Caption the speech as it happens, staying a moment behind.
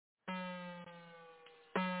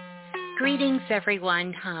Greetings,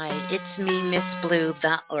 everyone. Hi, it's me, Miss Blue,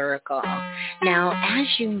 the Oracle. Now, as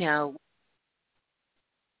you know,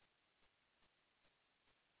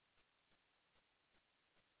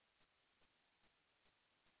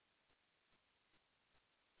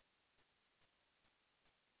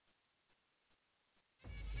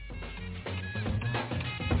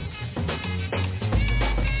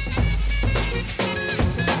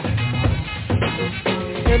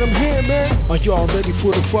 And I'm here, man. Are y'all ready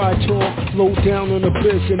for the fire talk? Low down on the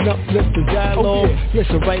biz and uplift and dialogue. Yes,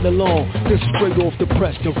 I right along. This is straight off the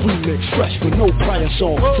press, the remix, fresh with no prior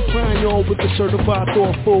song. Supplying y'all with the certified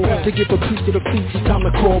thoughtful. To give a piece to the feet, it's time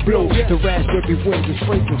to call blow. The raspberry wind is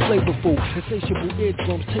fragrant, flavorful. Insatiable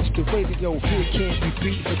eardrums, taste the radio. Here can't be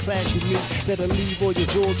beat, the class you meet. That'll leave all your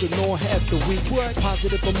jaws and all half the week.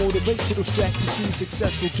 Positive or motivational strategy.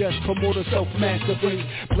 Successful guest, promoter, self-mastery.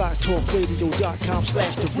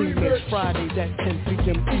 BlogTalkRadio.com/the remix. Fridays at 10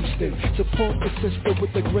 p.m. Eastern. Support the sister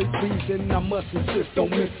with a great reason. I must insist, don't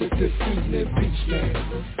miss it this evening. Peace, man.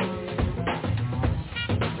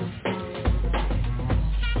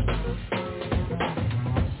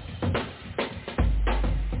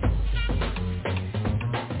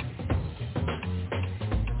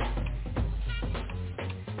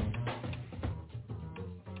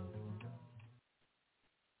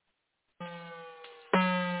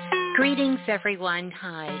 Greetings, everyone.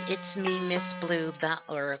 Hi, it's me, Miss Blue, the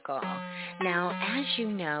Oracle. Now, as you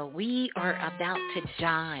know, we are about to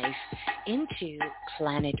dive into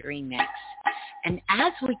Planet Remix. And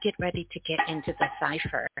as we get ready to get into the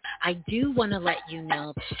cipher, I do want to let you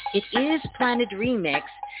know it is Planet Remix,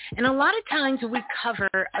 and a lot of times we cover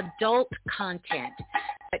adult content.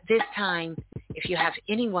 But this time, if you have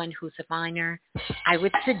anyone who's a minor, I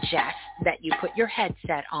would suggest that you put your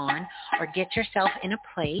headset on or get yourself in a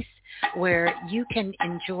place where you can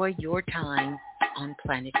enjoy your time on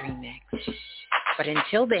Planet Remix. But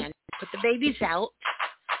until then, put the babies out,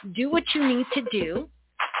 do what you need to do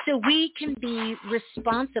so we can be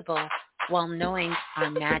responsible while knowing our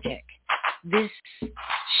magic. This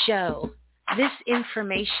show, this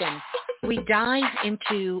information, we dive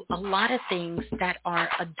into a lot of things that are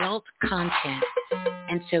adult content.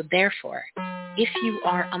 And so therefore, if you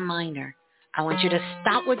are a minor, I want you to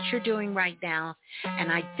stop what you're doing right now,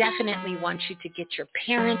 and I definitely want you to get your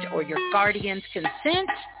parent or your guardian's consent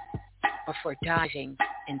before diving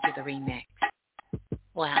into the remix.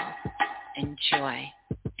 Well, enjoy.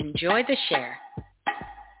 Enjoy the share.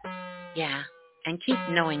 Yeah, and keep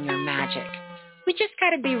knowing your magic. We just got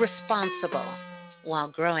to be responsible while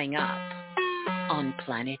growing up on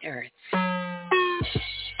planet Earth.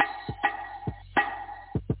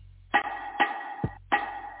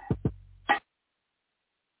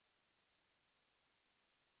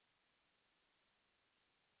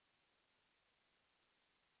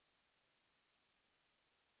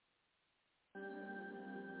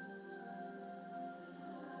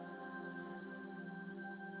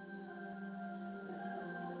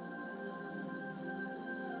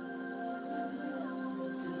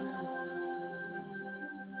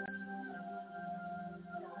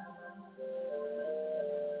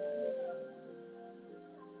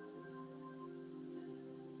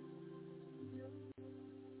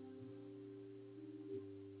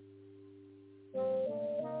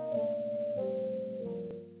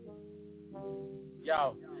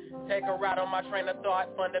 Yo, take a ride on my train of thought.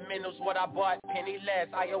 Fundamentals, what I bought. Penny less,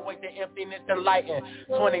 I awake to emptiness and lighten.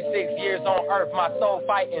 26 years on earth, my soul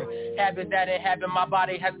fighting. Habits that inhabit my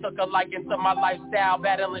body has took a liking to my lifestyle.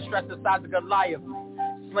 Battling stress the size of Goliath.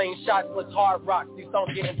 Sling shots with hard rocks, these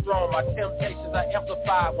stones getting thrown. My temptations are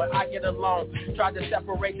amplified when I get alone. Try to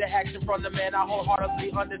separate the action from the man. I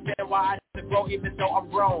wholeheartedly understand why I have to grow even though I'm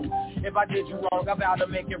grown. If I did you wrong, I vow to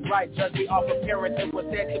make it right. Judge me off appearance and what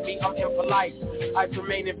said to me, I'm impolite. I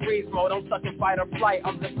remain in freeze mode, I'm stuck in fight or flight.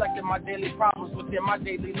 I'm deflecting my daily problems within my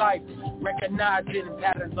daily life. Recognizing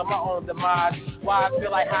patterns of my own demise. Why I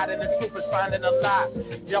feel like hiding the truth is finding a lie.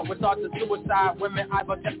 Dealt with thoughts of suicide, women I've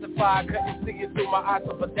identified. Couldn't see it through my eyes,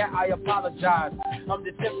 so for that I apologize. I'm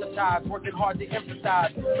desensitized, working hard to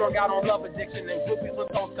emphasize. Strung out on love addiction and groupies when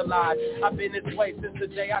thoughts collide. I've been this way since the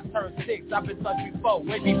day I turned 6. I've been touched before,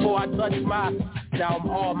 way before I touched my. Now I'm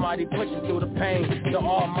almighty pushing through the pain. The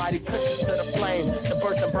almighty pushes to the flame. The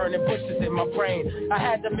burst of burning bushes in my brain. I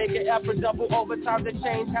had to make an effort, double overtime to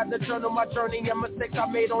change. Had to journal my journey and mistakes I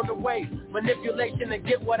made on the way. Manipulation to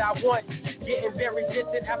get what I want. Getting very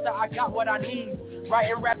distant after I got what I need.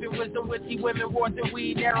 Writing rapping wisdom, witty women, wars and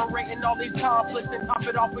weed. Narrating all these conflicts and top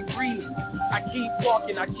it off with greed. I keep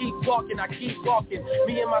walking, I keep walking, I keep walking.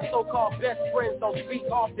 Me and my so-called best friends don't speak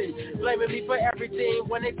often, blaming me for everything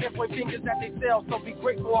when they pinpoint fingers at themselves. So be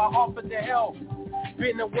grateful I offer their help.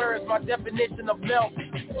 Being aware is my definition of milk.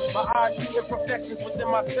 My eyes see imperfections within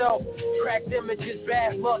myself. Cracked images,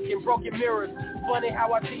 bad luck, and broken mirrors. Funny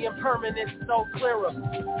how I see impermanence so clearer.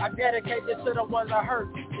 I dedicate this to the ones I hurt.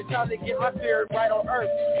 It's time to get my spirit right on earth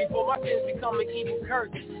before my sins become an evil curse.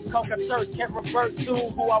 Conquer thirst, can't revert to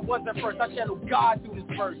who I was at first. I channel God through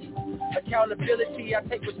this verse. Accountability, I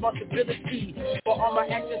take responsibility for all my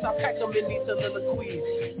actions. I pack them in these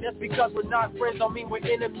soliloquies. Just because we're not friends don't mean we're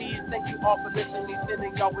enemies. Thank you all for listening,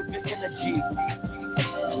 sending y'all with your energy.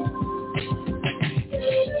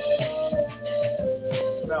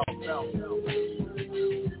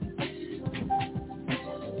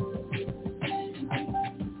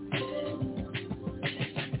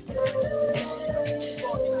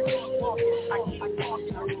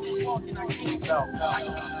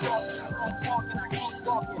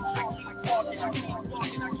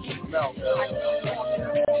 No.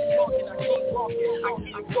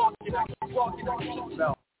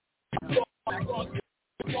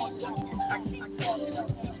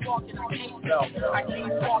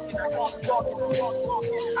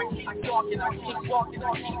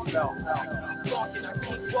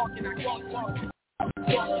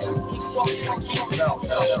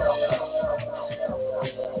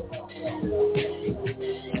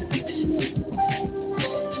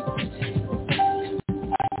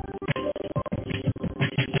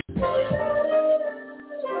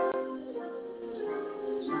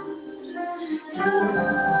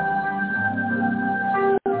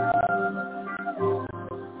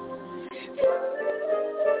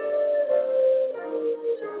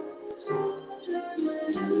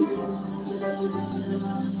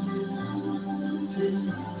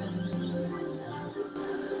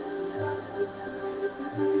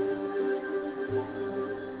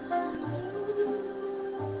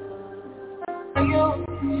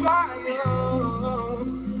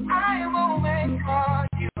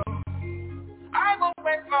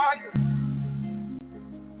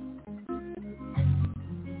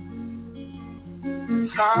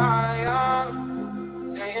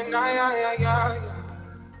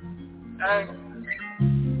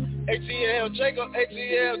 ATL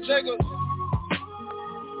Jacob.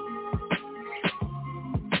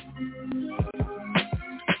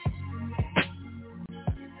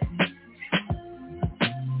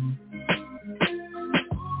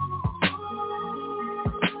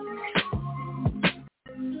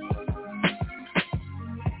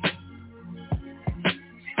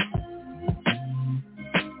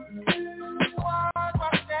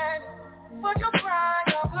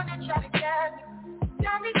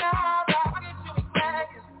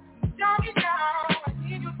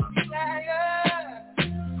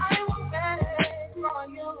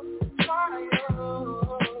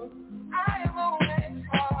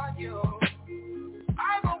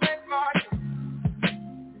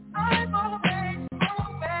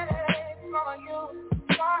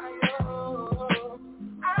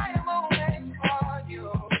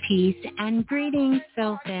 Peace and greetings,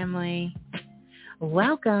 soul family.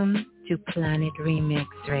 Welcome to Planet Remix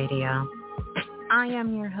Radio. I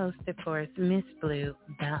am your host, of course, Miss Blue,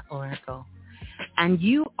 the Oracle. And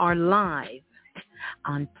you are live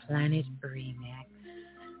on Planet Remix.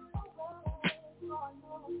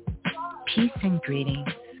 Peace and greetings.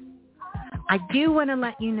 I do want to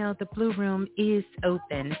let you know the Blue Room is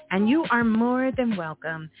open, and you are more than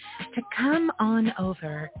welcome to come on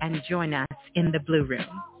over and join us in the Blue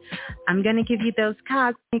Room. I'm going to give you those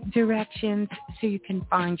cosmic directions so you can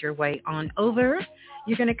find your way on over.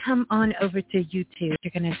 You're going to come on over to YouTube.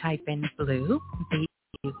 You're going to type in Blue,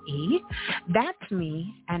 B-U-E. That's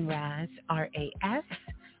me and Raz, R-A-S,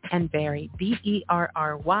 and Barry,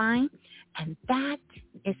 B-E-R-R-Y. And that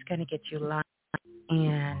is going to get you live.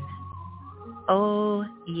 And, oh,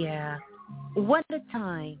 yeah, what a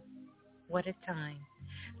time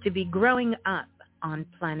to be growing up on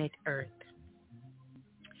planet Earth.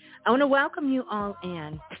 I want to welcome you all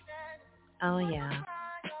in. Oh, yeah.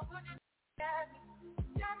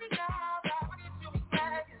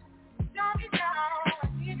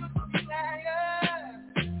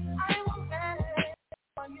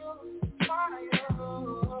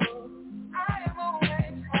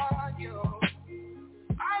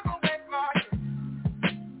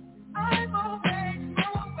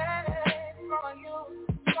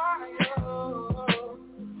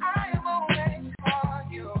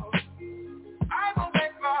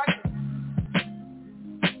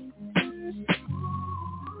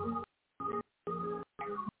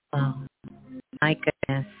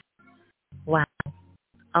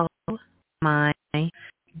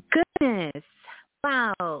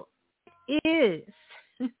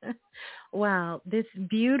 Wow, this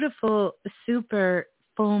beautiful super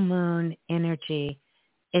full moon energy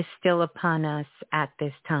is still upon us at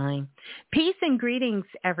this time. Peace and greetings,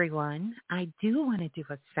 everyone. I do want to do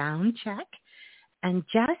a sound check and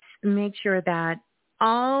just make sure that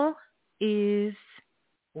all is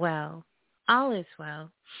well. All is well.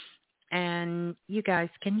 And you guys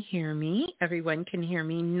can hear me. Everyone can hear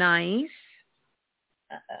me. Nice.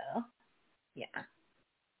 Uh-oh. Yeah.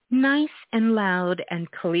 Nice and loud and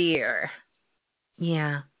clear.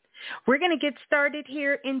 Yeah. We're going to get started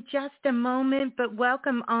here in just a moment, but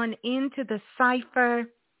welcome on into the cipher.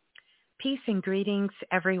 Peace and greetings,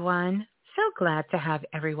 everyone. So glad to have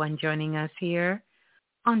everyone joining us here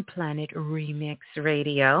on Planet Remix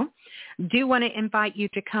Radio. Do want to invite you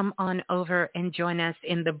to come on over and join us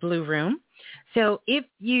in the Blue Room. So if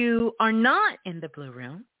you are not in the Blue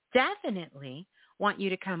Room, definitely want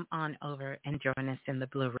you to come on over and join us in the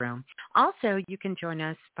Blue Room. Also, you can join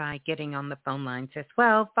us by getting on the phone lines as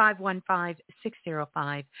well.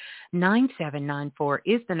 515-605-9794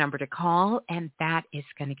 is the number to call, and that is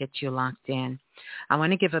going to get you locked in. I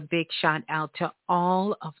want to give a big shout out to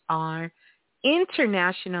all of our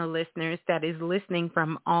international listeners that is listening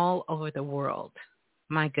from all over the world.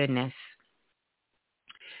 My goodness.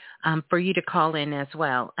 For you to call in as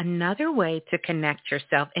well. Another way to connect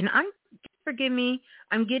yourself, and forgive me,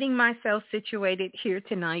 I'm getting myself situated here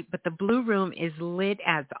tonight, but the Blue Room is lit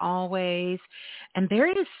as always, and there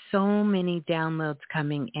is so many downloads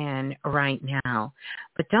coming in right now.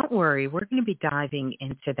 But don't worry, we're going to be diving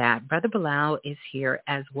into that. Brother Bilal is here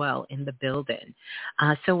as well in the building.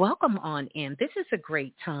 So welcome on in. This is a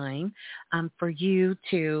great time for you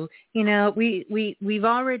to, we've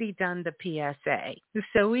already done the PSA,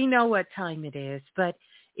 so we know what time it is. But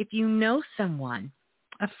if you know someone,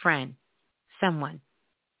 a friend, someone,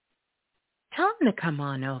 tell them to come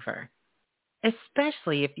on over,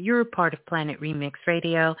 especially if you're a part of Planet Remix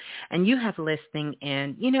Radio and you have listening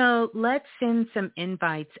in. Let's send some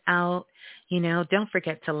invites out. Don't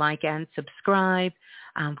forget to like and subscribe.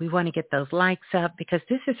 We want to get those likes up because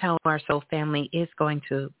this is how our soul family is going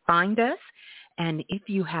to find us. And if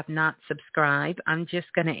you have not subscribed, I'm just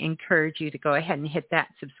going to encourage you to go ahead and hit that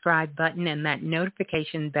subscribe button and that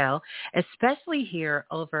notification bell, especially here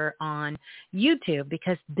over on YouTube,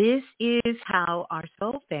 because this is how our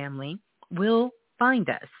soul family will find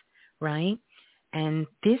us, right? And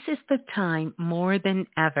this is the time more than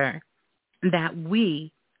ever that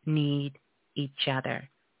we need each other.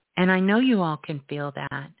 And I know you all can feel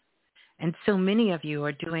that. And so many of you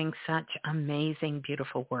are doing such amazing,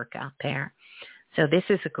 beautiful work out there. So this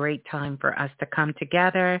is a great time for us to come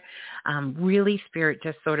together. Really, Spirit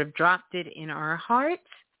just sort of dropped it in our hearts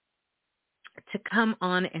to come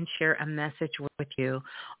on and share a message with you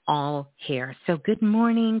all here. So good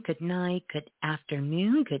morning, good night, good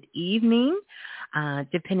afternoon, good evening,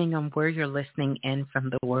 depending on where you're listening in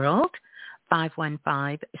from the world.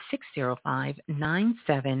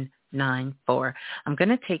 515-605-9794. I'm going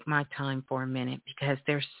to take my time for a minute because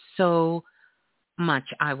there's so much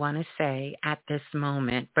I want to say at this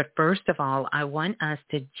moment. But first of all, I want us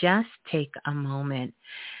to just take a moment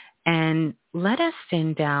and let us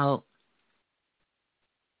send out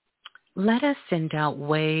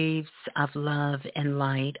waves of love and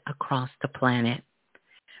light across the planet,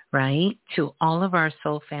 right? To all of our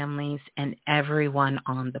soul families and everyone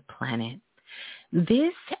on the planet.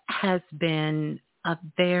 This has been a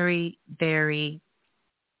very, very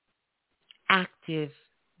active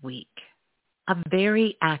week.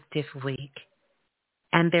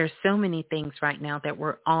 And there's so many things right now that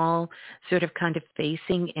we're all sort of kind of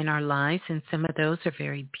facing in our lives, and some of those are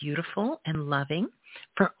very beautiful and loving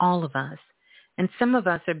for all of us. And some of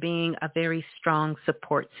us are being a very strong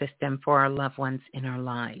support system for our loved ones in our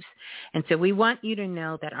lives. And so we want you to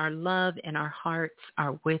know that our love and our hearts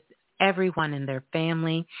are with everyone and their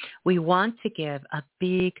family. We want to give a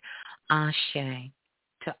big ashe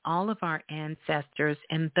to all of our ancestors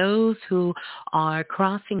and those who are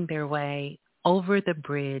crossing their way over the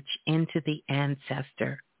bridge into the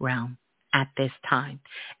ancestor realm at this time,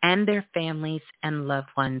 and their families and loved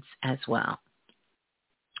ones as well.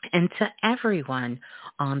 And to everyone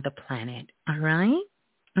on the planet, all right?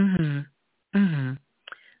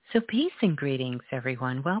 So peace and greetings,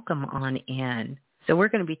 everyone. Welcome on in. So we're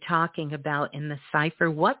going to be talking about in the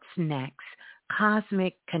cipher, what's next?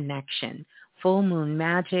 Cosmic connection. Full moon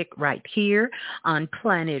magic right here on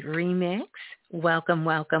Planet Remix. Welcome,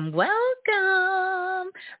 welcome,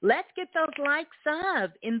 welcome. Let's get those likes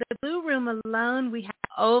up. In the Blue Room alone, we have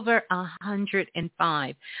over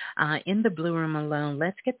 105 in the Blue Room alone.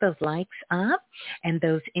 Let's get those likes up and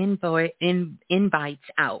those invites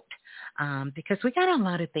out. because we got a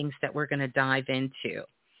lot of things that we're going to dive into.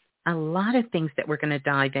 A lot of things that we're going to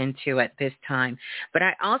dive into at this time. But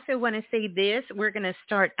I also want to say this. We're going to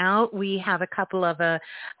start out. We have a couple of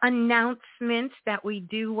announcements that we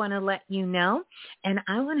do want to let you know. And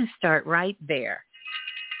I want to start right there.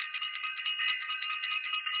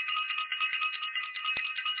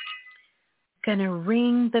 Going to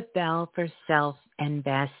ring the bell for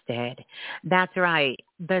Self-Invested. That's right.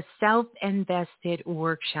 The Self-Invested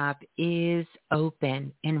workshop is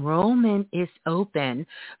open. Enrollment is open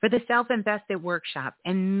for the Self-Invested workshop,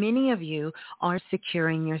 and many of you are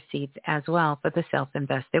securing your seats as well for the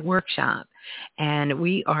Self-Invested workshop. And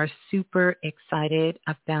we are super excited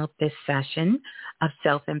about this session of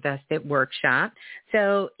Self-Invested workshop.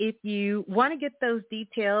 So if you want to get those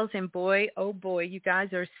details, and boy, oh boy, you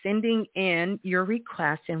guys are sending in your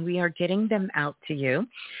requests and we are getting them out to you.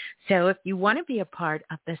 So if you want to be a part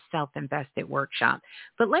of the Self-Invested workshop,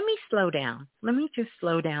 but let me slow down. Let me just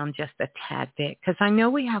slow down just a tad bit, because I know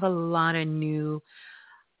we have a lot of new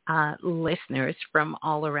listeners from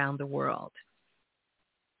all around the world.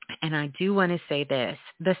 And I do want to say this.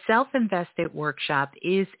 The Self-Invested workshop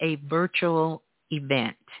is a virtual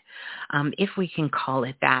event, if we can call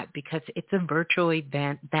it that, because it's a virtual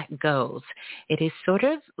event that goes. It is sort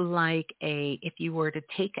of like if you were to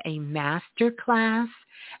take a master class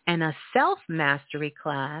and a self-mastery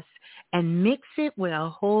class and mix it with a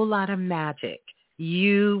whole lot of magic,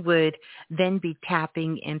 you would then be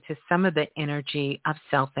tapping into some of the energy of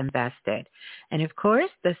Self-Invested. And of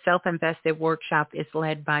course, the Self-Invested workshop is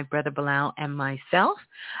led by Brother Balah and myself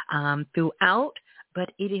throughout,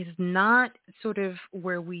 but it is not sort of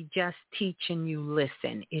where we just teach and you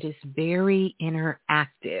listen. It is very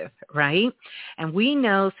interactive, right? And we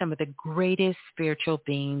know some of the greatest spiritual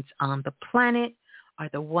beings on the planet are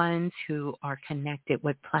the ones who are connected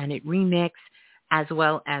with Planet Remix as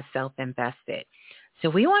well as Self-Invested. So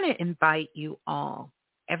we want to invite you all,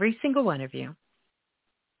 every single one of you,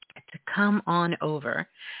 to come on over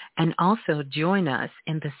and also join us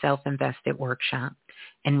in the Self-Invested workshop.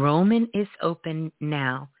 Enrollment is open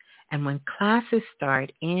now. And when classes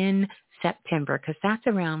start in September, because that's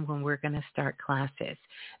around when we're going to start classes,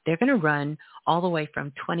 they're going to run all the way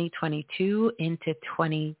from 2022 into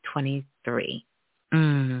 2023.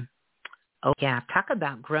 Oh, yeah. Talk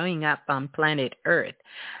about growing up on planet Earth,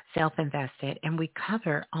 Self-Invested, and we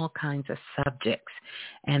cover all kinds of subjects.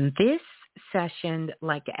 And this session,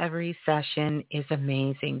 like every session, is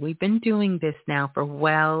amazing. We've been doing this now for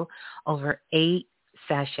well over 8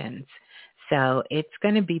 sessions. So it's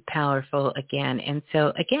going to be powerful again. And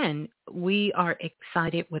so, again, we are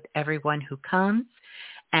excited with everyone who comes.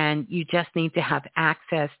 And you just need to have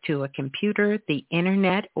access to a computer, the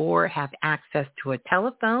internet, or have access to a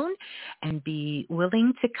telephone and be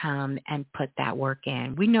willing to come and put that work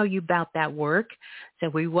in. We know you about that work, so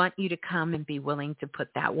we want you to come and be willing to put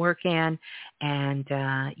that work in and,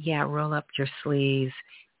 roll up your sleeves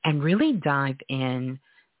and really dive in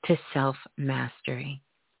to self-mastery,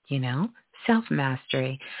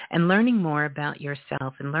 self-mastery and learning more about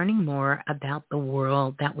yourself and learning more about the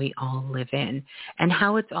world that we all live in and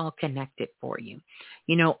how it's all connected for you.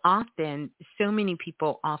 Often so many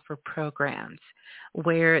people offer programs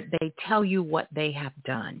where they tell you what they have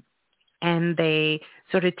done and they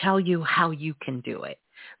sort of tell you how you can do it.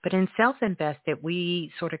 But in Self-Invested,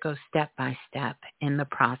 we sort of go step by step in the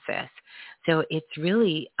process. So it's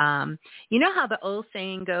really, you know how the old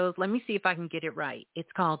saying goes? Let me see if I can get it right.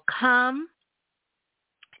 It's called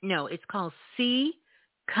see,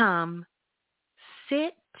 come,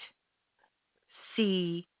 sit,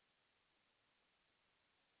 see,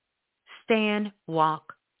 stand,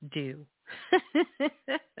 walk, do.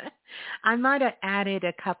 I might have added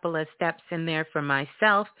a couple of steps in there for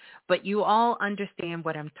myself, but you all understand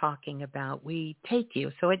what I'm talking about. We take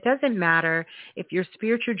you. So it doesn't matter if your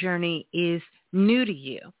spiritual journey is new to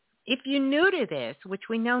you. If you're new to this, which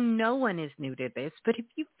we know no one is new to this, but if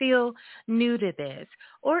you feel new to this,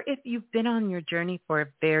 or if you've been on your journey for a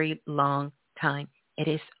very long time, it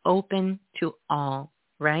is open to all,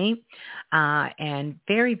 right? And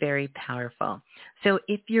very, very powerful. So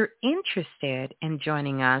if you're interested in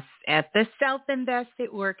joining us at the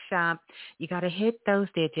Self-Invested workshop, you got to hit those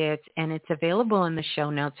digits, and it's available in the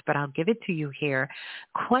show notes, but I'll give it to you here.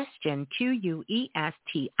 Question, Question,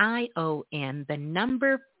 the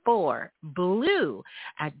number 4, blue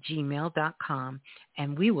 @gmail.com,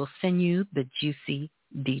 and we will send you the juicy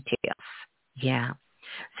details. Yeah.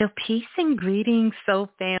 So peace and greetings, Soul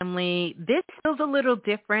family. This feels a little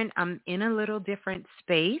different. I'm in a little different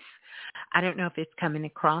space. I don't know if it's coming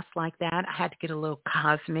across like that. I had to get a little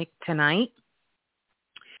cosmic tonight.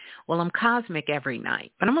 Well, I'm cosmic every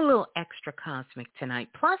night, but I'm a little extra cosmic tonight.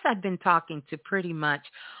 Plus, I've been talking to pretty much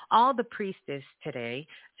all the priestess today.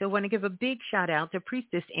 So I want to give a big shout out to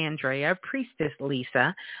Priestess Andrea, Priestess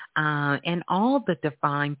Lisa, and all the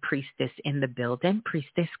divine priestess in the building.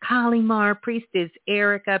 Priestess Kalimar, Priestess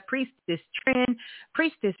Erica, Priestess Trin,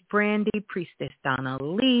 Priestess Brandy, Priestess Donna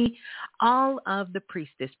Lee, all of the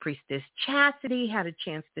priestess. Priestess Chastity, had a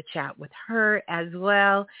chance to chat with her as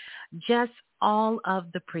well. Just all of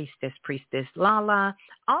the priestess. Priestess Lala,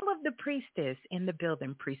 all of the priestess in the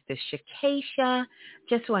building. Priestess Shakesha,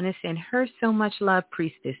 just want to send her so much love.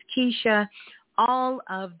 Priestess Keisha, all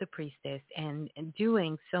of the priestess, and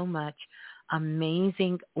doing so much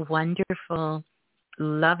amazing, wonderful,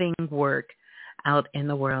 loving work out in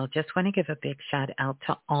the world. Just want to give a big shout out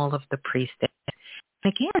to all of the priestess.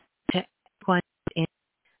 Again, to everyone in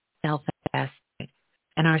self-invested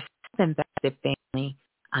and our self-invested family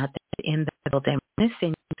in the building. I want to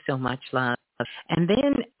send you so much love. And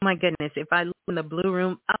then, my goodness, if I look in the blue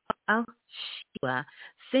room, Sheila,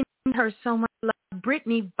 send her so much love.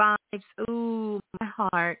 Brittany vibes. Ooh, my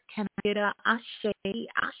heart. Can I get a ashe,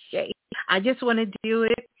 ashe? I just want to do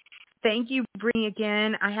it. Thank you, Brittany,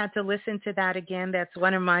 again. I had to listen to that again. That's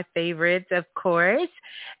one of my favorites, of course.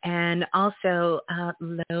 And also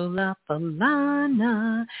Lola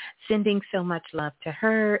Falana, sending so much love to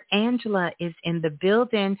her. Angela is in the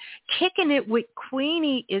building. Kicking It with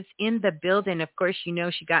Queenie is in the building. Of course, you know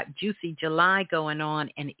she got Juicy July going on,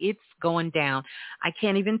 and it's going down. I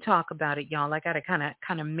can't even talk about it, y'all. I got to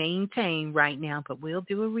kind of maintain right now, but we'll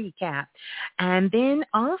do a recap. And then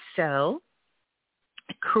also,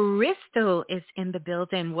 Crystal is in the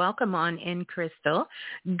building. Welcome on in, Crystal.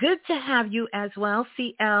 Good to have you as well.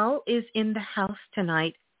 CL is in the house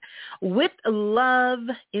tonight. With Love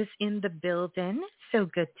is in the building. So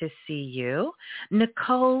good to see you.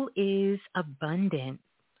 Nicole is Abundance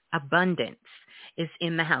is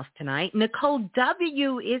in the house tonight. Nicole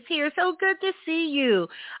W is here. So good to see you.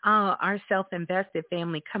 Our self-invested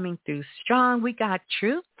family coming through strong. We got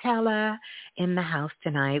Truth Teller in the house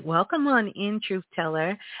tonight. Welcome on in, Truth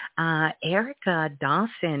Teller. Erica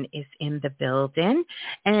Dawson is in the building.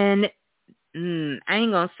 And I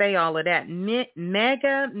ain't going to say all of that.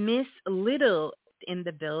 Mega Miss Little in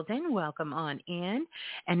the building. Welcome on in.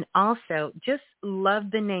 And also, just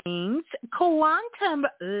love the names. Quantum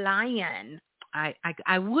Lion.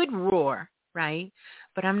 I would roar, right?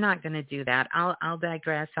 But I'm not going to do that. I'll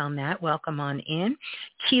digress on that. Welcome on in.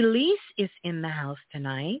 Keelise is in the house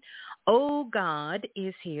tonight. Oh God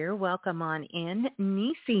is here. Welcome on in.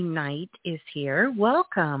 Nisi Knight is here.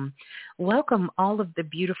 Welcome. Welcome all of the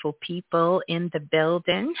beautiful people in the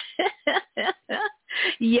building.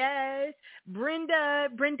 Yes. Brenda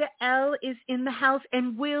L is in the house.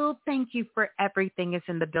 And Will, thank you for everything is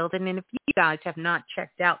in the building. And if you guys have not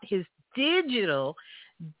checked out his digital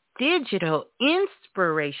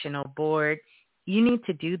inspirational board, you need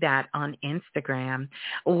to do that on Instagram.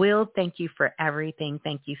 Will, thank you for everything.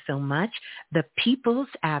 Thank you so much. The People's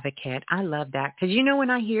Advocate. I love that because, you know, when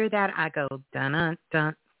I hear that, I go, dun,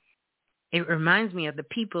 dun. It reminds me of the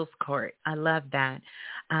People's Court. I love that.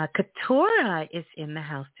 Katura is in the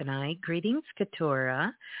house tonight. Greetings,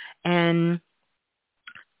 Katura. And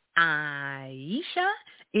Aisha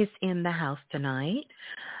is in the house tonight.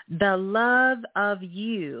 The love of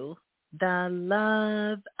you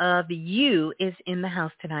is in the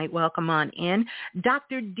house tonight. Welcome on in.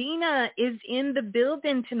 Dr. Dina is in the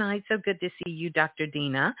building tonight. So good to see you, Dr.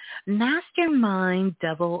 Dina. Mastermind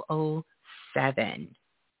 007.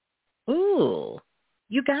 Ooh,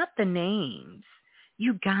 you got the names.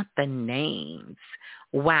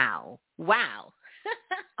 Wow.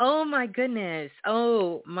 Oh, my goodness.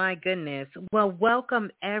 Well,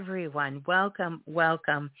 welcome, everyone. Welcome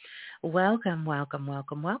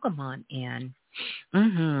on in.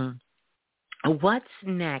 What's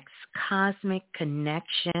next? Cosmic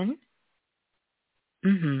connection.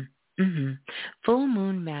 Full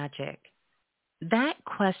moon magic. That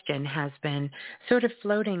question has been sort of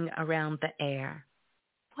floating around the air.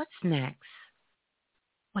 What's next?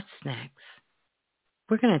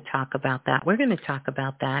 We're going to talk about that. We're going to talk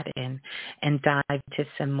about that and dive into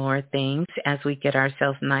some more things as we get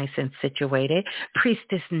ourselves nice and situated.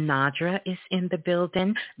 Priestess Nadra is in the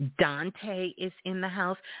building. Dante is in the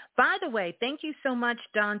house. By the way, thank you so much,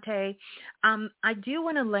 Dante. I do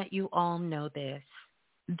want to let you all know this,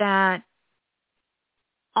 that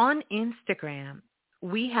on Instagram,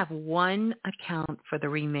 we have one account for the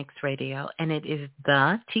Remix Radio, and it is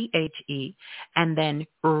the THE, and then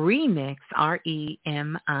Remix,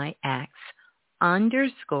 REMIX,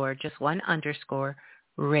 _ just one _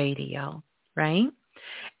 radio, right?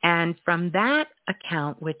 And from that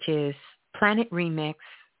account, which is Planet Remix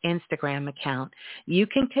Instagram account, you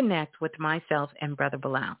can connect with myself and Brother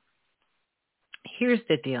Bilal. Here's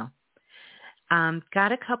the deal.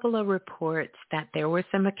 Got a couple of reports that there were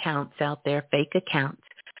some accounts out there, fake accounts.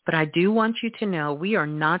 But I do want you to know we are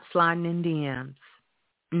not sliding in DMs.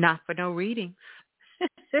 Not for no readings.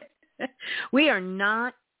 We are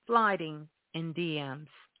not sliding in DMs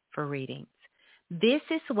for readings. This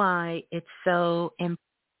is why it's so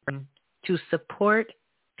important to support,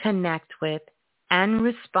 connect with, and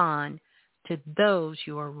respond to those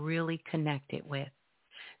you are really connected with.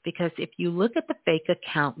 Because if you look at the fake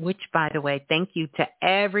account, which, by the way, thank you to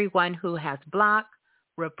everyone who has blocked,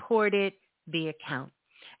 reported the account.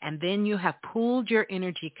 And then you have pulled your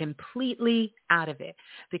energy completely out of it.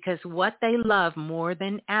 Because what they love more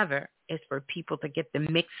than ever is for people to get them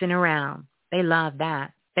mixing around. They love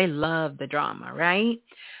that. They love the drama, right?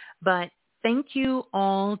 But thank you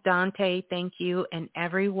all, Dante, thank you, and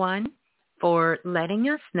everyone for letting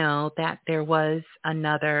us know that there was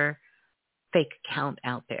another fake account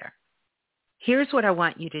out there. Here's what I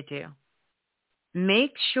want you to do.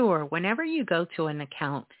 Make sure whenever you go to an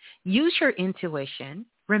account, use your intuition.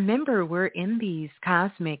 Remember, we're in these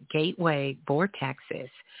cosmic gateway vortexes.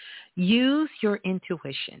 Use your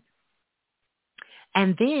intuition.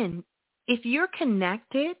 And then if you're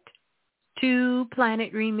connected to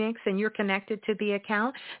Planet Remix and you're connected to the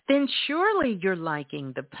account, then surely you're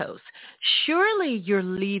liking the post. Surely you're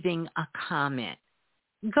leaving a comment.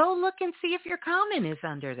 Go look and see if your comment is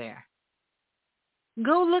under there.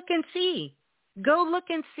 Go look and see. Go look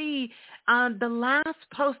and see the last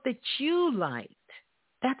post that you liked.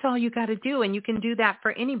 That's all you got to do, and you can do that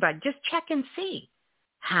for anybody. Just check and see.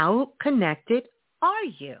 How connected are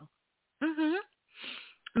you?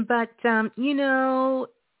 But,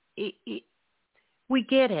 we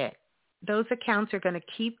get it. Those accounts are going to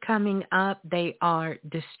keep coming up. They are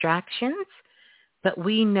distractions, but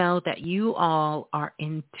we know that you all are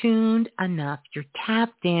in tuned enough. You're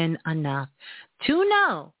tapped in enough to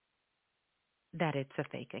know that it's a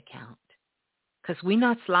fake account, because we're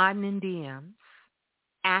not sliding in DMs,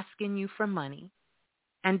 asking you for money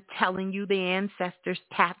and telling you the ancestors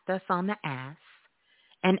tapped us on the ass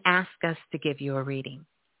and asked us to give you a reading.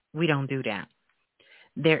 We don't do that.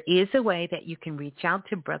 There is a way that you can reach out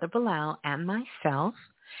to Brother Bilal and myself,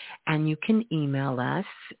 and you can email us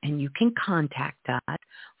and you can contact us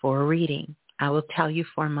for a reading. I will tell you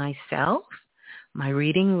for myself, my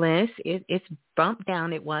reading list, it's bumped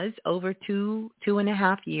down. It was over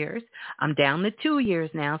 2.5 years. I'm down to 2 years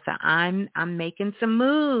now, so I'm making some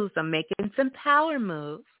moves. I'm making some power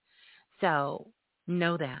moves. So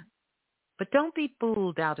know that. But don't be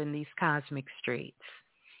fooled out in these cosmic streets.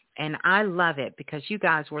 And I love it because you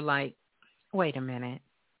guys were like, wait a minute,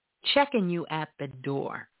 checking you at the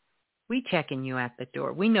door. We checking you at the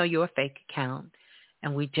door. We know you're a fake account,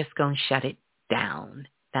 and we just going to shut it down.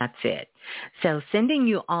 That's it. So sending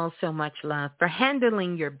you all so much love for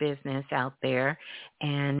handling your business out there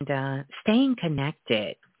and staying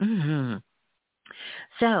connected.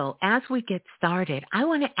 So as we get started, I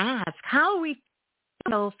want to ask, how are we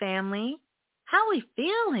feeling, family? How are we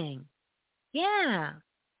feeling? Yeah.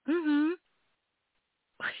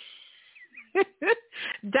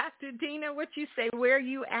 Dr. Dina, what you say? Where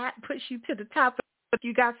you at? Push you to the top.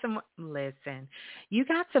 You got some. Listen, you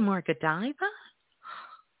got some more Godiva?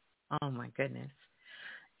 Oh my goodness.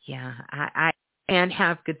 Yeah, I can't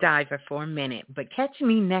have Godiva for a minute, but catch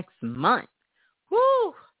me next month.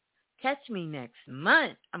 Woo! Catch me next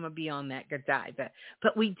month. I'm going to be on that Godiva.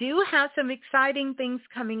 But we do have some exciting things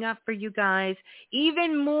coming up for you guys.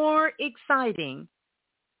 Even more exciting.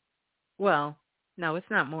 Well, no, it's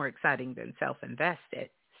not more exciting than self-invested.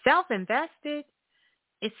 Self-invested,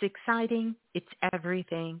 it's exciting. It's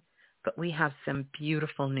everything. But we have some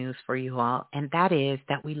beautiful news for you all, and that is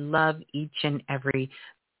that we love each and every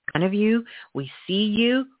one of you. We see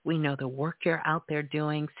you. We know the work you're out there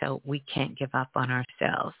doing, so we can't give up on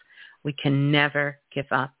ourselves. We can never give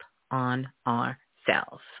up on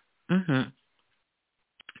ourselves.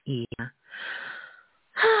 Yeah.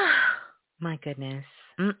 My goodness.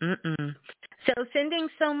 So sending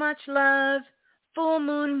so much love. Full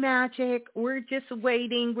moon magic. We're just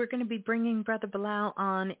waiting. We're going to be bringing Brother Bilal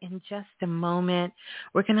on in just a moment.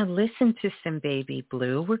 We're going to listen to some Baby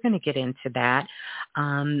Blue. We're going to get into that.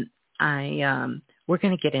 We're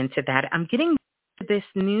going to get into that. I'm getting this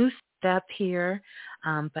new stuff here.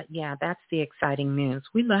 But yeah, that's the exciting news.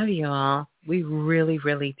 We love you all. We really,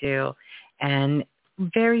 really do. And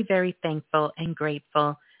very, very thankful and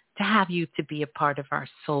grateful to have you to be a part of our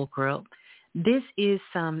soul group. This is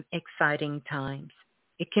some exciting times.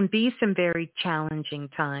 It can be some very challenging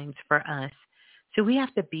times for us. So we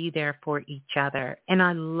have to be there for each other. And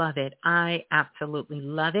I love it. I absolutely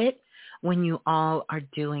love it when you all are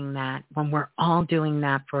doing that, when we're all doing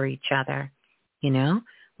that for each other. You know,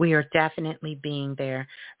 we are definitely being there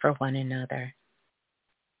for one another.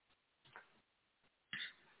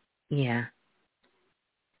 Yeah.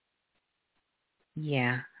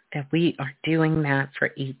 Yeah, that we are doing that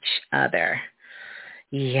for each other.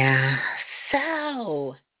 Yeah.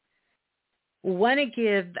 So, want to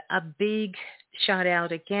give a big shout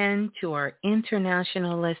out again to our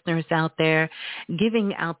international listeners out there,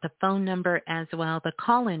 giving out the phone number as well, the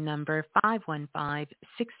call-in number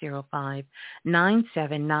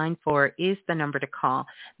 515-605-9794 is the number to call.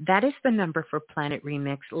 That is the number for Planet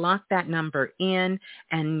Remix. Lock that number in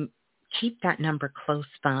and keep that number close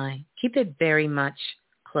by. Keep it very much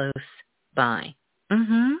close by.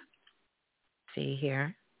 See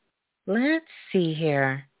here. Let's see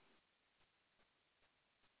here.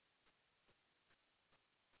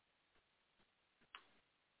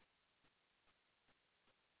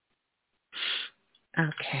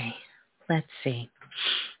 Okay, let's see.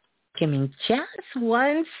 Give me just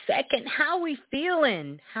 1 second. How are we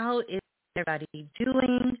feeling? How is everybody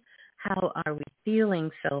doing? How are we feeling,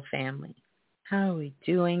 Soul Family? How are we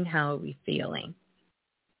doing? How are we feeling?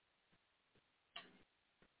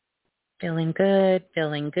 Feeling good?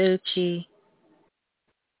 Feeling Gucci?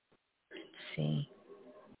 Let's see.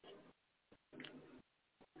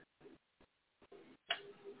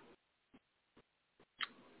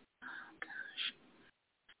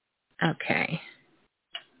 Okay.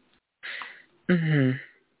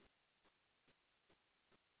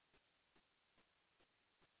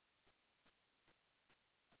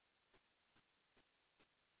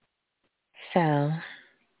 So,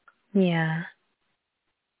 yeah.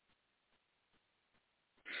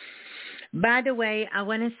 By the way, I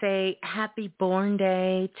want to say happy born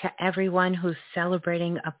day to everyone who's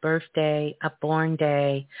celebrating a birthday, a born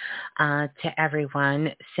day, to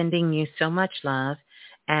everyone, sending you so much love.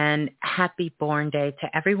 And happy born day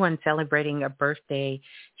to everyone celebrating a birthday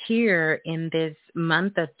here in this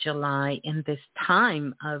month of July, in this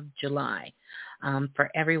time of July. For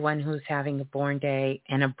everyone who's having a born day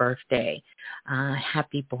and a birthday,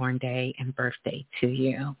 happy born day and birthday to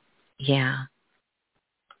you. Yeah.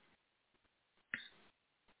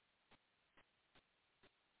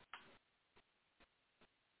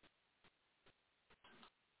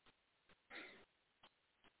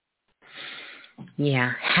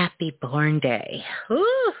 Yeah, happy born day.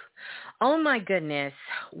 Ooh. Oh my goodness.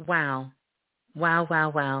 Wow. Wow, wow,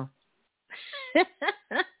 wow.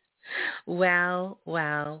 Wow,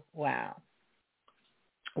 wow, wow.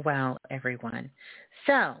 Wow, everyone.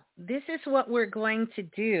 So this is what we're going to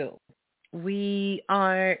do. We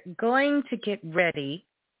are going to get ready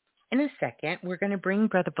in a second. We're going to bring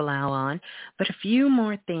Brother Bilal on, but a few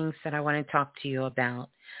more things that I want to talk to you about.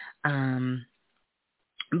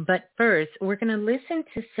 But first, we're going to listen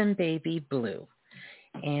to some Baby Blue.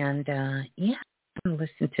 And yeah,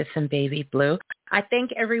 listen to some Baby Blue. I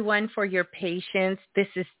thank everyone for your patience. This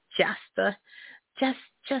is just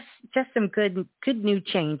some good new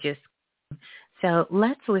changes. So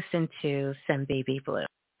let's listen to some Baby Blue.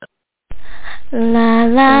 La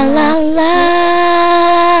la la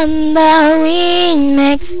la, the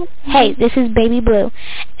remix. Hey, this is Baby Blue.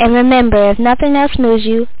 And remember, if nothing else moves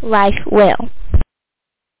you, life will.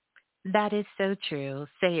 That is so true.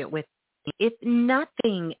 Say it with me. If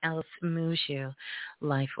nothing else moves you,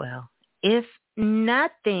 life will. If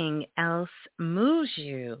nothing else moves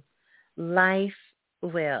you, life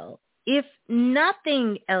will. If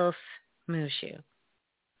nothing else moves you,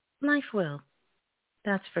 life will.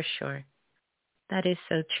 That's for sure. That is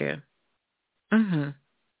so true.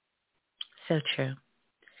 So true.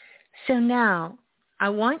 So now, I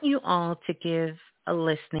want you all to give a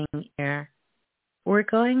listening ear. We're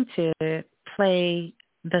going to play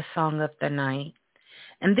the song of the night.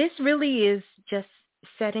 And this really is just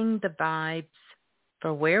setting the vibes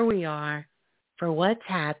for where we are, for what's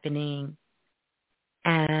happening,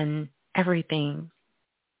 and everything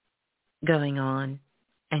going on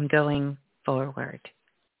and going forward.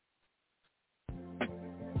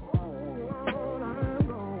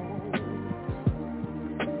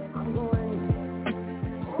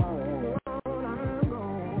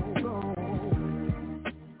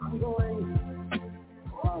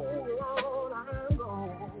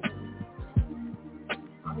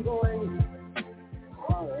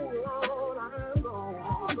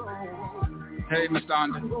 Hey, Miss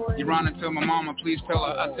Donda, you running to my mama, please tell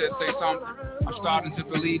her I said say something. I'm starting to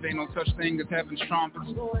believe ain't no such thing as heaven's trumpets.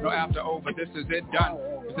 No after over, this is it done.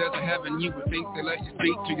 If there's a heaven, you would think they let you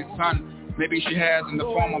speak to your son. Maybe she has in the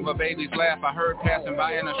form of a baby's laugh I heard passing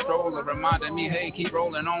by in a stroller, reminding me, hey, keep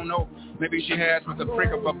rolling on, no. Maybe she has with the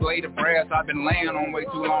prick of a blade of grass I've been laying on way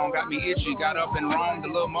too long. Got me itchy, got up and roamed a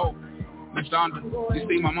little more. Miss Donda, you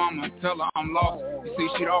see my mama, tell her I'm lost. You see,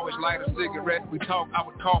 she'd always light a cigarette. We talk, I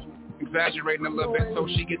would cough, exaggerating a little bit so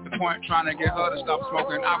she get the point, trying to get her to stop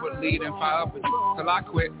smoking. I would lead and fire up till I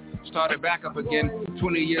quit. Started back up again.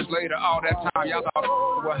 20 years later, all that time, y'all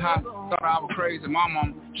thought were high. Thought I was crazy. My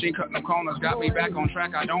mom, she cut no corners, got me back on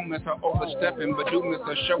track. I don't miss her overstepping, but do miss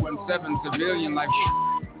her showing 7 civilian like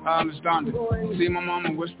Miss Donda. See my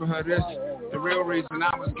mama whisper her this. The real reason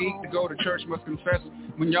I was geeked to go to church must confess.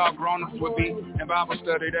 When y'all grown-ups would be in Bible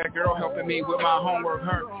study, that girl helping me with my homework,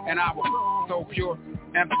 her and I was so pure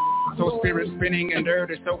and so spirit spinning and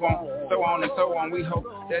dirty, so on and so on. We hope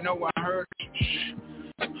that no one heard.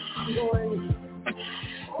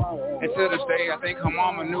 And to this day, I think her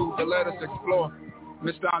mama knew to let us explore.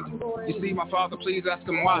 Miss Donda, you see my father, please ask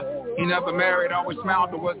him why. He never married, always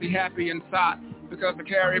smiled, but was he happy inside? Because to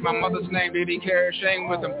carry my mother's name, did he carry shame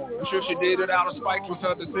with him? I'm sure she did it out of spite with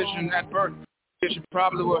her decision at birth. She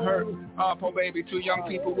probably would hurt. Poor baby, 2 young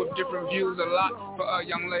people with different views, a lot for a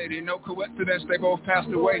young lady. No coincidence, they both passed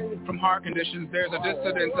away from heart conditions. There's a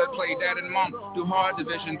dissidence that played dad and mom do hard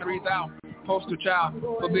division. 3,000 poster child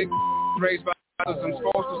for big raised by others. I'm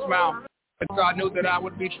supposed to smile. God knew that I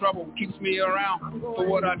would be trouble, keeps me around for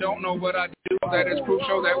what I don't know, but I do. That is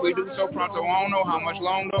crucial that we do so pronto. I don't know how much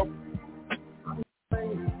longer.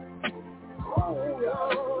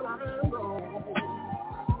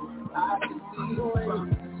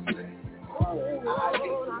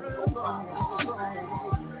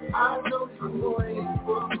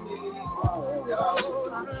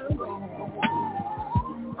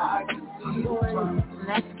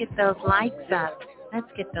 Let's get those likes up. Let's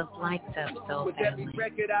get those likes up, so with every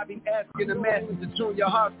record I be asking the masses to tune your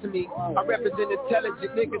hearts to me. I represent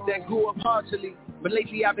intelligent niggas that grew up partially, but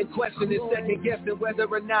lately I've been questioning, second guessing whether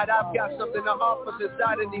or not I've got something to offer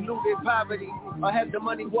inside of eluded poverty, or has the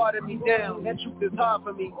money watered me down. That truth is hard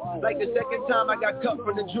for me. Like the second time I got cut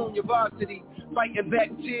from the junior varsity, fighting back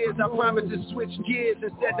tears, I promised to switch gears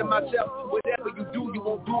and said to myself, whatever you do, you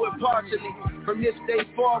won't do it partially. From this day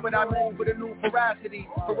forward, I move with a new ferocity,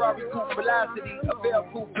 Ferrari coupe velocity, a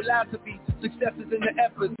veil-proof philosophy. Success is in the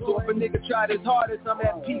effort, so if a nigga tried as hard as I'm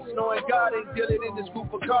at peace, knowing God ain't dealing in this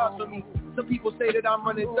group of cars for me. Some people say that I'm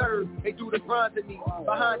running third, they do the grind to me.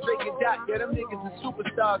 Behind Drake and Dot, yeah, them niggas are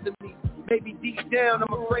superstars to me. Maybe deep down,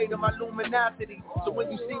 I'm afraid of my luminosity. So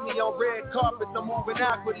when you see me on red carpets, I'm moving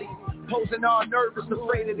awkwardly, posing all nervous,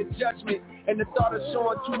 afraid of the judgment. And the thought of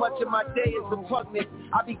showing too much of my day is repugnant.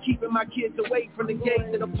 I be keeping my kids away from the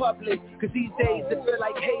gaze of the public, cause these days it feel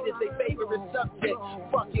like hate is their favorite subject.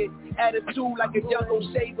 Fuck it, attitude like a young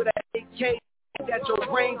O'Shea with an AK. That your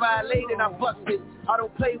brain violated, I busted. I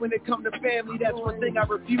don't play when it come to family, that's one thing I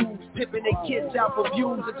refuse. Pimping their kids out for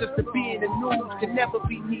views or just to be in the news can never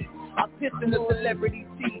be me. I piss in the celebrity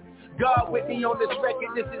tea. God with me on this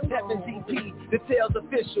record, this is Heaven's EP. The tale's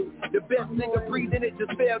official. The best nigga breathing, it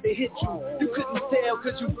just failed to hit you. You couldn't tell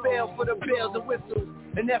cause you fell for the bells and whistles.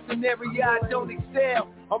 And that's an area I don't excel.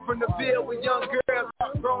 I'm from the Ville with young girls,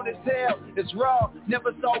 grown as hell. It's raw,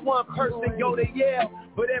 never saw one person go to Yale.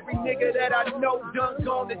 But every nigga that I know done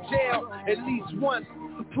gone to jail at least once.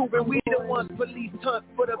 Proving we the ones police hunt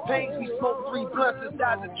for the pains. We smoke 3 blunts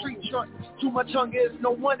inside the tree trunk. Too much hunger, it's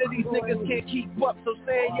no wonder these niggas can't keep up. So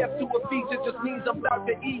saying yes to a feature just means I'm about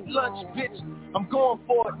to eat lunch, bitch. I'm going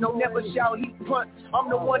for it, no never shall he front. I'm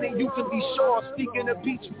the one and you can be sure. Speaking of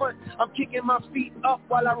beachfront, I'm kicking my feet up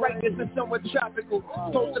while I write this in somewhere tropical.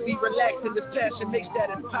 Supposed to be relaxing, this passion makes that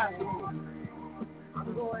impossible.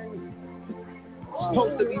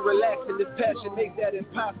 Supposed to be relaxing, this passion makes that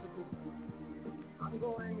impossible.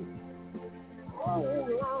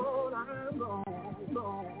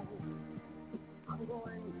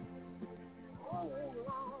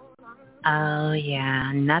 Oh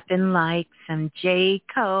yeah, nothing like some J.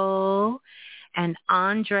 Cole and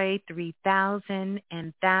Andre 3000,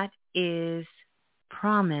 and that is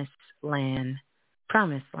Promised Land.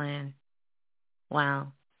 Promised Land.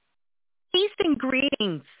 Wow. Peace and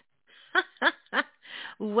greetings.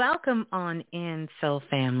 Welcome on in, Soul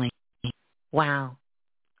Family. Wow.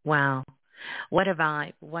 Wow. What a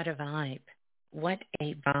vibe. What a vibe. What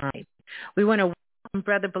a vibe. We want to welcome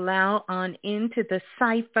Brother Bilal on into the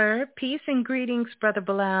cipher. Peace and greetings, Brother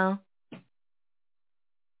Bilal.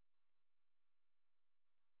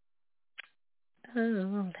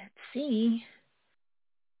 Oh, let's see.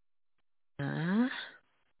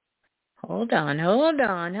 Hold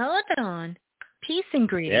on. Peace and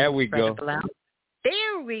greetings, there we Brother go. Bilal.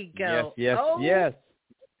 There we go. Yes.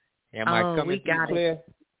 Am I coming through clear?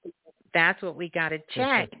 That's what we got to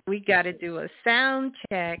check. We got to do a sound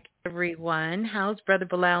check, everyone. How's Brother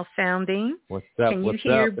Bilal sounding? What's up? Can you what's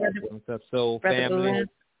hear up? Brother, What's up, Soul Brother Family?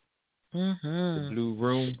 Mm-hmm. The Blue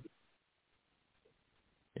Room.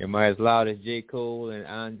 Am I as loud as J. Cole and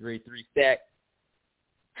Andre 3 Stack?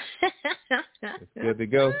 It's good to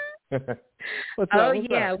go. What's up?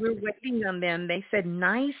 We're waiting on them. They said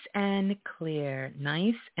nice and clear.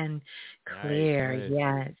 Nice and clear, nice.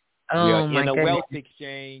 Yes. We Oh, are my in a goodness. wealth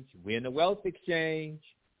exchange. We're in a wealth exchange.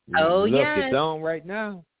 Oh, Look, yes. it's on right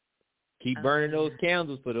now. Keep burning those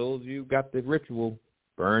candles for those of you who got the ritual.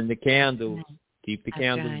 Burn the candles. Keep the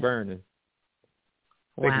candles burning.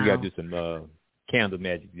 I think we got to do some candle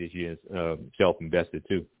magic this year, self-invested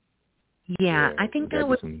too. Yeah, I think that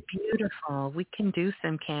would be beautiful. We can do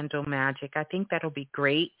some candle magic. I think that'll be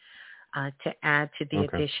great to add to the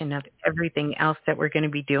addition of everything else that we're going to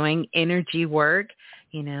be doing, energy work,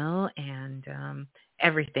 and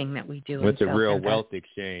everything that we do. It's a real wealth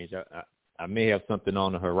exchange. I may have something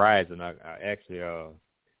on the horizon. I actually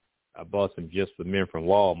I bought some just for men from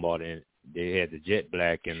Walmart, and they had the jet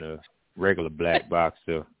black and the regular black box,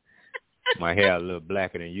 so my hair a little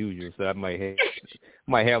blacker than usual. So I might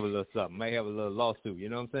have a little something. Might have a little lawsuit. You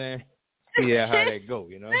know what I'm saying? See how that go.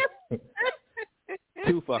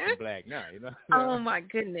 Too fucking black now. Oh my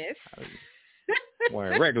goodness.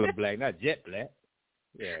 Wearing regular black, not jet black.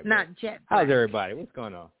 Yeah. Not jet black. How's everybody? What's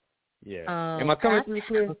going on? Yeah. Am I coming through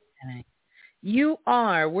clear? Okay. You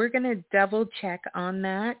are. We're going to double check on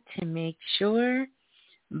that to make sure,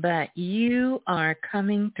 but you are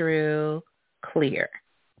coming through clear.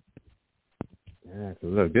 Yeah, so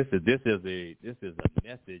look, this is a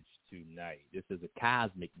message tonight. This is a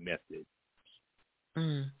cosmic message.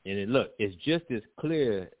 And it's just as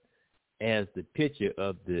clear as the picture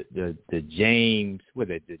of the James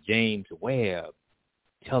Webb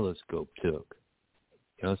telescope took.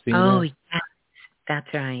 You know, see that? Yes.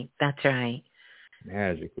 That's right.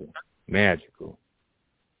 Magical.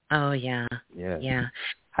 Oh, yeah. Yeah.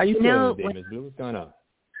 How you feeling today, Ms. Blue? What's going on?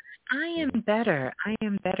 I am better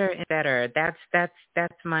and better.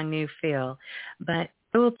 That's my new feel. But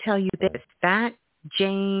I will tell you this, that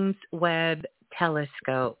James Webb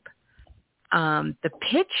telescope, the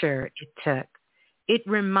picture it took, it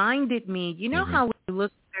reminded me, how when you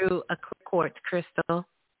look through a clear quartz crystal,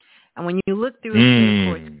 and when you look through a clear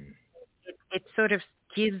quartz, it sort of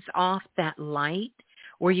gives off that light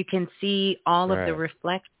where you can see all of the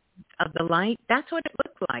reflections of the light. That's what it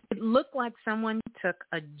looked like. It looked like someone took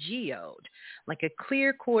a geode, like a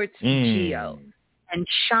clear quartz geode, and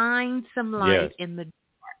shined some light in the dark.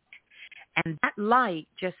 And that light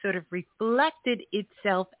just sort of reflected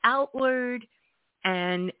itself outward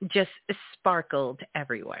and just sparkled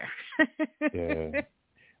everywhere. Yeah.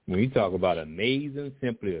 When you talk about amazing,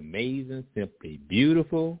 simply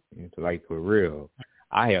beautiful, it's like for real.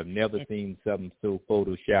 I have never seen something so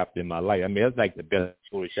photoshopped in my life. I mean, that's like the best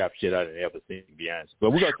Photoshop shit I've ever seen, to be honest.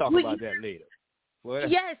 But we're going to talk about that later.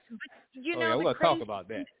 Yes, but we're going to talk about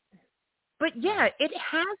that. But yeah, it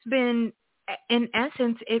has been, in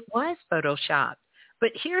essence, it was Photoshopped.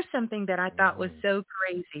 But here's something that I thought was so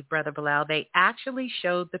crazy, Brother Bilal. They actually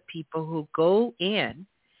showed the people who go in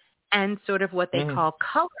and sort of what they call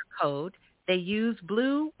color code. They use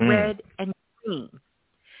blue, red, and green.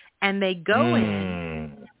 And they go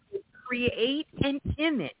in, create an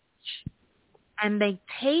image, and they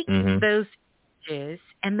take those images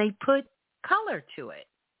and they put color to it.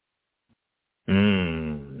 I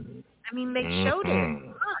mean, they showed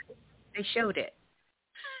it. They showed it.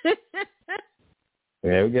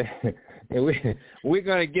 Yeah, we're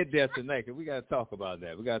going to get there tonight because we got to talk about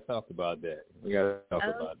that. You know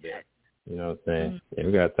what I'm saying? Yeah,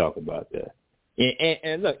 we got to talk about that.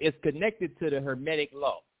 And look, it's connected to the Hermetic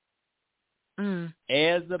law.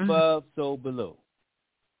 As above, so below.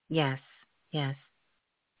 Yes. And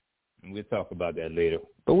we'll talk about that later.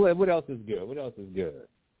 But what else is good?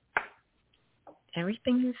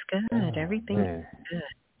 Everything is good. Everything is good.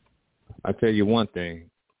 I'll tell you one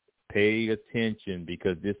thing. Pay attention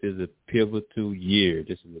because this is a pivotal year.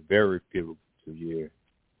 This is a very pivotal year.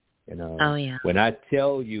 When I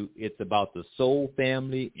tell you it's about the soul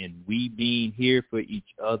family and we being here for each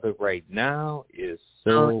other right now is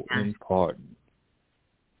so important.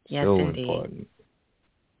 Yes, so indeed. Important.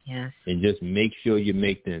 Yes. And just make sure you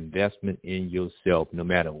make the investment in yourself, no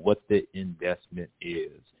matter what the investment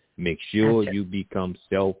is. Make sure you become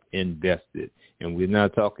self-invested. And we're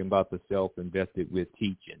not talking about the self-invested we're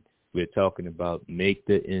teaching. We're talking about make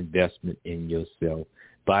the investment in yourself.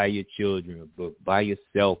 Buy your children a book. Buy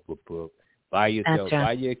yourself a book. Buy yourself, That's right.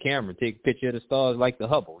 buy your camera, take a picture of the stars like the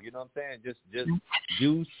Hubble. You know what I'm saying? Just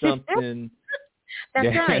do something.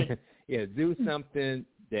 That's right. Yeah, do something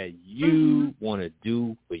that you want to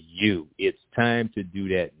do for you. It's time to do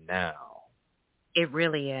that now. It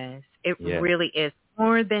really is. It really is.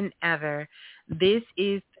 More than ever, this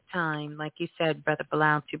is the time, like you said, Brother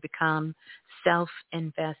Bilal, to become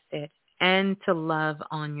self-invested and to love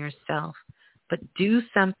on yourself. But do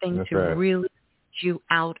something That's to right. really get you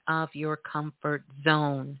out of your comfort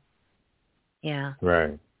zone. Yeah.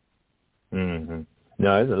 Right. Mm-hmm.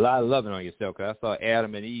 No, there's a lot of loving on yourself. Cause I saw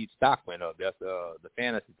Adam and Eve's stock went up. That's the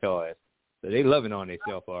fantasy toys. So they loving on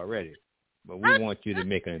themselves already. But we want you to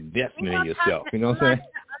make an investment in yourself. You know what I'm saying?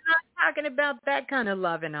 I'm not talking about that kind of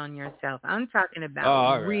loving on yourself. I'm talking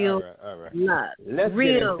about real love. Let's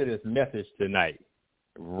get into this message tonight.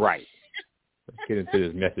 Right. Let's get into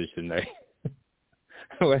this message tonight.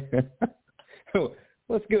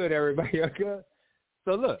 What's good, everybody? You good?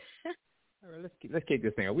 So look, all right, let's kick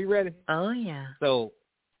this thing. Are we ready? Oh yeah. So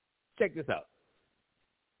check this out.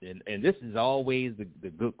 And this is always the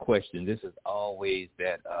good question. This is always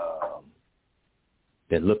that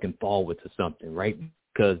looking forward to something, right?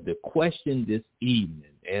 Because the question this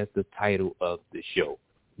evening, as the title of the show,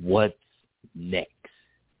 what's next?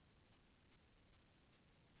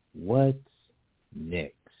 What's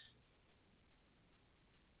next?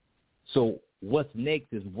 So what's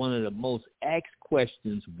next is one of the most asked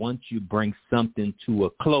questions once you bring something to a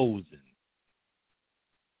closing.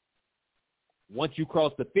 Once you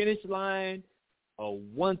cross the finish line, or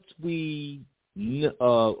once we,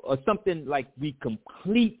 or something like we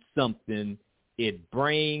complete something, it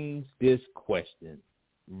brings this question.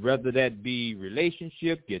 Whether that be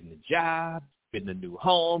relationship, getting a job, getting a new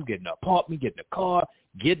home, getting an apartment, getting a car,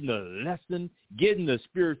 getting a lesson, getting the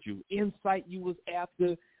spiritual insight you was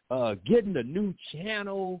after, getting a new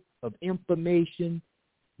channel of information,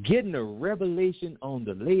 getting a revelation on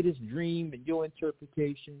the latest dream and your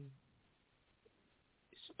interpretation.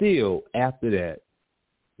 Still, after that,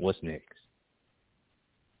 what's next?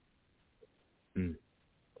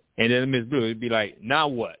 And then Ms. Blue, it'd be like, now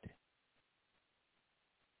what?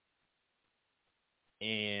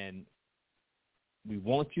 And we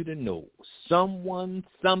want you to know someone,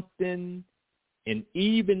 something, and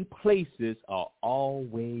even places are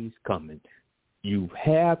always coming. You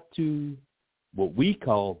have to, what we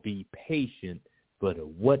call, be patient for the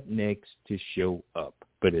what next to show up.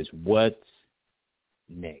 But it's what's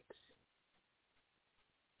next.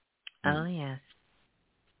 Oh, yes.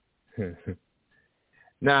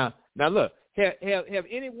 Now look, have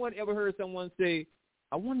anyone ever heard someone say,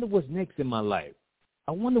 I wonder what's next in my life?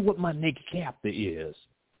 I wonder what my next chapter is.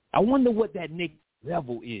 I wonder what that next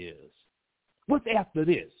level is. What's after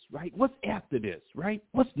this, right? What's after this, right?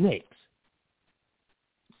 What's next?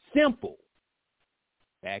 Simple.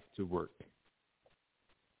 Back to work.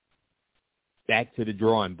 Back to the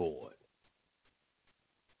drawing board.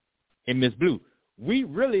 And Ms. Blue, we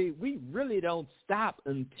really don't stop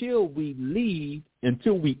until we leave,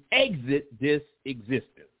 until we exit this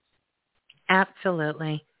existence.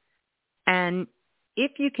 Absolutely. And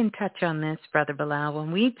if you can touch on this, Brother Bilal,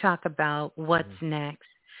 when we talk about what's next,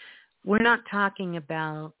 we're not talking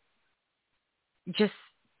about just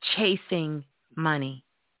chasing money.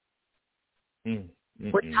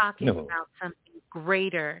 We're talking about something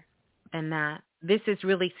greater than that. This is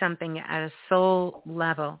really something at a soul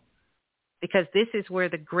level, because this is where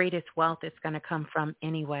the greatest wealth is going to come from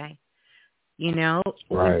anyway. You know,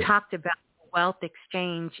 right. We talked about wealth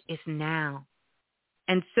exchange is now.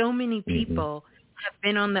 And so many people have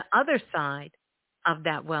been on the other side of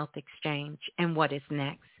that wealth exchange and what is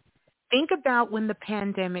next. Think about when the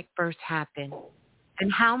pandemic first happened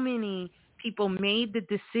and how many people made the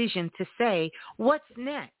decision to say, what's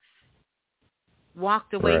next?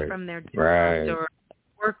 Walked away from their jobs or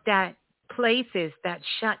worked at places that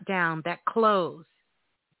shut down, that closed.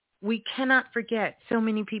 We cannot forget so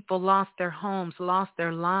many people lost their homes, lost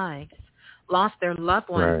their lives, lost their loved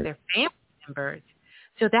ones, their family members.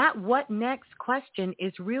 So that what next question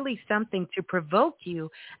is really something to provoke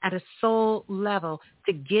you at a soul level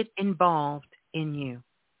to get involved in you.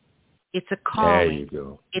 It's a calling. There you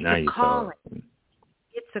go. It's now a calling.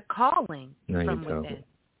 It's a calling from within.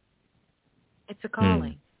 It's a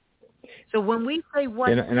calling. So when we say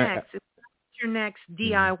what's next, it's your next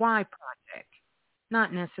DIY project.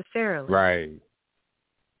 Not necessarily. Right.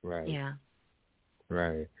 Yeah.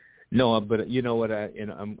 Right. No, but you know what?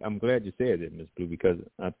 I'm glad you said that, Ms. Blue, because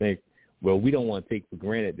I think, well, we don't want to take for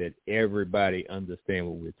granted that everybody understands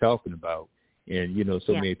what we're talking about. And, you know,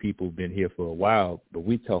 so many people have been here for a while, but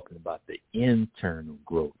we're talking about the internal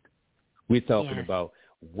growth. We're talking about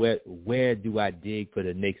where do I dig for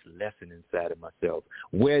the next lesson inside of myself?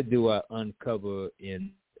 Where do I uncover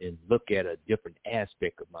and look at a different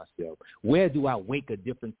aspect of myself? Where do I wake a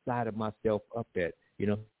different side of myself up at?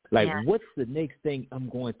 What's the next thing I'm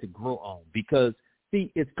going to grow on? Because,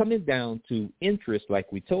 see, it's coming down to interest,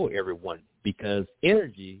 like we told everyone, because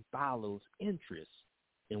energy follows interest.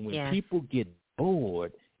 And when people get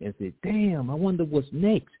bored and say, damn, I wonder what's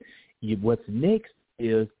next, what's next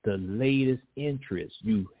is the latest interest.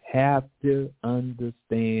 You have to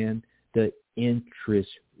understand the interest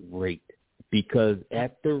rate, because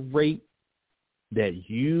at the rate that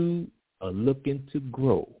you are looking to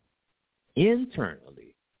grow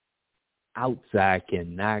internally, outside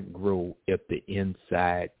cannot grow if the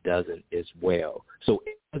inside doesn't as well. So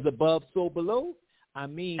as above, so below. I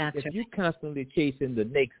mean, if you're constantly chasing the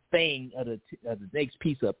next thing or the next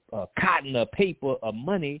piece of cotton or paper or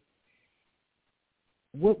money,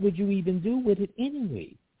 what would you even do with it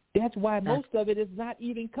anyway? That's why most of it is not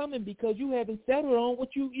even coming, because you haven't settled on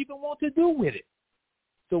what you even want to do with it.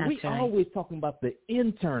 So we always talking about the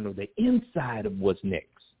internal, the inside of what's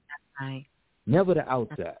next. That's right. Never the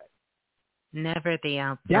outside. Never the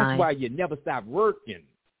outside. That's why you never stop working.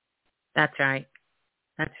 That's right.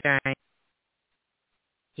 That's right.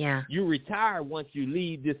 Yeah. You retire once you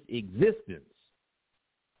leave this existence.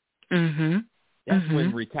 Mm-hmm. That's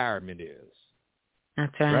when retirement is.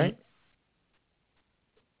 That's right. Right?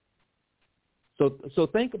 So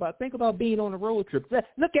think about being on a road trip.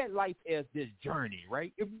 Look at life as this journey,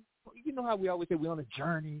 right? You know how we always say we're on a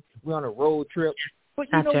journey, we're on a road trip. But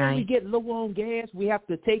you know when we get low on gas, we have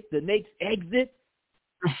to take the next exit.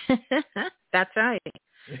 That's right.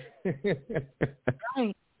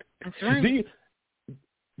 Right. That's right.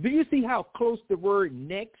 Do you see how close the word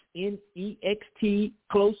next, N-E-X-T,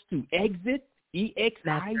 close to exit,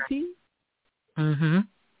 E-X-I-T? Mm-hmm.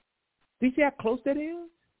 Do you see how close that is?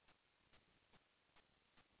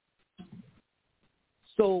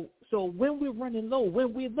 So when we're running low,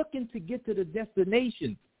 when we're looking to get to the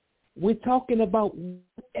destination, we're talking about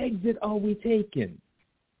what exit are we taking?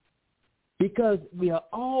 Because we are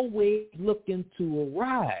always looking to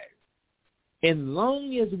arrive. And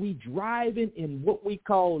long as we driving in what we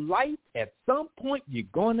call life, at some point you're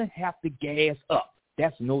going to have to gas up.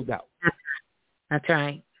 That's no doubt. That's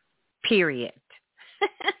right. Period.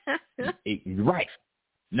 Right.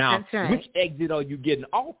 Now, right. Which exit are you getting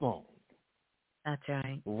off on? That's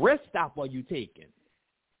right. Rest stop are you taking?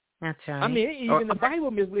 That's right. I mean, even the Bible,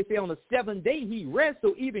 Miss Lee, say on the seventh day he rests,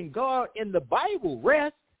 so even God in the Bible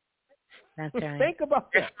rests. That's right. Think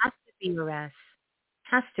about that. There has to be a rest.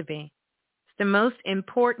 Has to be. It's the most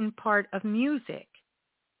important part of music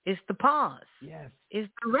is the pause. Yes. Is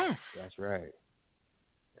the rest. That's right.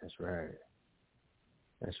 That's right.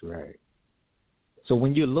 That's right. So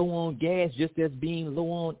when you're low on gas, just as being low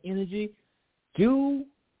on energy, do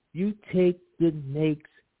you take the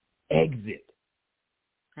next exit?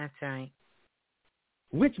 That's right.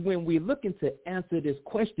 Which, when we're looking to answer this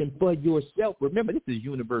question for yourself, remember, this is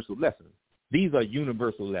universal lessons. These are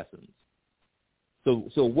universal lessons. So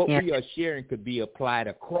what we are sharing could be applied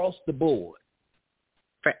across the board.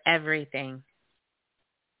 For everything.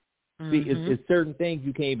 See, it's certain things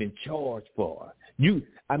you can't even charge for.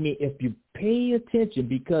 If you pay attention,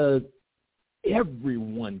 because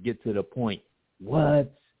everyone gets to the point, what's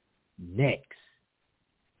next?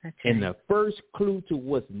 That's right. And the first clue to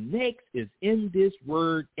what's next is in this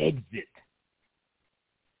word exit.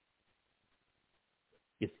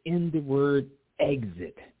 It's in the word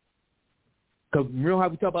exit. Because remember how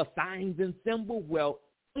we talk about signs and symbols? Well,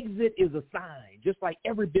 exit is a sign, just like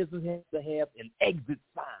every business has to have an exit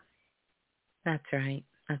sign. That's right.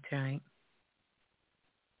 That's right.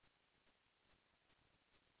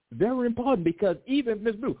 Very important, because even,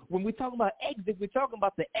 Ms. Blue, when we talk about exit, we're talking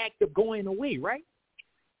about the act of going away, right?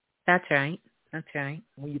 That's right. That's right.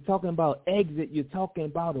 When you're talking about exit, you're talking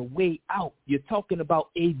about a way out. You're talking about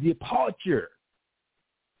a departure.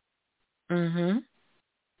 Mm-hmm.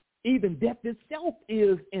 Even death itself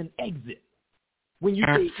is an exit. When you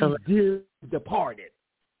say he departed.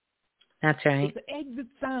 That's right. It's an exit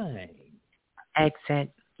sign.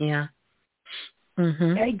 Exit, yeah.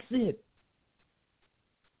 Mm-hmm. Exit.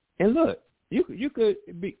 And look, you could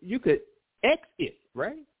exit,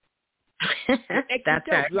 right? That's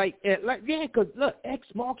right. Because look, X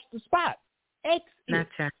marks the spot. Exit.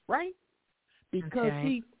 That's right? Because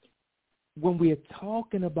see, when we're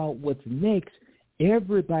talking about what's next,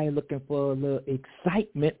 everybody looking for a little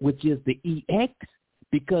excitement, which is the EX,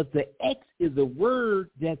 because the X is a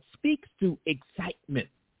word that speaks to excitement.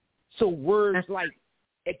 So words like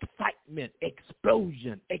excitement,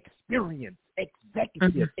 explosion, experience,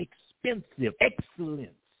 executive, expensive,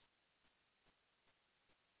 excellence,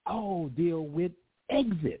 all deal with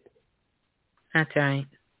exit. That's right.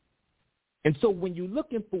 And so when you're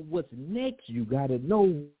looking for what's next, you got to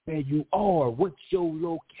know where you are. What's your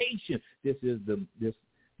location? This is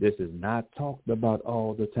not talked about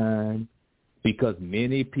all the time because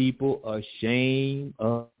many people are ashamed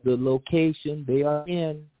of the location they are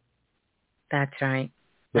in. That's right.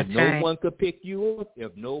 But That's no right. one could pick you up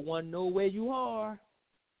if no one know where you are.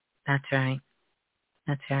 That's right.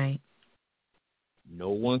 That's right. No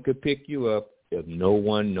one could pick you up if no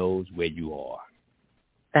one knows where you are.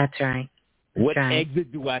 That's right. That's what right.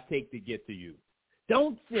 exit do I take to get to you?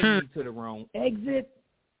 Don't send me to the wrong exit.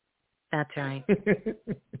 That's right.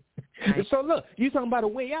 Right. So look, you're talking about a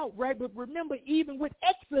way out, right? But remember, even with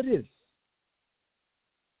Exodus,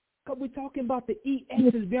 because we're talking about the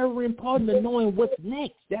EX is very important to knowing what's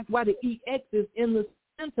next. That's why the EX is in the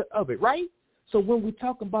center of it, right? So when we're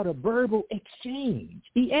talking about a verbal exchange,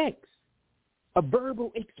 EX, a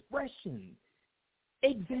verbal expression,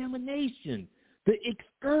 examination, the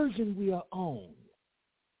excursion we are on.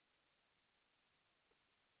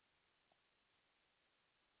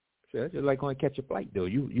 So that's just like going to catch a flight, though.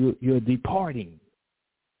 You're departing.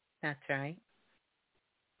 That's right.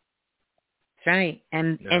 That's right.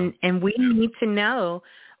 And we need to know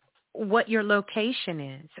what your location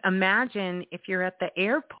is. Imagine if you're at the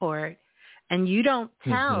airport and you don't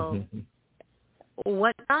tell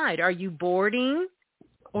what side. Are you boarding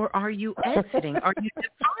or are you exiting? Are you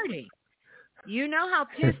departing? You know how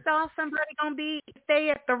pissed off somebody going to be if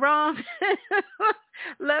they at the wrong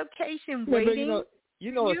location waiting. But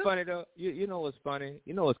you know what's funny, though? You know what's funny?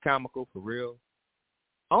 You know what's comical for real?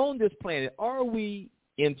 On this planet, are we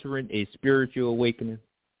entering a spiritual awakening?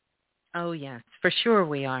 Oh, yes, for sure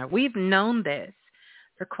we are. We've known this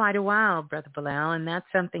for quite a while, Brother Bilal, and that's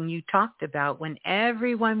something you talked about when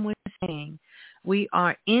everyone was saying we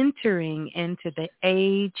are entering into the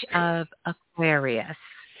age of Aquarius.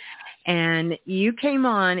 And you came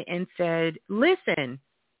on and said, listen,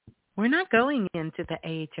 we're not going into the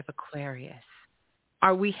age of Aquarius.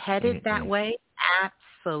 Are we headed that way?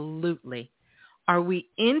 Absolutely. Are we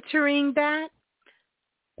entering that?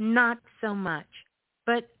 Not so much.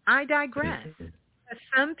 But I digress.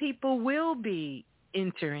 Some people will be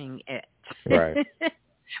entering it. Right.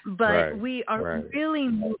 But we are really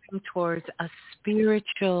moving towards a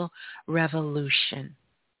spiritual revolution.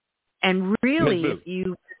 And really, if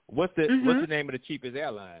you... What's the name of the cheapest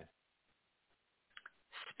airline?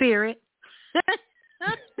 Spirit.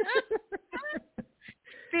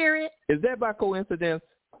 Spirit. Is that by coincidence?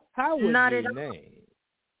 How would Not you at all. name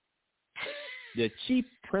the chief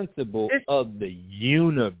principle of the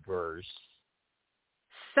universe?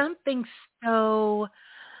 Something so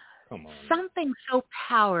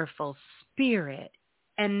powerful, Spirit,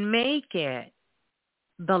 and make it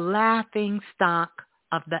the laughing stock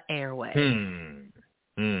of the airways.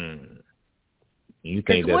 You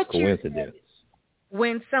think that's coincidence?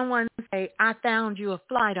 When someone say, I found you a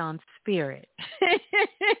flight on Spirit.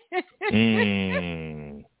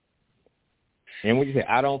 And when you say,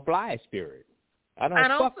 I don't fly Spirit. I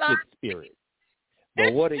don't fuck with Spirit.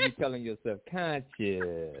 But what are you telling your subconscious?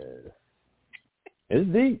 It's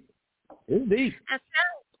deep. It's deep. That's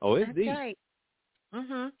right. Oh, it's That's deep. Right.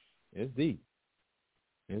 It's deep.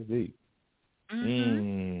 It's deep.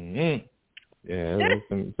 Yeah,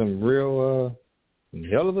 some real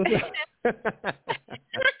hell of a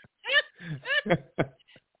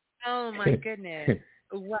Oh my goodness!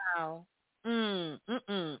 Wow. And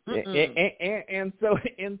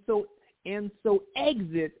so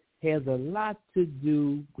exit has a lot to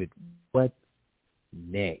do with what's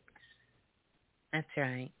next. That's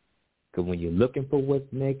right. Because when you're looking for what's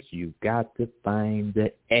next, you got to find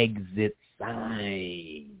the exit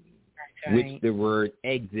sign. Right. Which the word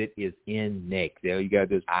exit is in next. There you got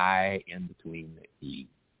this I in between the E.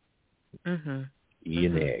 E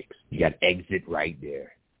next. You got exit right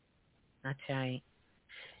there. That's right.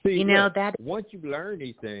 See, look, that once you learn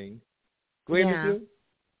these things, go ahead, Michelle.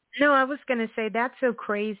 No, I was going to say that's so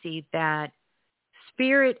crazy that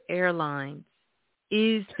Spirit Airlines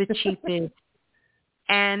is the cheapest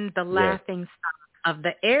and the laughing stock of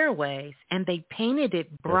the airways, and they painted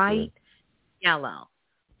it bright yellow.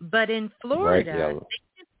 But in Florida, they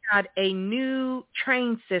just got a new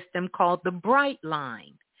train system called the Bright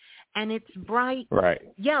Line, and it's bright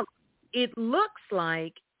yellow. It looks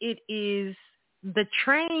like it is the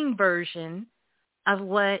train version of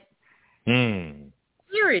what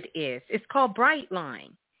Spirit is. It's called Bright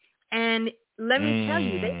Line. And let me tell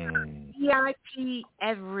you, they got VIP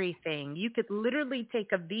everything. You could literally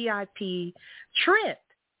take a VIP trip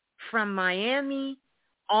from Miami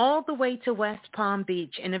all the way to West Palm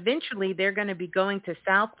Beach, and eventually they're going to be going to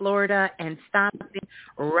South Florida and stopping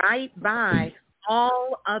right by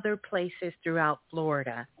all other places throughout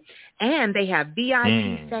Florida. And they have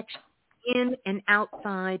VIP sections in and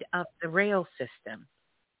outside of the rail system.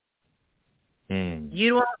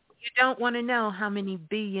 You don't want to know how many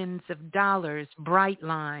billions of dollars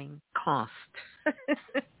Brightline cost.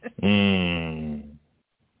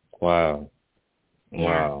 Wow. Yeah.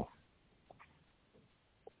 Wow.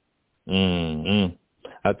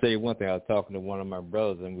 I'll tell you one thing. I was talking to one of my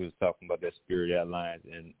brothers, and we was talking about that Spirit Airlines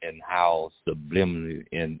and how subliminally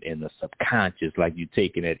in the subconscious, like you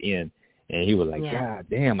taking it in. And he was like, God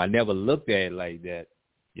damn, I never looked at it like that.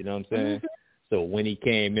 You know what I'm saying? So when he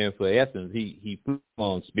came in for Essence, he put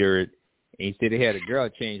on Spirit, and he said they had a girl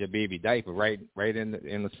change her baby diaper right in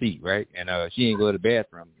the seat, right? And she didn't go to the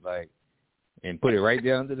bathroom, like, and put it right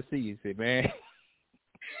there under the seat. He said, man.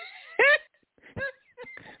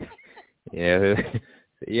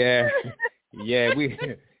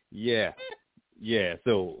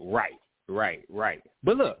 So right.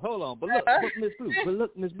 But look, hold on. But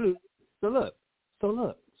look, Miss Blue.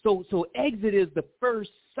 So exit is the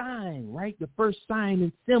first sign, right? The first sign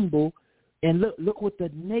and symbol. And look what the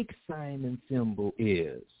next sign and symbol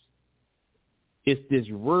is. It's this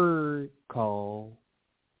word called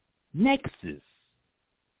nexus.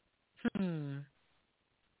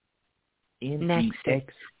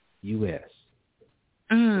 N-E-X-U-S.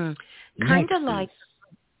 Kind of like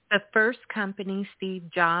the first company Steve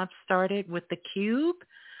Jobs started with the Cube.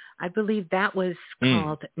 I believe that was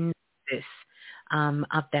called Nexus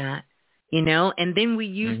of that, you know. And then we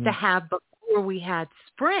used to have, before we had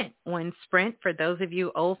Sprint, when Sprint, for those of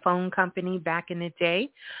you old phone company back in the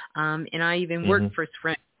day, and I even worked for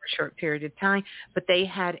Sprint for a short period of time, but they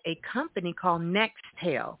had a company called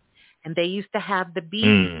Nextel, and they used to have the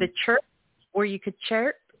bees, the chirp, where you could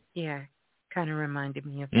chirp. Yeah, kind of reminded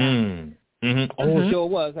me of that. Oh, sure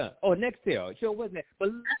was, huh? Oh, Nextel, sure wasn't it? But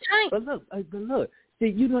look, see,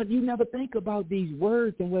 you never think about these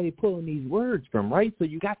words and where they're pulling these words from, right? So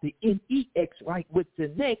you got the N-E-X, right, with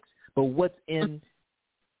the next, but what's in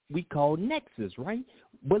we call nexus, right?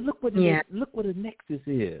 But look what look what a nexus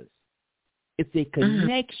is. It's a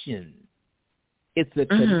connection. It's a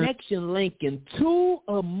connection linking two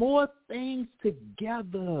or more things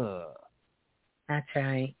together. That's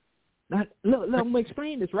right. Now, look, let me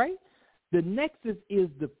explain this, right? The nexus is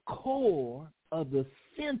the core of the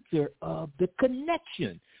center of the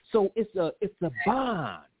connection. So it's a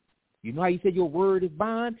bond. You know how you say your word is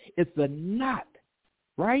bond? It's a knot,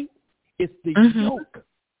 right? It's the yoke.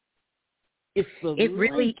 It's the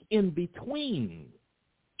link in between.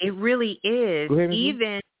 It really is.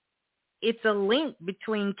 Even it's a link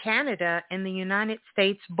between Canada and the United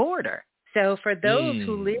States border. So for those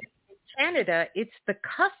who live in Canada, it's the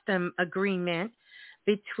custom agreement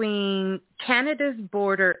between Canada's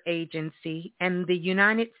border agency and the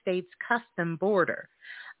United States custom border.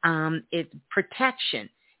 It's protection.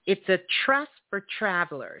 It's a trust for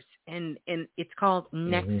travelers, and it's called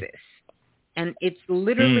Nexus. And it's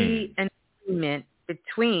literally an agreement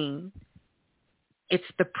between, it's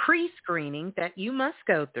the pre-screening that you must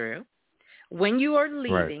go through when you are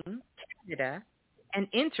leaving Canada and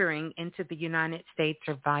entering into the United States,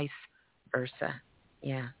 or vice versa.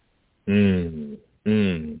 Yeah.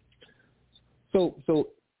 So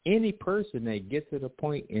any person that gets to the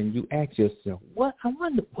point and you ask yourself, I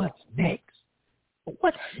wonder what's next?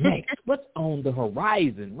 What's next? What's on the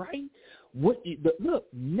horizon, right? Look,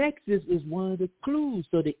 nexus is one of the clues.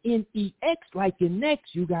 So the N-E-X, like in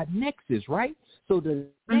next, you got nexus, right? So the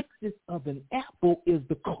nexus of an apple is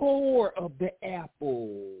the core of the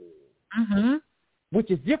apple, which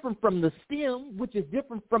is different from the stem, which is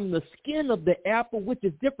different from the skin of the apple, which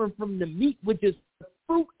is different from the meat, which is the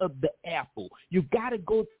fruit of the apple. You got to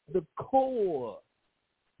go to the core.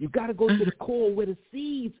 You got to go to the core where the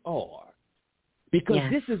seeds are. Because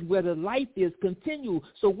this is where the life is continual.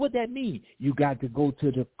 So what that means? You got to go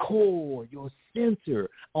to the core, your center,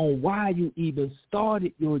 on why you even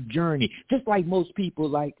started your journey. Just like most people,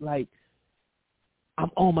 like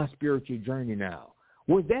I'm on my spiritual journey now.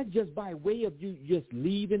 Was that just by way of you just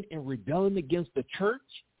leaving and rebelling against the church?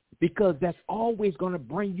 Because that's always going to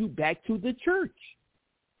bring you back to the church.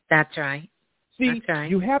 That's right. See,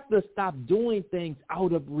 you have to stop doing things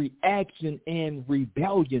out of reaction and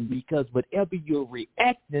rebellion, because whatever you're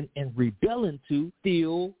reacting and rebelling to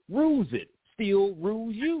still rules it, still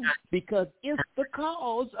rules you, because it's the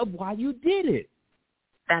cause of why you did it.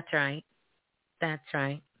 That's right. That's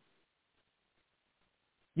right.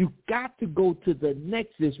 You got to go to the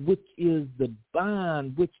nexus, which is the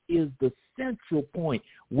bond, which is the central point,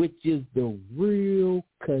 which is the real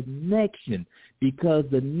connection, because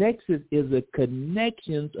the nexus is a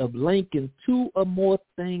connection of linking two or more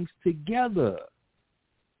things together.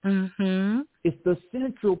 Mm-hmm. It's the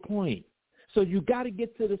central point. So you got to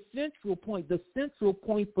get to the central point. The central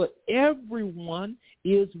point for everyone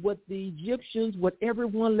is what the Egyptians, what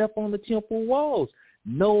everyone left on the temple walls.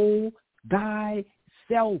 Know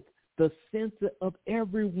thyself. The center of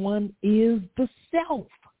everyone is the self.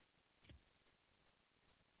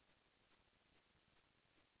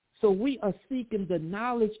 So we are seeking the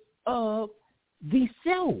knowledge of the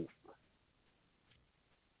self.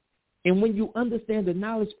 And when you understand the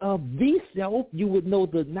knowledge of the self, you would know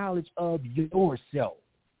the knowledge of yourself.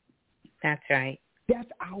 That's right. That's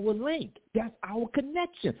our link. That's our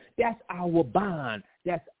connection. That's our bond.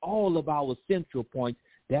 That's all of our central points.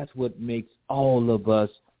 That's what makes all of us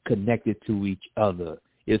connected to each other.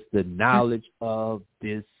 It's the knowledge of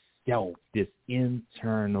this self, this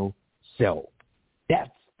internal self. That's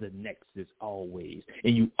the nexus always.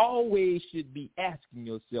 And you always should be asking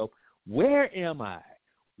yourself, where am I?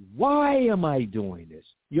 Why am I doing this?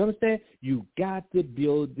 You understand? You got to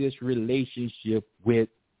build this relationship with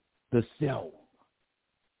the self.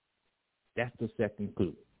 That's the second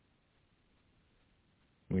clue.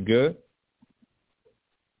 We good?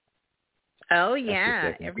 Oh,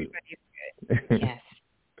 yeah. Everybody's good. Yes.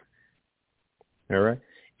 All right.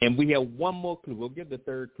 And we have one more clue. We'll give the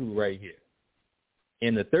third clue right here.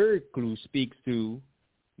 And the third clue speaks to,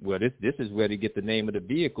 well, this is where they get the name of the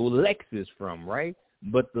vehicle, Lexus, from, right?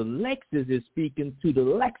 But the Lexus is speaking to the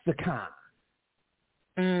lexicon.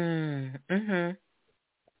 Mm-hmm.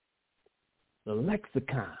 The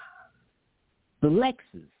lexicon. The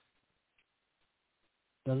Lexus.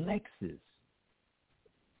 The Lexus.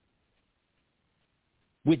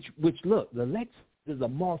 Which look, the Lexus is a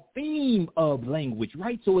morpheme of language,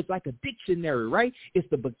 right? So it's like a dictionary, right? It's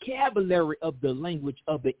the vocabulary of the language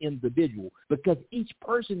of the individual, because each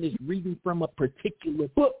person is reading from a particular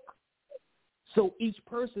book. So each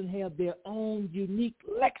person has their own unique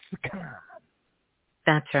lexicon.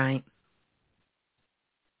 That's right.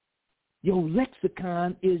 Your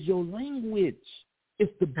lexicon is your language.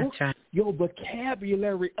 It's the book, right. Your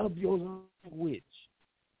vocabulary of your language.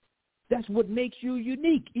 That's what makes you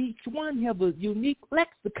unique. Each one have a unique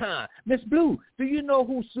lexicon. Miss Blue, do you know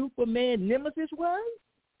who Superman Nemesis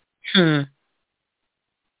was?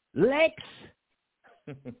 Lex.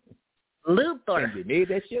 Luthor. And they made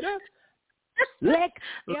that shit up. Lex.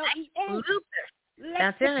 L-E-X. Luthor.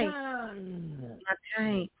 That's right. That's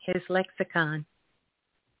right. His lexicon.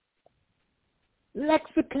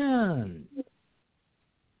 Lexicon.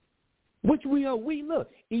 Which we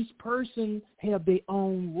look, each person have their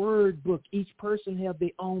own word book. Each person have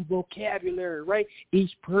their own vocabulary, right?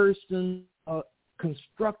 Each person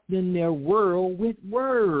constructing their world with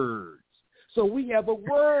words. So we have a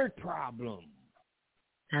word problem.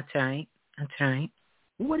 That's right. That's right.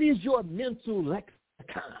 What is your mental lexicon?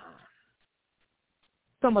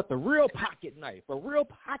 Talking about the real pocket knife. A real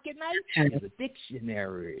pocket knife is a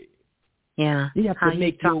dictionary. Yeah. You have to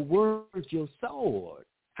make your words your sword.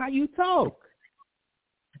 How you talk.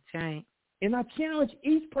 That's right. And I challenge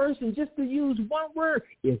each person just to use one word.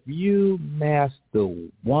 If you master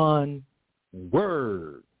one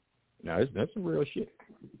word, now that's some real shit.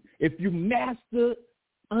 If you master,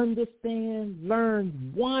 understand,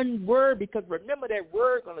 learn one word, because remember that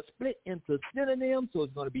word going to split into synonyms, so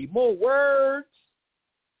it's going to be more words.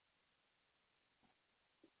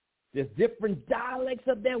 There's different dialects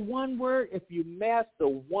of that one word. If you master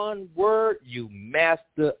one word, you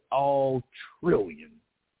master all trillion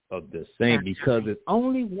of the same. That's because right. It's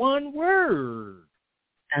only one word.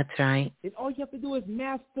 That's right. And all you have to do is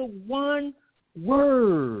master one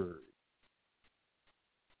word.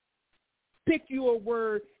 Pick you a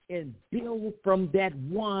word and build from that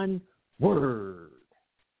one word.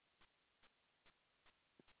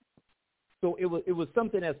 So it was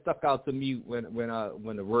something that stuck out to me when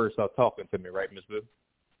the words started talking to me, right, Ms. Blue?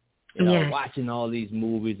 And I was watching all these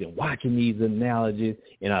movies and watching these analogies,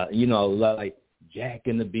 and like Jack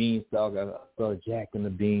and the Beanstalk. I saw Jack and the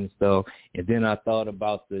Beanstalk, and then I thought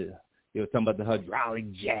about they were talking about the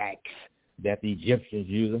hydraulic jacks that the Egyptians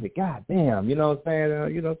used. I said, God damn, you know what I'm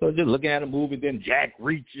saying? So just looking at a movie, then Jack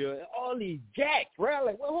Reacher, all these jacks, right?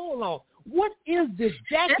 Like, well, hold on, what is this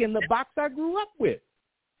Jack in the Box I grew up with?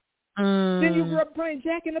 Then you grew up playing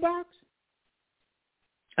Jack in the Box?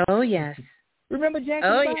 Oh, yes. Remember Jack in the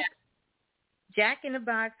Box? Oh, yes. Jack in the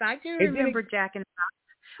Box. I do remember Jack in the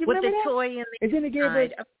Box. With the toy in the and then they gave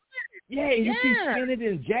side. and you keep spinning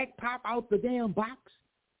it and Jack pop out the damn box.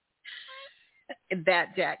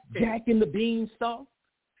 That Jack. Too. Jack and the Beanstalk.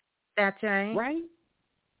 That's right. Right?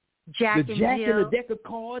 Jack the and Jack Jill. and the deck of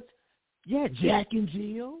cards. Yeah, Jack and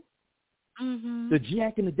Jill. Mm-hmm. The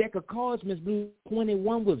Jack and the deck of cards, Miss Blue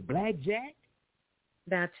 21 was Blackjack.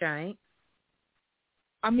 That's right.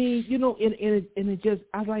 I mean, you know, and it just,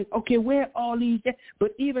 I was like, okay, where are all these?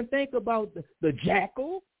 But even think about the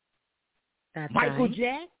Jackal, That's Michael right.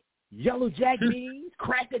 Jack, Yellow Jack Beans,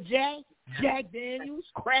 Cracker Jack, Jack Daniels,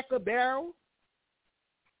 Cracker Barrel.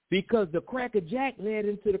 Because the Cracker Jack led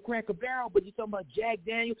into the Cracker Barrel, but you're talking about Jack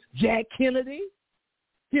Daniels, Jack Kennedy.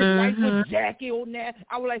 His wife was Jackie on that.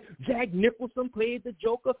 I was like, Jack Nicholson played the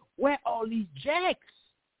Joker. Where are all these Jacks?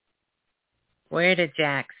 Where did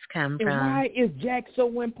Jacks come And from? why is Jack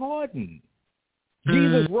so important?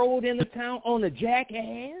 Jesus rode into town on a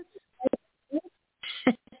jackass,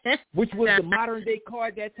 which was the modern day car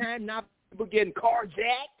at that time. Now people getting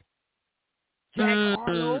carjacked. Jack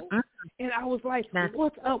Harlow. And I was like,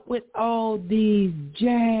 what's up with all these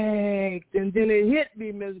Jacks? And then it hit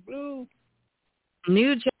me, Miss Blue.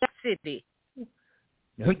 New Jack City.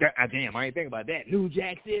 Damn, I ain't think about that. New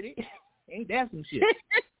Jack City. Ain't that some shit?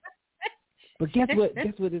 But guess what?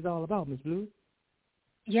 Guess what it's all about, Miss Blue?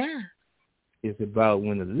 Yeah. It's about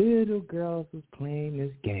when the little girls was playing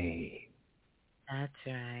this game. That's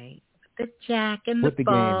right. The Jack and what the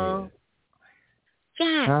ball. Game is?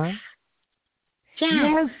 Jack. Huh? Jack.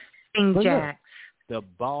 Yes. But Jack. Look, the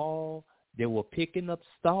ball, they were picking up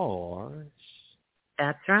stars.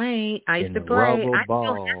 That's right. I used to play. Rubber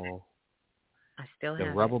ball. I still have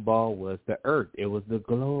the rubber ball was the earth. It was the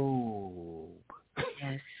globe.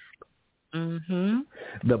 Yes. Mhm.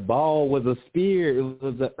 The ball was a sphere. It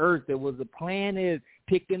was the earth. It was a planet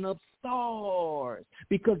picking up stars.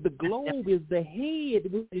 Because the globe is the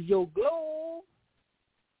head, which is your globe.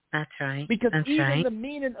 That's right. Because That's even right. the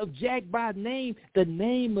meaning of Jack by name, the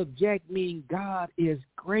name of Jack means God is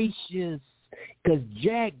gracious. Because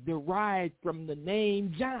Jack derived from the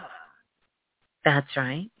name John. That's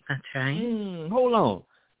right. That's right. Hold on.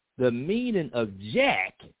 The meaning of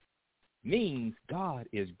Jack means God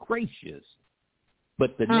is gracious.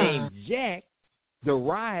 But the name Jack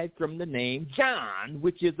derived from the name John,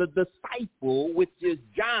 which is a disciple, which is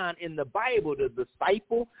John in the Bible, the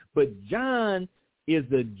disciple. But John is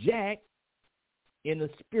a Jack in a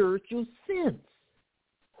spiritual sense.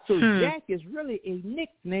 So Jack is really a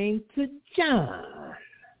nickname to John.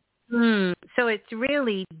 So it's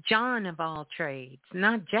really John of all trades,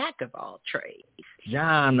 not Jack of all trades.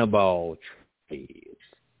 John of all trades.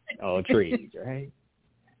 All trades, right?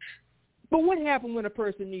 But what happens when a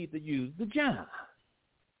person needs to use the John?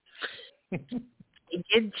 You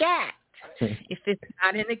get jacked if it's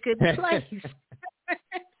not in a good place.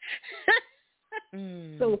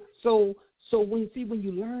 So when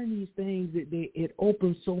you learn these things, it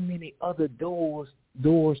opens so many other doors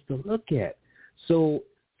to look at. So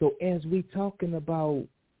as we talking about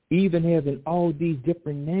even having all these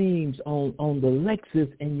different names on the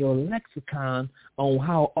Lexis in your lexicon, on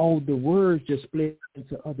how all the words just split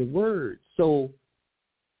into other words. So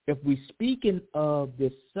if we speaking of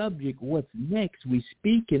this subject, what's next? We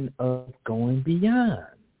speaking of going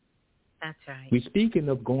beyond. That's right. We speaking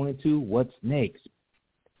of going to what's next.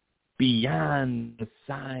 Beyond the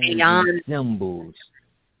signs and symbols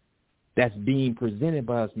that's being presented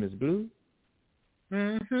by us, Miss Blue.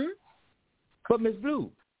 But Miss Blue,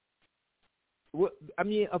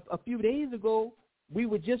 a few days ago, we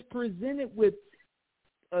were just presented with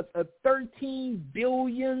a 13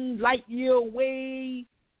 billion light year away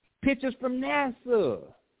pictures from NASA.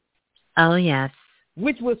 Oh, yes.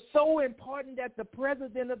 Which was so important that the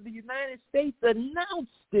President of the United States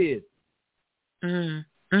announced it.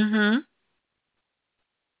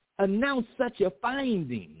 Announced such a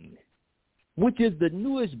finding, which is the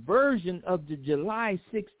newest version of the July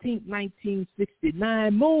 16,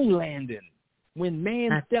 1969 moon landing, when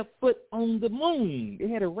man stepped foot on the moon. They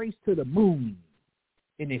had a race to the moon,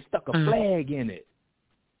 and they stuck a flag in it.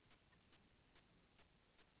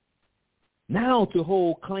 Now to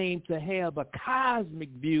hold claim to have a cosmic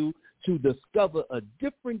view to discover a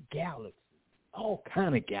different galaxy, all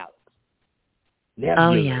kind of galaxies.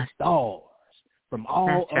 Nebula, stars from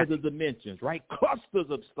all other dimensions, right? Clusters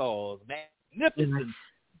of stars, magnificent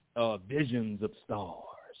visions of stars.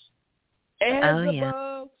 As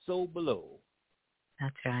above, so below.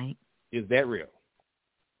 That's right. Is that real?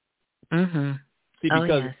 See,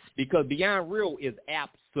 because beyond real is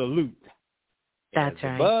absolute. That's As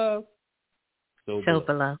right. Above, so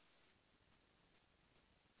below.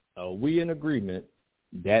 Are we in agreement?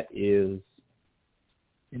 That is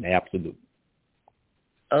an absolute.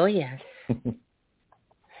 Oh, yes.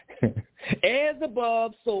 As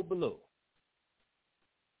above, so below.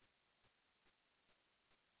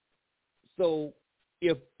 So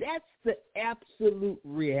if that's the absolute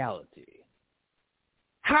reality,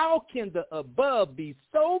 how can the above be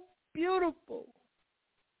so beautiful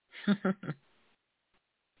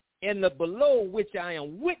and the below, which I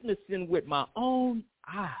am witnessing with my own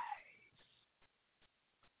eyes?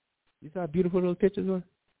 You saw how beautiful those pictures were?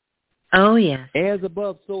 Oh, yeah. As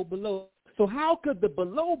above, so below. So how could the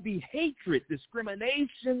below be hatred,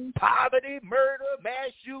 discrimination, poverty, murder, mass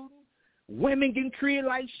shooting, women getting treated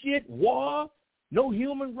like shit, war, no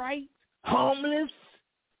human rights, homeless?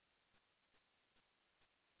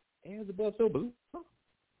 As above, so below.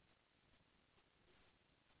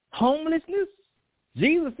 Homelessness?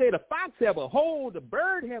 Jesus said, the fox have a hole, the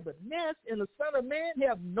bird have a nest, and the Son of Man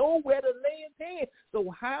have nowhere to lay his head. So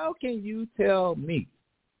how can you tell me?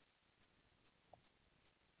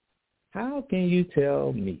 How can you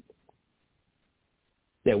tell me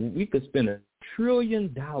that we could spend $1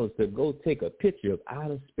 trillion to go take a picture of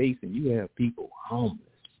outer space and you have people homeless?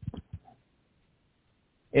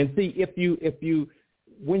 And see,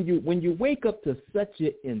 when you wake up to such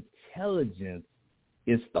an intelligence,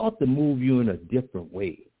 it starts to move you in a different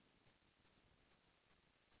way.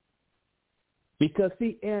 Because,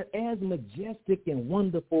 see, as majestic and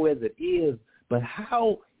wonderful as it is, but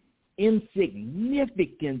how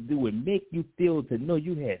insignificant do it make you feel to know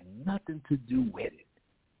you had nothing to do with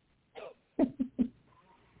it?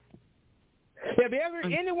 Have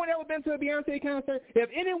anyone ever been to a Beyonce concert? Have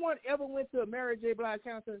anyone ever went to a Mary J. Blige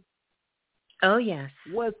concert? Oh, yes.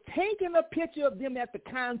 Was taking a picture of them at the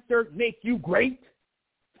concert make you great?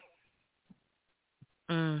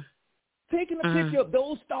 Taking a picture of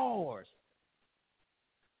those stars,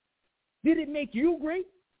 did it make you great?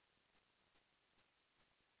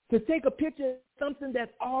 To take a picture of something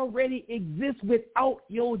that already exists without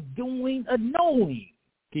your doing or knowing.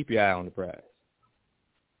 Keep your eye on the prize.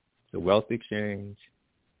 The wealth exchange,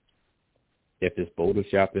 if it's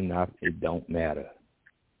Photoshop or not, it don't matter.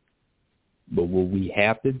 But what we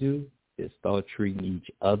have to do is start treating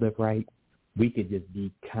each other right. We could just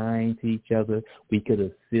be kind to each other. We could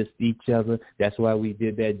assist each other. That's why we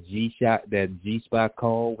did that G-Spot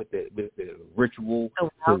call with the ritual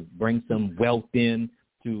to bring some wealth in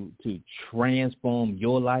to transform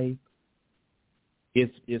your life.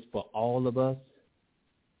 It's for all of us.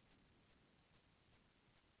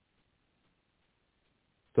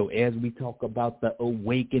 So as we talk about the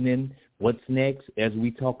awakening, what's next? As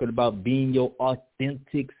we talking about being your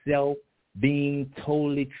authentic self, being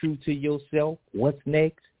totally true to yourself, what's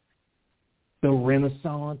next? The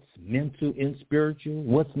Renaissance, mental and spiritual,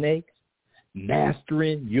 what's next?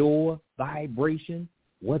 Mastering your vibration,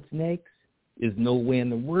 what's next? There's nowhere in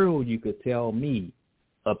the world you could tell me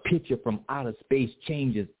a picture from outer space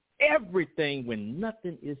changes everything when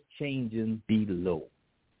nothing is changing below.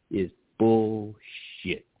 It's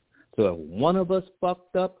bullshit. So if one of us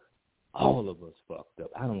fucked up, all of us fucked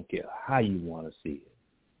up. I don't care how you want to see it.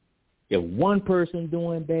 If one person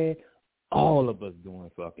doing bad, all of us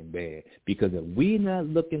doing fucking bad. Because if we're not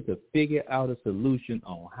looking to figure out a solution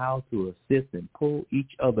on how to assist and pull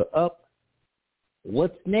each other up,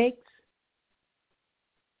 what's next?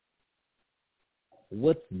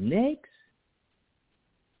 What's next?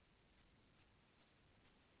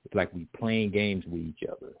 It's like we playing games with each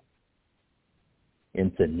other.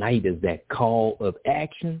 And tonight is that call of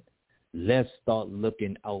action. Let's start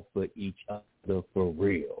looking out for each other for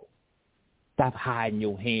real. Stop hiding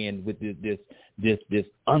your hand with this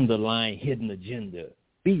underlying hidden agenda.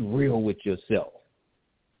 Be real with yourself.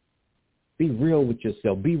 Be real with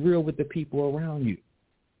yourself. Be real with the people around you.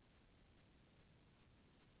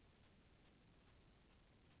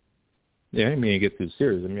 Yeah, I didn't mean to get too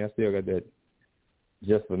serious. I mean, I still got that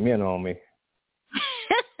just for men on me.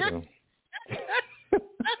 You know.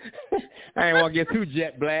 I ain't want to get too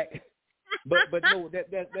jet black. But no,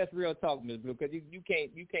 that's real talk, Ms. Blue, because you can't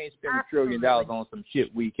spend $1 trillion on some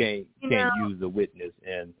shit we can't use a witness.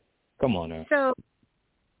 And come on now. So,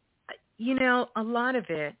 a lot of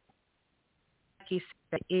it, like you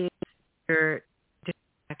said, is your.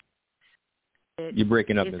 You're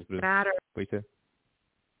breaking up, Ms. Blue. Matter. What you say?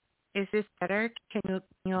 Is this better? Can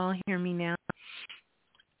you all hear me now?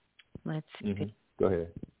 Let's see. Mm-hmm. Go ahead.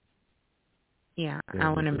 Yeah, I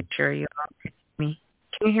want to make sure you all can hear me.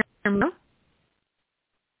 Can you hear me now?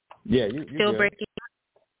 Yeah, you're still good. breaking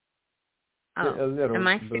up? Oh, a little. am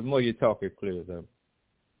I? The more you talk, it clears up.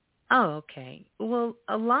 Oh, okay. Well,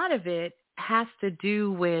 a lot of it has to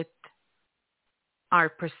do with our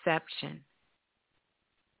perception.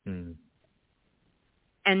 And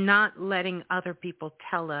not letting other people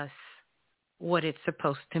tell us what it's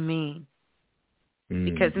supposed to mean.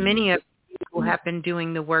 Because many of you who have been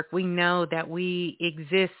doing the work, we know that we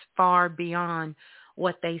exist far beyond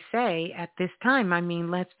what they say at this time. I mean,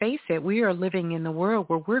 let's face it, we are living in the world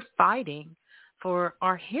where we're fighting for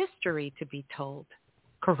our history to be told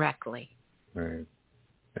correctly. Right.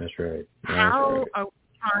 That's right. How are we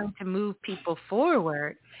trying to move people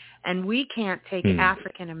forward, and we can't take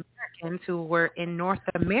African Americans who were in North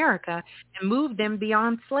America and move them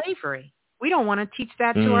beyond slavery? We don't want to teach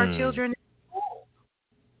that to our children.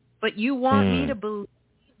 But you want me to believe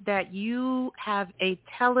that you have a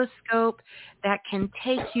telescope that can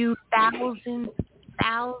take you thousands,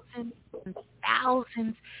 thousands, and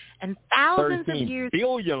thousands, and thousands of years. 13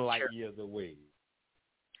 billion light years away.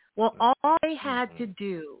 Well, all they had to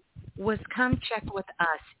do was come check with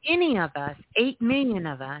us, any of us, 8 million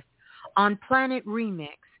of us, on Planet Remix,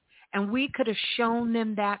 and we could have shown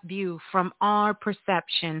them that view from our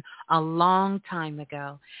perception a long time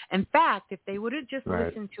ago. In fact, if they would have just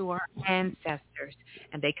listened to our ancestors,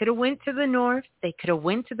 and they could have went to the north, they could have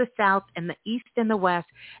went to the south and the east and the west,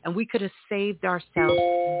 and we could have saved ourselves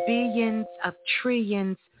billions of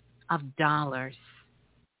trillions of dollars.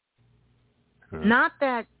 Not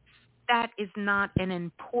that is not an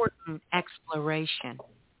important exploration,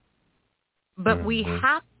 but we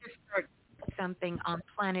have to start something on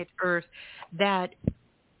planet Earth that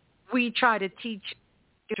we try to teach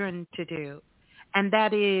children to do, and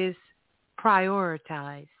that is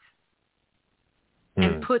prioritize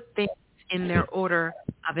and put things in their order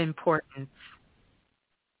of importance.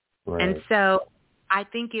 And so I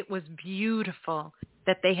think it was beautiful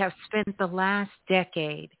that they have spent the last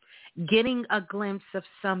decade getting a glimpse of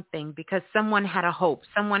something because someone had a hope,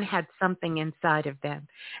 someone had something inside of them.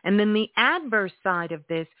 And then the adverse side of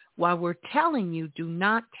this, while we're telling you, do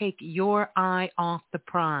not take your eye off the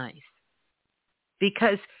prize.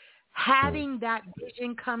 Because having that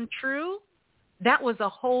vision come true, that was a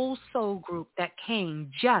whole soul group that came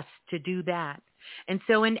just to do that. And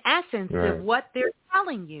so in essence of what they're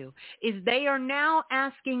telling you is they are now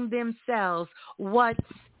asking themselves, what's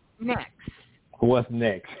next? What's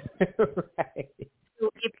next? So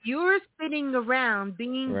if you're sitting around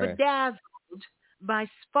being bedazzled by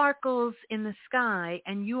sparkles in the sky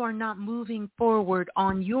and you are not moving forward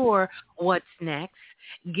on your what's next,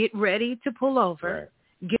 get ready to pull over.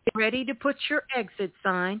 Get ready to put your exit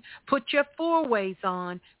sign. Put your 4-ways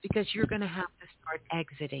on because you're going to have to start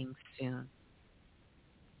exiting soon.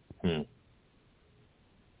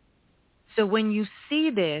 So when you see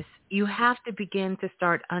this, you have to begin to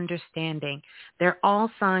start understanding they're all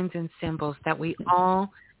signs and symbols that we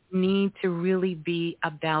all need to really be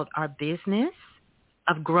about our business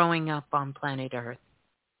of growing up on planet Earth.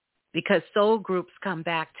 Because soul groups come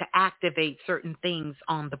back to activate certain things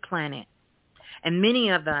on the planet. And many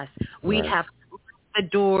of us, we have the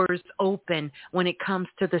doors open when it comes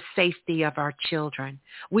to the safety of our children.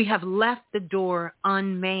 We have left the door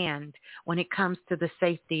unmanned when it comes to the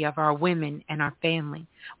safety of our women and our family.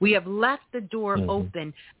 We have left the door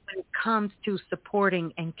open when it comes to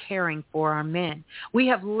supporting and caring for our men. We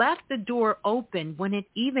have left the door open when it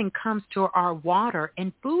even comes to our water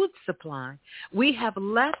and food supply. We have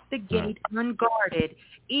left the gate unguarded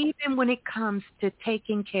even when it comes to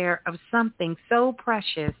taking care of something so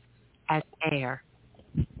precious as air.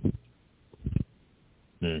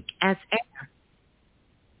 As air.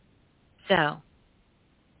 So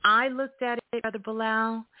I looked at it, Brother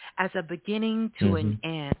Bilal, as a beginning to an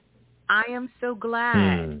end. I am so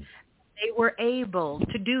glad they were able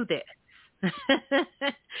to do this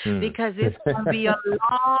because it's going to be a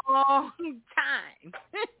long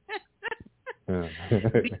time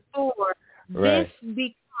before this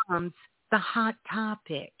becomes the hot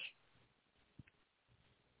topic.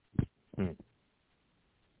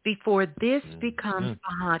 Before this becomes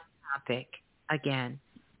a hot topic again.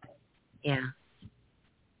 Yeah.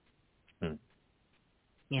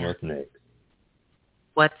 What's next?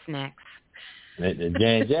 What's next?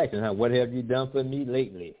 Janet Jackson, huh? What have you done for me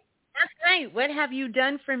lately? That's right. What have you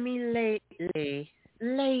done for me lately?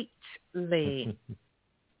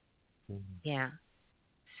 Yeah.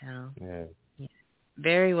 So, yeah.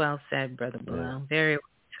 Very well said, Brother Bilal. Very well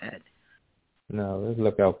said. No, let's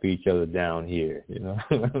look out for each other down here. You know,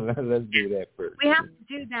 let's do that first. We have to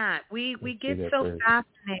do that. We get so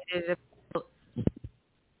fascinated.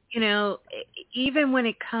 You know, even when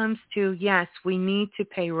it comes to, yes, we need to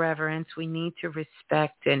pay reverence. We need to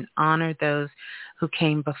respect and honor those who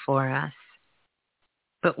came before us.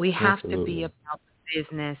 But we have to be about the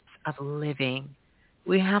business of living.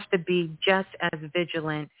 We have to be just as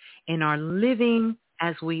vigilant in our living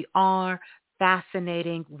as we are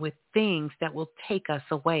fascinating with things that will take us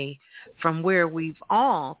away from where we've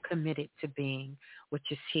all committed to being,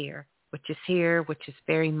 which is here which is here, which is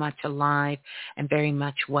very much alive and very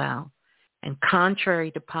much well. And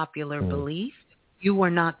contrary to popular belief, you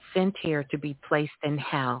were not sent here to be placed in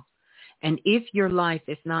hell. And if your life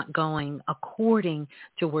is not going according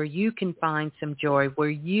to where you can find some joy,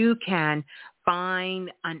 where you can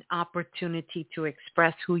find an opportunity to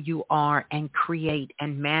express who you are and create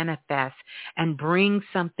and manifest and bring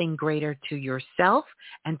something greater to yourself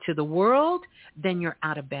and to the world, then you're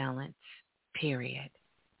out of balance, period.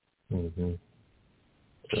 Mm-hmm.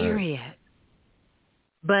 Period.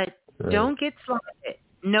 But don't get slighted.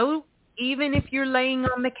 No, even if you're laying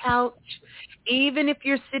on the couch, even if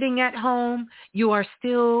you're sitting at home, you are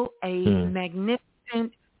still a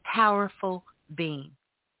magnificent, powerful being.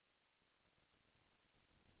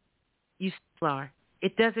 You still are.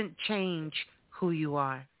 It doesn't change who you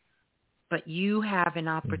are. But you have an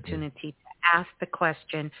opportunity to ask the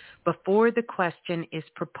question before the question is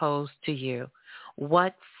proposed to you.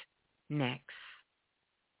 What's next?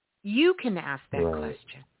 You can ask that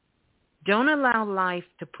question. Don't allow life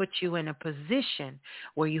to put you in a position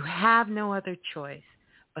where you have no other choice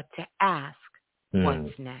but to ask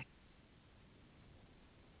what's next.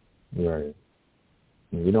 Right.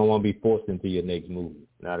 You don't want to be forced into your next move.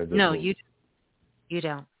 Not a good move. You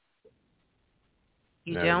don't.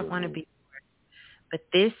 You don't want to be forced. But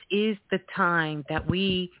this is the time that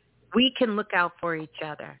we can look out for each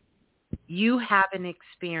other. You have an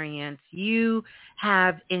experience. You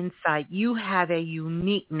have insight. You have a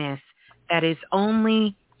uniqueness that is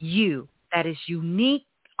only you, that is unique,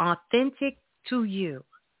 authentic to you,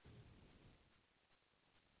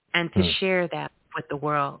 and to share that with the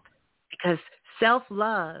world. Because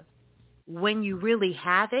self-love, when you really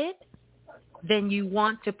have it, then you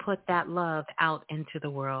want to put that love out into the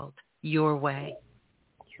world your way.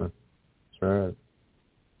 Sure. That's right.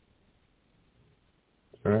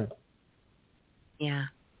 That's right. Yeah.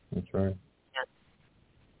 That's right. Yeah.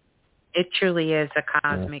 It truly is a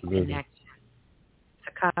cosmic connection. It's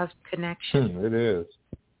a cosmic connection. It is.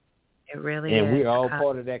 It really is. And we are all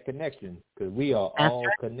part of that connection because we are all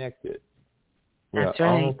connected. We are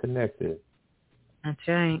all connected. That's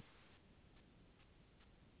right.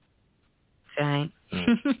 That's right.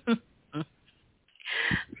 Look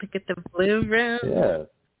at the blue room. Yeah.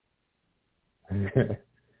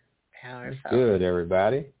 Powerful. Good,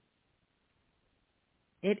 everybody.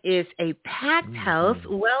 It is a packed house,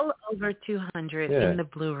 well over 200 in the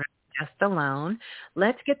blue room just alone.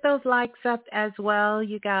 Let's get those likes up as well,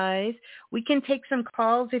 you guys. We can take some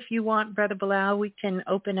calls if you want, Brother Bilal. We can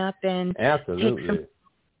open up and take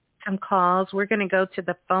some calls. We're going to go to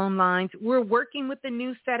the phone lines. We're working with the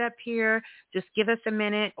new setup here. Just give us a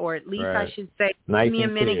minute, or at least I should say, give me a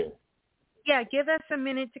minute. Clear. Yeah, give us a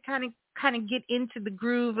minute to kind of get into the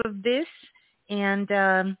groove of this. And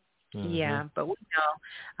yeah, but we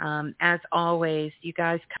know, as always, you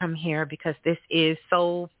guys come here because this is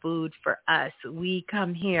soul food for us. We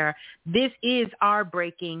come here. This is our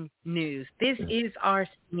breaking news. This is our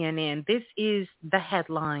CNN. This is the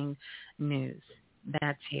headline news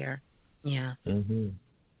that's here. Yeah.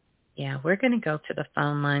 Yeah, we're going to go to the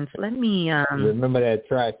phone lines. Let me... remember that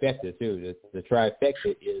trifecta, too. The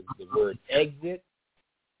trifecta is the word exit,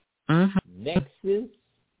 nexus,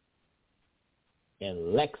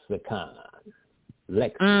 and lexicon.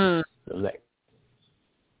 Lexicon.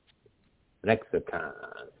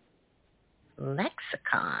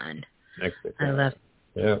 I love it.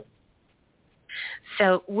 Yeah.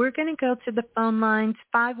 So we're going to go to the phone lines.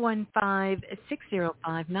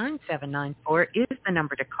 515-605-9794 is the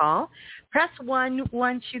number to call. Press 1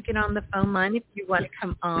 once you get on the phone line if you want to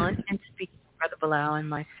come on and speak to Brother Bilal and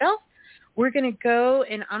myself. We're going to go,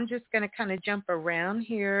 and I'm just going to kind of jump around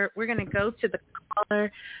here. We're going to go to the caller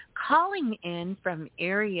calling in from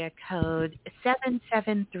area code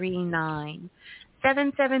 7739.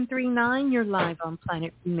 7739, you're live on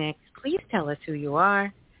Planet Remix. Please tell us who you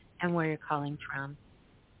are and where you're calling from.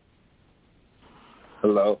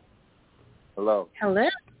 Hello. Hello.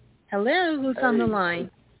 Who's on the line?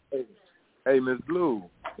 Hey, Miss Blue.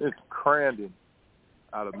 It's Crandon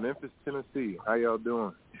out of Memphis, Tennessee. How y'all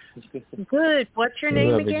doing? Good. What's your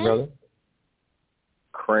name again? Brother?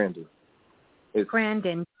 Crandon.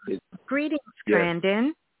 Crandon. Greetings,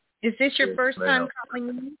 Crandon. Is this your first time calling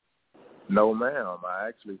in? No, ma'am. I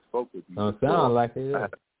actually spoke with you Don't before. sound like it. I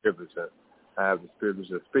have the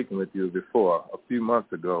privilege of speaking with you before. A few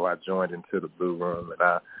months ago, I joined into the Blue Room, and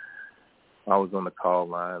I was on the call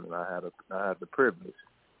line, and I had the privilege.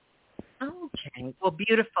 Okay. Well,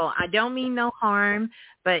 beautiful. I don't mean no harm,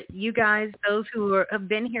 but you guys, those who have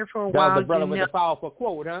been here for a while, that was the brother with the powerful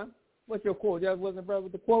quote, huh? What's your quote? That wasn't the brother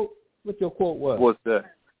with the quote? What your quote was? What's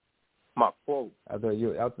that? My quote. I thought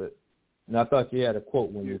you And I thought you had a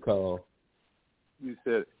quote when you called. You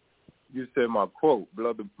said my quote,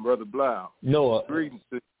 brother Blau. No, greetings,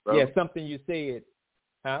 yeah, something you said.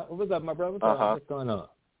 Huh? What's up, my brother? What's going on?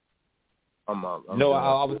 I'm I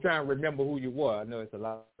was trying to remember who you were. I know it's a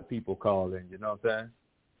lot of people calling. You know what I'm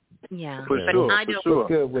saying? Yeah, for sure. What's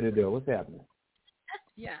good with it though? What's happening?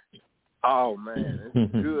 Yeah. Oh man,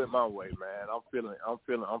 it's good my way, man. I'm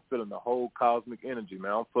feeling the whole cosmic energy,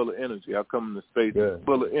 man. I'm full of energy. I come into space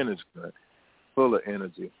full of energy, man. Full of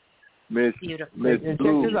energy. Miss Blue. Check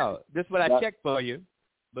this out. This is what I checked for you.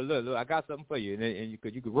 But look, I got something for you, and you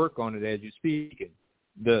could work on it as you're speaking.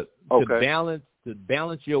 To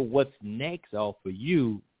balance your what's next off for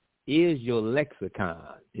you is your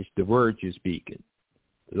lexicon. It's the words you're speaking.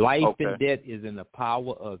 Life and death is in the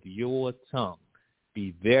power of your tongue.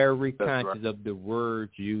 Be very conscious of the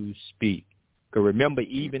words you speak. Because remember,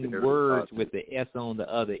 even words with the S on the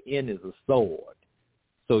other end is a sword.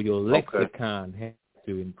 So your lexicon has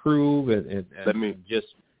to improve and just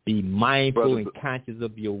be mindful and conscious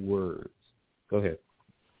of your words. Go ahead.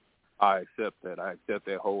 I accept that. I accept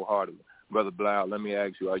that wholeheartedly. Brother Blau, let me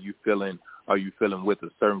ask you, are you feeling with a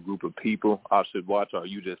certain group of people I should watch, or are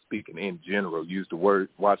you just speaking in general? Use the word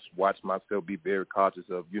watch myself, be very cautious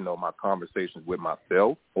of, my conversations with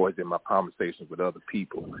myself, or is it my conversations with other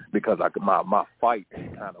people? Because my fight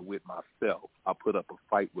is kind of with myself. I put up a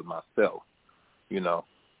fight with myself,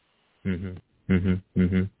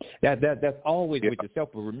 That's always with yourself.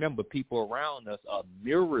 But remember, people around us are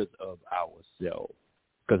mirrors of ourselves.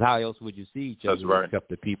 Because how else would you see each other except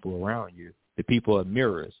the people around you? The people are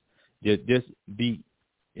mirrors. Just be,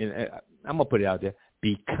 and I'm going to put it out there,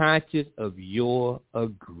 be conscious of your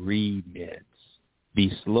agreements.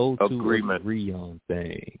 Be slow to agree on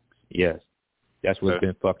things. Yes, that's what's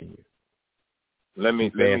been fucking you. Let me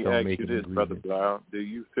ask you this, Brother Blau. Do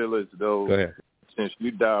you feel as though, go ahead. Since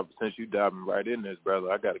you diving right in this,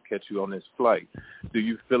 brother, I got to catch you on this flight. Do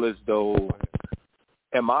you feel as though,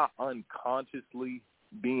 am I unconsciously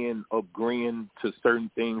agreeing to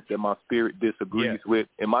certain things that my spirit disagrees with?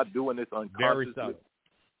 Am I doing this unconsciously? Very subtle.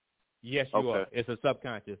 Yes, you are. It's a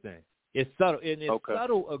subconscious thing. It's subtle, and it's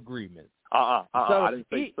subtle agreements. I didn't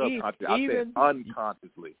say subconsciously. I said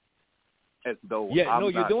unconsciously, as though you're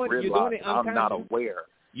doing it unconsciously. I'm not aware.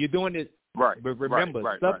 You're doing it right. But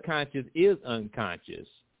remember, subconscious is unconscious.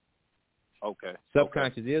 Okay.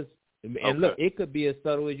 Subconscious is. And look, it could be as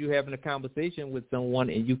subtle as you having a conversation with someone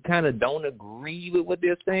and you kind of don't agree with what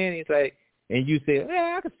they're saying. It's like, and you say,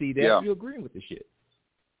 I can see that. You're agreeing with the shit.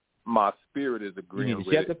 My spirit is agreeing with it.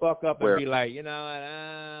 You need to shut the fuck up and be like, I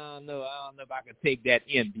don't know if I can take that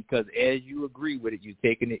in, because as you agree with it, you're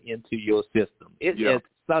taking it into your system. It's as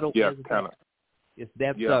subtle as that. It's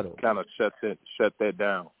that subtle. Kind of shut that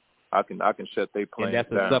down. I can shut their plans down.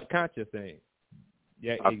 And that's a subconscious thing.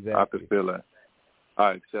 Yeah, exactly. I can feel that.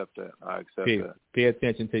 I accept that. Pay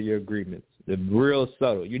attention to your agreements. They're real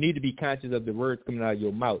subtle. You need to be conscious of the words coming out of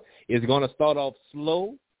your mouth. It's going to start off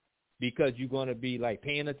slow because you're going to be like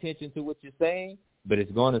paying attention to what you're saying, but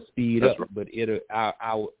it's going to speed up. Right. But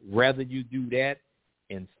I would rather you do that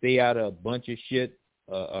and stay out of a bunch of shit,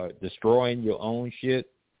 destroying your own shit,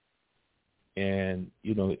 and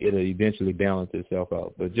it'll eventually balance itself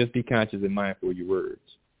out. But just be conscious and mindful of your words.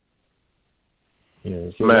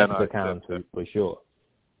 So that's the kind for sure.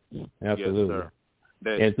 Absolutely. Yes,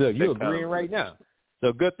 sir. And so you're agreeing right now.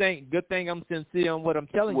 So good thing I'm sincere on what I'm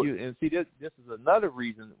telling you. And see, this is another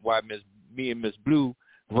reason why me and Miss Blue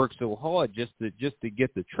work so hard just to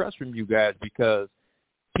get the trust from you guys, because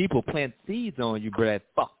people plant seeds on you, but that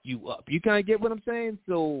fuck you up. You kind of get what I'm saying?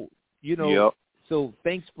 So so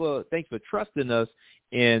thanks for trusting us,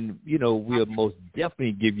 and we'll most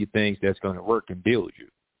definitely give you things that's going to work and build you.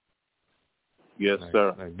 Yes,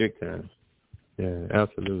 sir. Like big time. Yeah,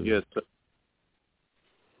 absolutely. Yes, sir.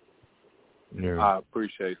 Yeah. I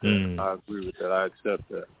appreciate that. I agree with that. I accept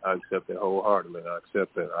that. I accept that wholeheartedly. I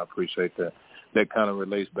accept that. I appreciate that. That kind of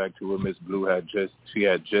relates back to what Miss Blue had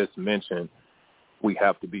just mentioned. We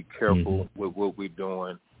have to be careful with what we're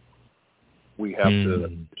doing. We have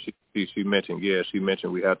to. She mentioned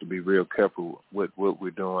we have to be real careful with what we're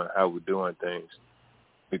doing, how we're doing things,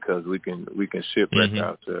 because we can shipwreck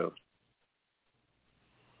ourselves.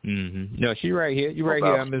 No, she right here. You right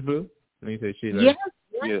here, Miss Blue. Let me say she. Like,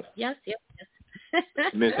 yes.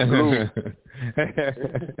 Miss Blue.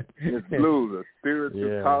 Miss Blue, the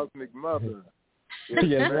spiritual cosmic mother.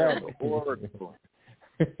 Yes, ma'am. Oracle.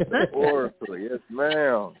 Oracle. Yes,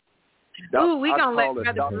 ma'am. Ooh, we gonna let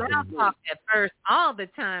Brother Blau talk at first all the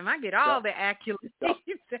time. I get all the accuracy.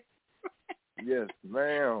 Yes,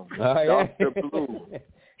 ma'am. Dr. Blue.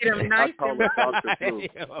 Get them nice I call her Dr. Blue.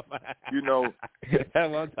 You know, that's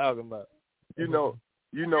what I'm talking about. It's not.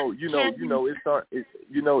 When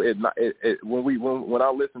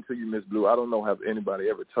I listen to you, Miss Blue, I don't know have anybody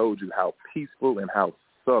ever told you how peaceful and how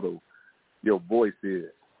subtle your voice is.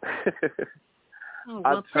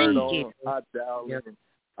 I turn on, I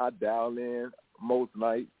dial in most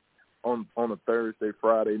nights on a Thursday,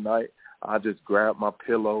 Friday night. I just grab my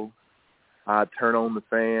pillow, I turn on the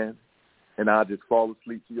fan, and I just fall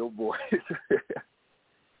asleep to your voice.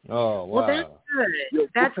 Oh, wow. Well,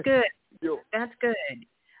 that's good. That's good.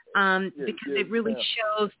 Because it really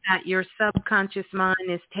shows that your subconscious mind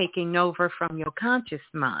is taking over from your conscious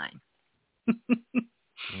mind.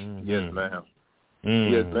 Yes, ma'am.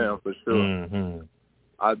 Yes, ma'am, for sure.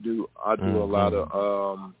 I do a lot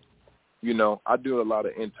of I do a lot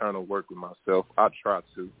of internal work with myself. I try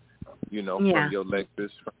to, from your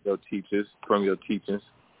lectures, from your teachers, from your teachings.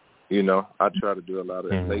 I try to do a lot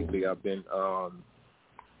of it. Lately I've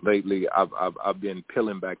been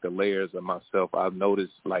peeling back the layers of myself. I've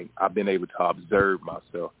noticed, like, I've been able to observe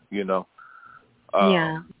myself,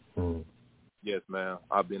 Yes, ma'am.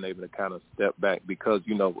 I've been able to kind of step back because,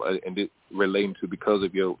 and it relating to because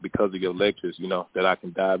of your lectures, that I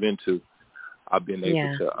can dive into. I've been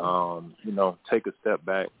able to, take a step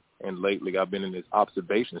back. And lately I've been in this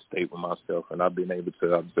observation state with myself, and I've been able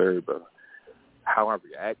to observe how I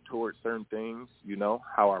react towards certain things,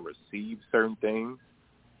 how I receive certain things.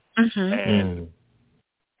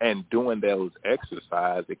 And doing those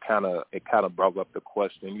exercises, it kind of brought up the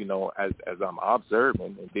question, as I'm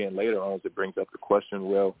observing, and then later on it brings up the question,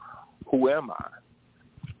 well, who am I?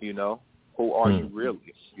 Who are you really?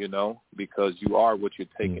 Because you are what you're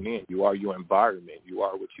taking in. You are your environment. You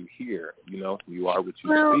are what you hear. You are what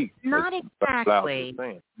you speak. Not exactly.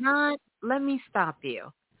 Let me stop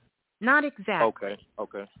you. Not exactly.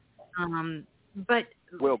 Okay. But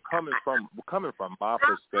coming from my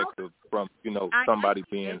perspective, from somebody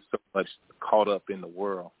being so much caught up in the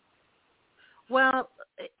world. Well,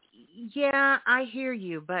 yeah, I hear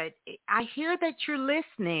you, but I hear that you're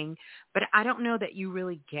listening, but I don't know that you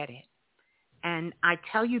really get it. And I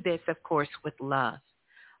tell you this, of course, with love,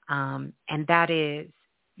 and that is,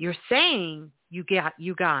 you're saying you got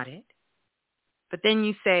it, but then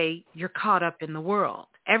you say you're caught up in the world.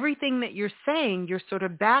 Everything that you're saying, you're sort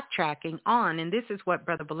of backtracking on, and this is what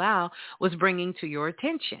Brother Bilal was bringing to your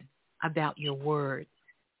attention about your words.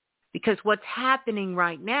 Because what's happening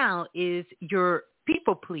right now is you're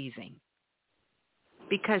people-pleasing,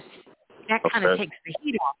 because that kind of takes the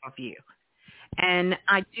heat off of you. And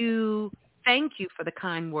I do thank you for the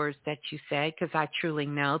kind words that you said, because I truly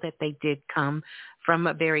know that they did come from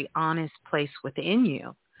a very honest place within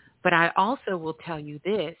you. But I also will tell you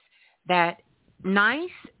this, that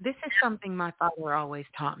this is something my father always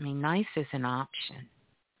taught me. Nice is an option.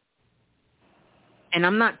 And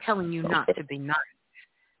I'm not telling you not to be nice,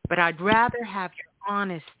 but I'd rather have your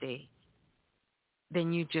honesty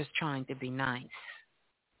than you just trying to be nice.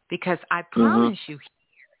 Because I promise you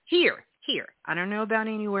here, I don't know about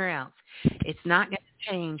anywhere else, it's not going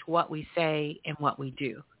to change what we say and what we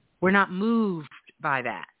do. We're not moved by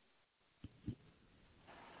that.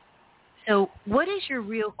 So what is your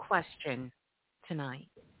real question tonight?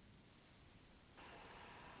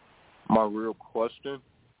 My real question?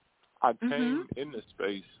 I came in this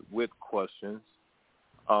space with questions,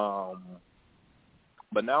 but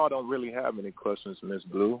now I don't really have any questions, Miss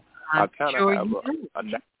Blue. I kind of have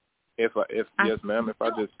yes, ma'am. If I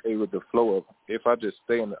just stay with the flow of, if I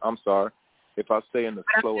stay in the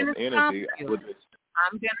flow of energy, I'm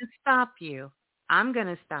going to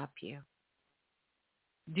stop you.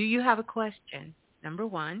 Do you have a question? Number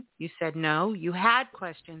one, you said no. You had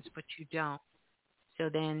questions, but you don't. So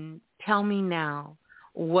then tell me now,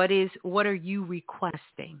 what are you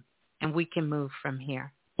requesting? And we can move from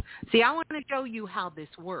here. See, I want to show you how this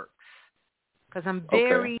works, because I'm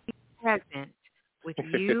very present with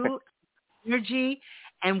you, energy,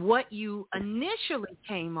 and what you initially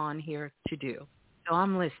came on here to do. So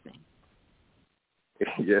I'm listening.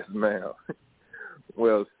 Yes, ma'am.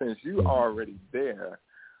 Well, since you're already there,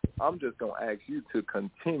 I'm just going to ask you to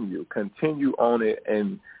continue on it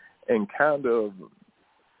and kind of,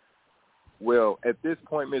 well, at this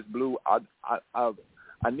point, Miss Blue, I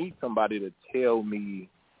need somebody to tell me,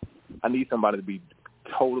 I need somebody to be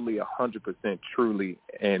totally 100% truly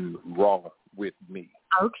and raw with me.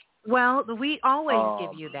 Okay. Well, we always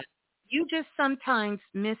give you that. You just sometimes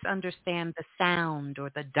misunderstand the sound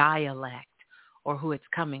or the dialect or who it's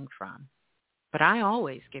coming from. But I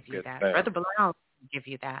always give you that. Ma'am. Brother Bilal give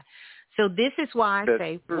you that. So this is why I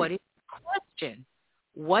say, true. what is your question?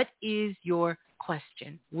 What is your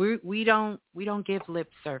question. We don't give lip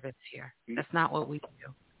service here. That's not what we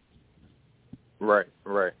do. Right.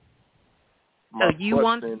 So you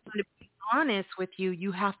want someone to be honest with you,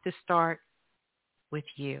 you have to start with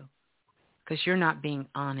you, because you're not being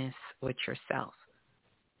honest with yourself.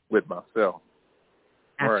 With myself.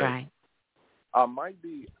 That's right. I might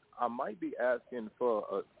be asking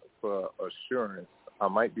for assurance. I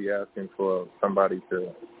might be asking for somebody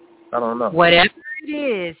to, I don't know. Whatever it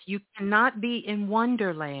is, you cannot be in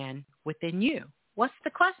Wonderland within you. What's the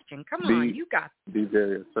question? Come on, you got it. Be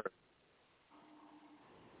very assertive.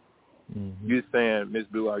 Mm-hmm. You saying, Ms.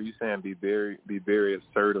 Blue, are you saying be very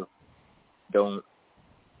assertive? Don't.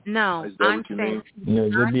 No, I'm saying.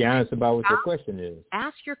 Just be honest about what your question is.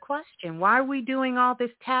 Ask your question. Why are we doing all this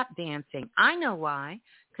tap dancing? I know why.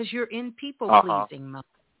 Because you're in people-pleasing mode.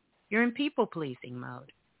 You're in people-pleasing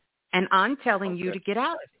mode. And I'm telling you to get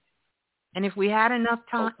out of it. And if we had enough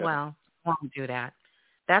time, well, won't do that.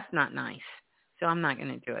 That's not nice. So I'm not going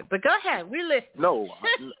to do it. But go ahead. We're listening. No,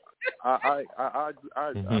 I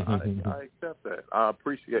accept that. I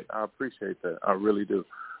appreciate that. I really do.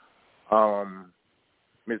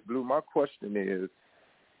 Ms. Blue, my question is,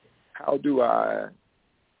 how do I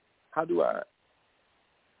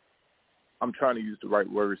I'm trying to use the right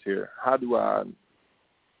words here. How do I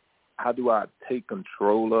take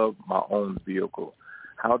control of my own vehicle?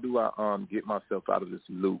 How do I get myself out of this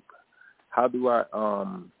loop? How do I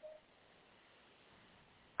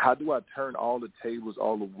turn all the tables,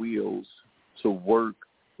 all the wheels to work,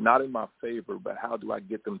 not in my favor, but how do I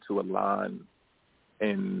get them to align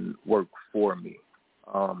and work for me?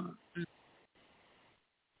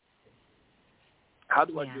 How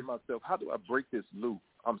do I get myself, how do I break this loop?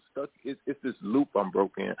 I'm stuck. It's this loop I'm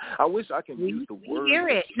broken in. I wish I can use the word. We hear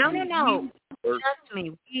it. No. Trust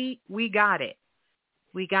me. We got it.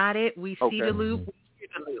 We got it. We see the loop. We hear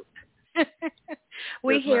the loop.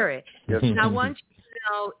 We hear it. Yes. Now, I want you to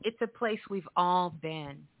know it's a place we've all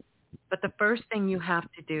been. But the first thing you have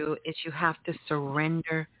to do is you have to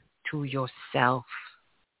surrender to yourself.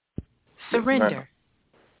 Surrender.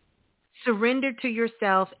 Surrender to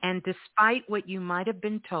yourself, and despite what you might have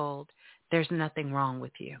been told, there's nothing wrong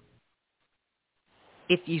with you.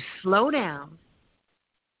 If you slow down,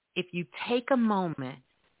 if you take a moment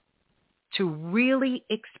to really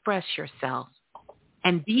express yourself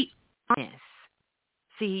and be honest.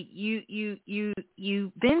 See,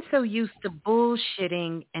 you've been so used to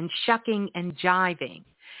bullshitting and shucking and jiving.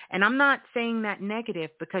 And I'm not saying that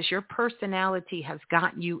negative, because your personality has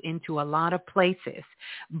gotten you into a lot of places,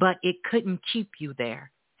 but it couldn't keep you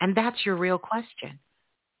there. And that's your real question.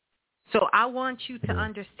 So I want you to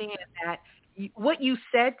understand that what you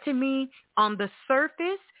said to me on the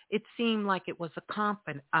surface, it seemed like it was a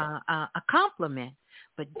compliment.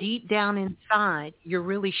 But deep down inside, you're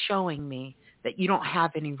really showing me that you don't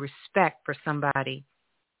have any respect for somebody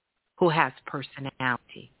who has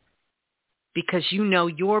personality, because you know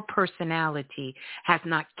your personality has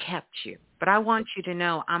not kept you. But I want you to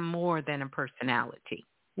know I'm more than a personality.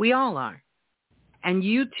 We all are. And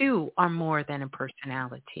you too are more than a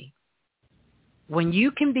personality. When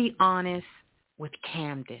you can be honest with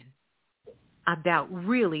Camden about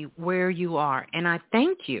really where you are, and I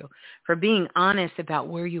thank you for being honest about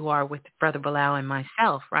where you are with Brother Bilal and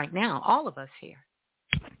myself right now, all of us here.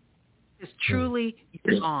 It's truly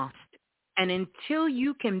lost. And until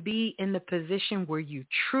you can be in the position where you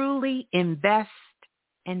truly invest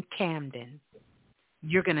in Camden,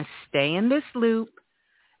 you're going to stay in this loop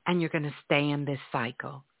and you're going to stay in this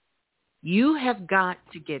cycle. You have got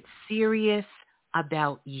to get serious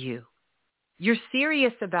about you. You're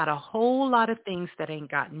serious about a whole lot of things that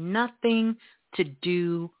ain't got nothing to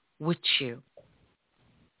do with you.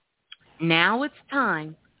 Now it's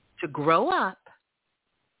time to grow up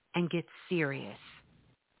and get serious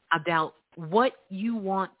about what you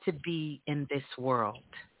want to be in this world.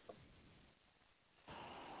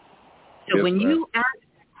 So when you ask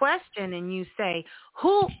a question and you say,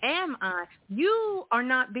 who am I? You are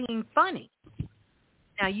not being funny.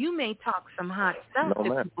 Now, you may talk some hot stuff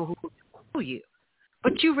to people who know you,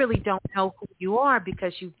 but you really don't know who you are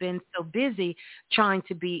because you've been so busy trying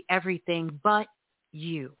to be everything but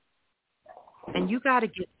you. And you got to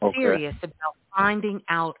get serious about finding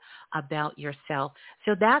out about yourself.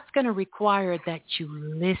 So that's going to require that you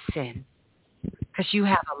listen, because you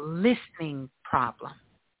have a listening problem.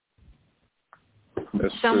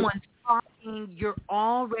 Someone's talking, you're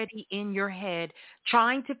already in your head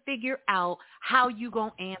trying to figure out how you're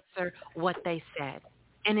going to answer what they said.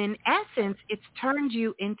 And in essence, it's turned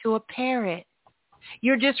you into a parrot.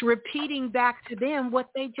 You're just repeating back to them what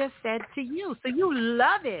they just said to you. So you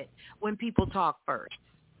love it when people talk first.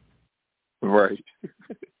 Right.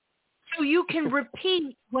 So you can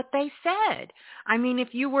repeat what they said. I mean,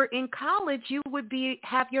 if you were in college, you would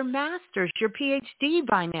have your master's, your PhD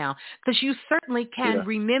by now, because you certainly can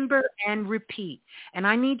remember and repeat. And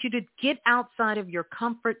I need you to get outside of your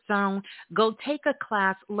comfort zone, go take a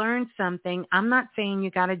class, learn something. I'm not saying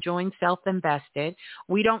you got to join Self-Invested.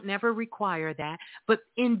 We don't never require that, but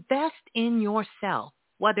invest in yourself.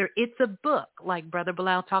 Whether it's a book, like Brother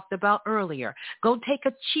Bilal talked about earlier. Go take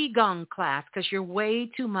a Qigong class because you're way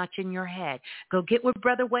too much in your head. Go get with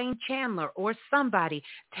Brother Wayne Chandler or somebody.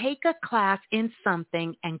 Take a class in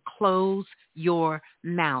something and close your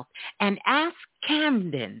mouth. And ask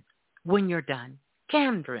Camden when you're done.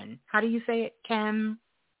 Camden. How do you say it?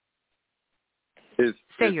 It's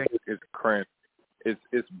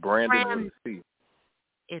Brandon with a C.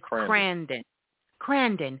 It's Crandon.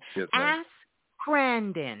 Crandon. Yes, ask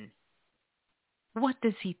Crandon, what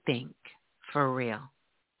does he think for real?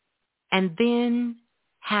 And then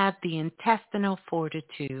have the intestinal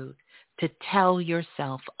fortitude to tell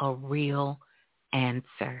yourself a real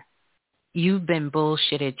answer. You've been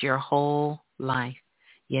bullshitted your whole life.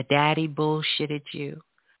 Your daddy bullshitted you.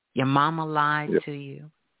 Your mama lied to you.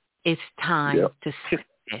 It's time to stop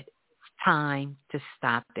it. It's time to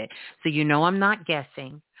stop it. So you know I'm not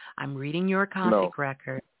guessing. I'm reading your Akashic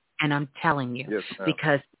record. And I'm telling you,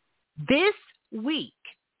 because this week,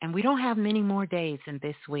 and we don't have many more days in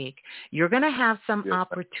this week, you're going to have some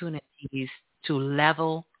opportunities to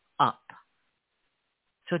level up.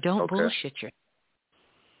 So don't bullshit yourself.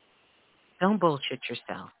 Don't bullshit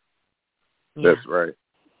yourself. Yeah. That's right.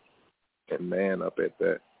 And man up at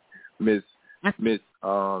that. Miss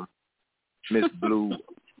Blue,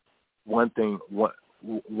 one thing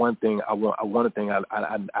I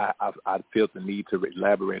feel the need to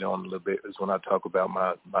elaborate on a little bit is when I talk about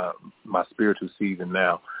my spiritual season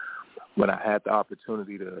now. When I had the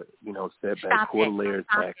opportunity to, set back, pull the layers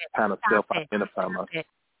back, kind of self-identify myself.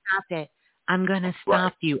 Stop it. I'm going to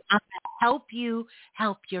stop you. I'm going to help you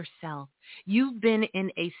help yourself. You've been in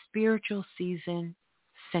a spiritual season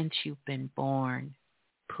since you've been born.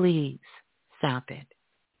 Please stop it.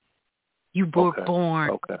 You were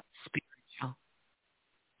born spiritual.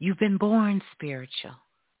 You've been born spiritual.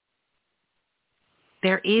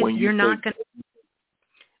 You're not going to,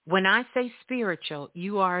 when I say spiritual,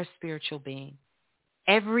 you are a spiritual being.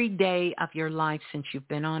 Every day of your life since you've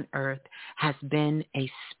been on earth has been a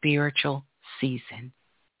spiritual season.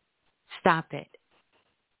 Stop it.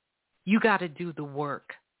 You got to do the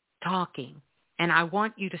work, talking, and I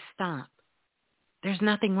want you to stop. There's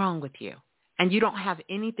nothing wrong with you. And you don't have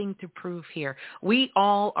anything to prove here. We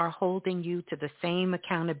all are holding you to the same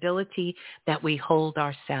accountability that we hold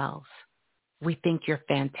ourselves. We think you're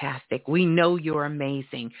fantastic. We know you're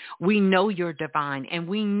amazing. We know you're divine. And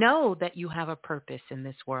we know that you have a purpose in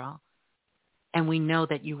this world. And we know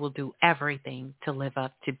that you will do everything to live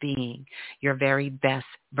up to being your very best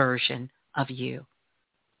version of you.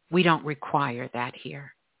 We don't require that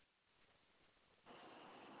here.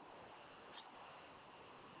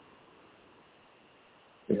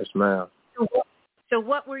 Yes, ma'am. So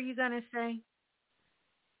what were you going to say?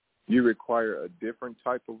 You require a different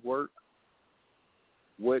type of work?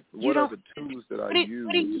 What are the tools that I use?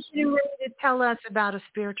 What are you getting ready to tell us about a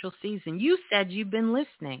spiritual season? You said you've been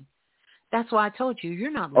listening. That's why I told you you're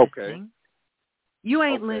not listening. Okay. You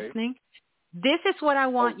ain't listening. This is what I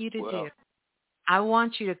want you to do. I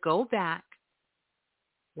want you to go back,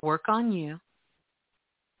 work on you,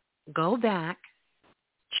 go back,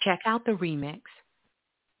 check out the remix.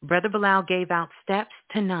 Brother Bilal gave out steps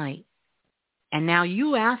tonight, and now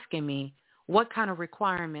you asking me what kind of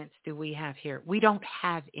requirements do we have here? We don't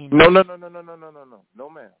have any. No, ma'am.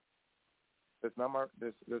 That's not my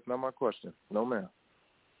question. No, ma'am.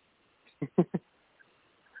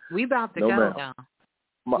 We about to go down.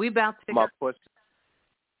 We about to my go. Question.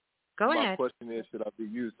 Go ahead. My question is: Should I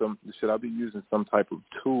be using some type of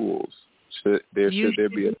tools? Should there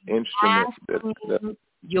be an instrument that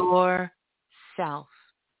yourself?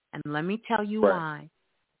 And let me tell you why.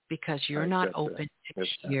 Because you're not open to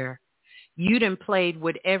hear. You done played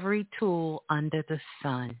with every tool under the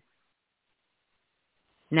sun.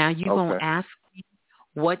 Now you're going to ask me,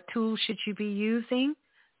 what tool should you be using?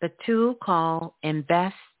 The tool called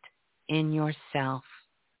Invest in Yourself.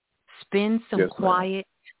 Spend some quiet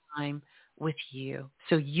time with you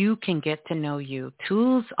so you can get to know you.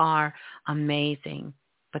 Tools are amazing,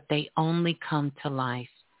 but they only come to life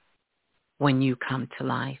when you come to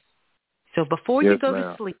life. So before you go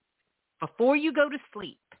to sleep,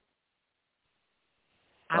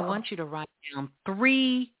 I want you to write down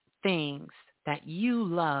 3 things that you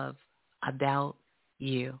love about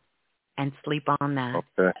you and sleep on that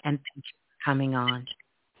and thank coming on.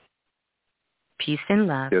 Peace and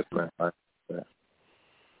love. Yes, man.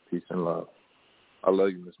 Peace and love. I love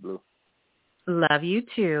you, Miss Blue. Love you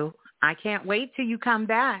too. I can't wait till you come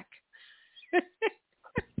back.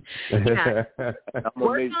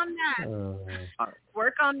 Work on that.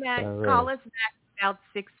 Work on that. Right. Call us back in about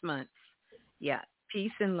 6 months. Yeah.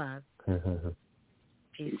 Peace and love.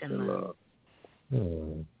 Peace and love.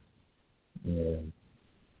 Yeah.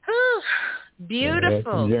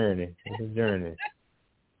 Beautiful. It's a journey. It's a journey.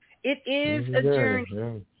 It is a journey.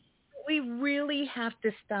 Yeah. We really have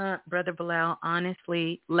to stop, Brother Bilal,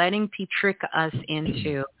 honestly, letting people trick us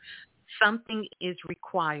into something is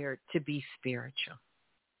required to be spiritual.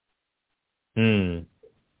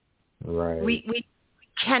 Right. We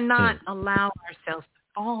cannot allow ourselves to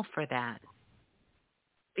fall for that.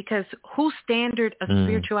 Because whose standard of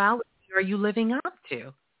spirituality are you living up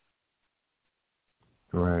to?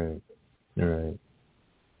 Right. Yeah.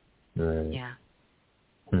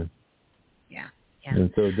 Yeah.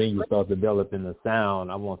 And so then you start developing the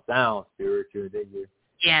sound. I want sound spiritual. Then you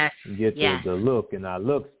get the look, and I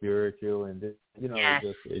look spiritual, and then,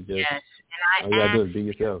 it just all you gotta do is be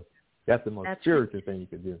yourself. That's the most spiritual thing you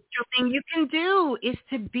can do. The thing you can do is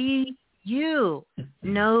to be you.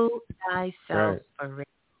 Know thyself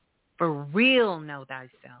for real. Know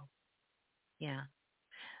thyself. Yeah.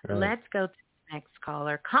 Right. Let's go to the next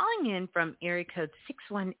caller. Calling in from area code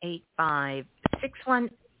 6185.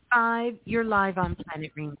 6185, you're live on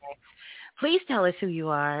Planet Remix. Please tell us who you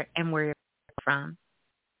are and where you're from.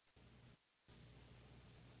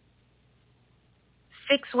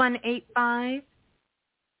 6185.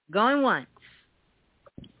 Going once.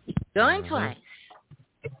 Going twice.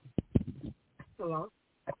 Hello.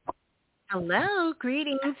 Hello.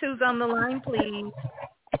 Greetings. Who's on the line, please?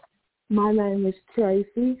 My name is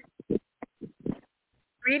Tracy.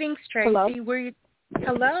 Greetings, Tracy. Hello.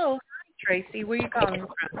 Hello. Hi, Tracy. Where are you calling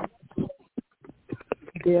from?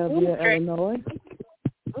 Delville, Illinois.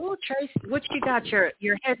 Oh, Tracy. What you got?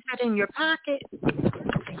 Your headset in your pocket?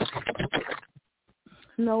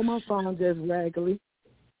 No, my phone just raggedy.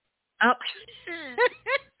 Oh.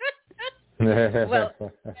 Well,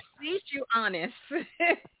 at least you're honest.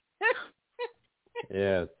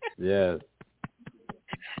 Yes.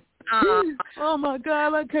 Oh my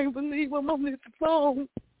God, I can't believe I'm on this phone.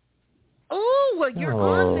 Oh, well, you're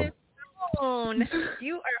on this phone.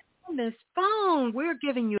 You are on this phone. We're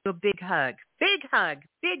giving you a big hug. Big hug.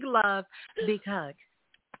 Big love. Big hug.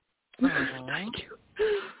 Thank you.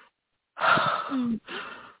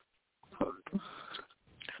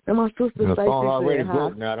 And my sister the said, phone already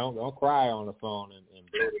broke now. Don't cry on the phone and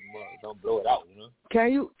blow it up. Don't blow it out,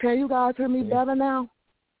 Can you guys hear me better now?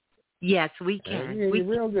 Yes, we can. Yeah, you're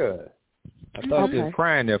real good. I thought you was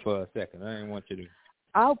crying there for a second. I didn't want you to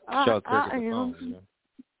short circuit the phone.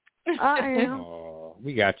 I am. Oh,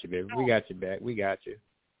 we got you, baby. We got you back. We got you.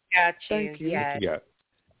 Got you. Thank you. Yes. What you got?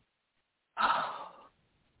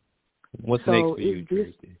 What's next for you,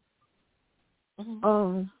 Tracy?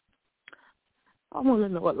 I want to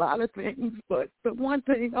know a lot of things, but the one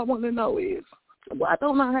thing I want to know is, why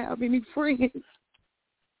don't I have any friends?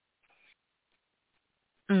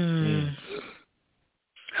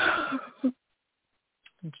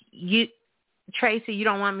 Tracy, you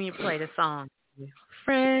don't want me to play the song.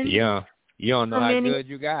 Friends. Yeah. You don't know how good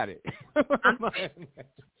you got it.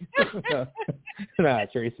 Nah,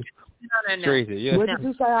 Tracy. No. Tracy, What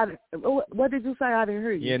did you say? I didn't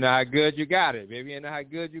hear you. You know how good you got it, baby. You know how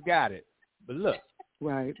good you got it. But look.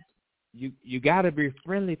 Right. You got to be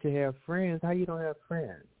friendly to have friends. How you don't have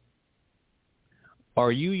friends?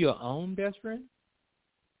 Are you your own best friend?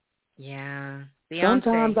 Yeah.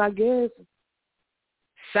 Sometimes I guess.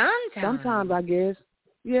 Sometimes I guess.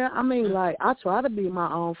 Yeah, I mean, like, I try to be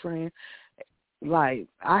my own friend. Like,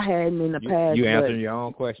 I hadn't in the past. You answering your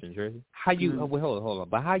own question, Tracy. How you? Hold on.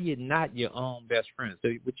 But how you not your own best friend? So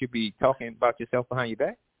would you be talking about yourself behind your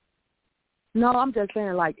back? No, I'm just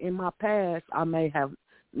saying, like, in my past, I may have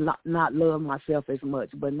not loved myself as much,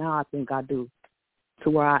 but now I think I do, to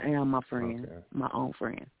where I am my friend, my own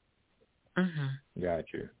friend. Got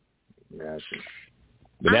you.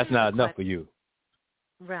 But that's not enough for you.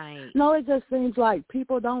 Right. No, it just seems like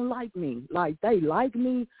people don't like me. Like, they like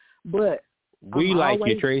me, but we like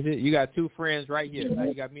you, Tracy. You got two friends right here. Now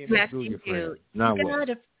you got me and Miss Blue, your friend. Now you what? got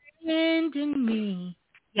a friend in me.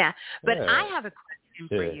 Yeah, but I have a question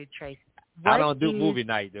for you, Tracy. I don't do movie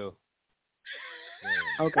night, though.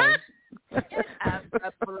 Okay.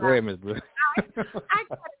 Wait, Miss Blue. I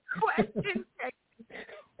got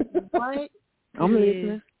a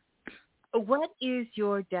question. What is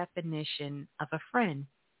your definition of a friend?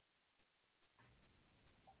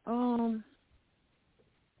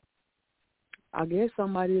 I guess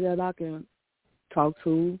somebody that I can talk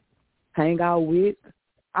to, hang out with.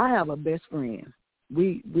 I have a best friend.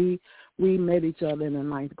 We met each other in the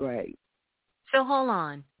 9th grade. So hold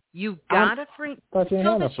on. You got a friend? But you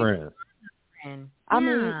had a friend. I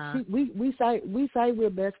mean, we say we're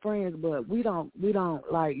best friends, but we don't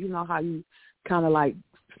like, you know how you kind of like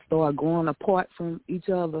start growing apart from each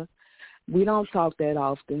other. We don't talk that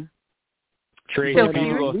often. Tracy, so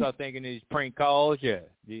you gonna start thinking these prank calls? Yeah,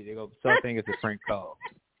 they gonna start thinking it's a prank call.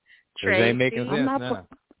 Tracy, ain't making sense now.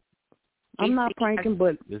 I'm not pranking,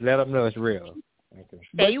 but just let them know it's real. Okay.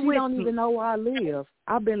 But she don't even know where I live.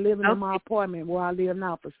 I've been living in my apartment where I live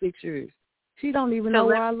now for 6 years. She don't even know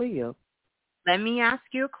where I live. Let me ask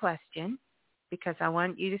you a question, because I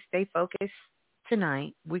want you to stay focused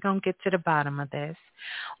tonight. We're going to get to the bottom of this.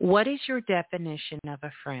 What is your definition of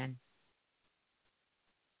a friend?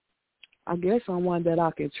 I guess someone that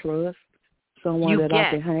I can trust, someone that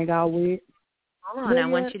I can hang out with. Hold on, I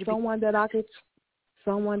want you to someone that I can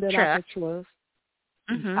trust.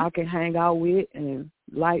 Mm-hmm. I can hang out with and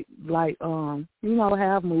like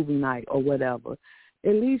have movie night or whatever.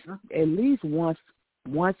 At least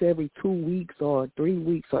once every 2 weeks or 3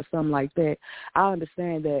 weeks or something like that. I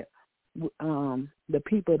understand that the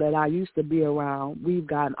people that I used to be around, we've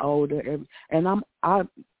gotten older, and I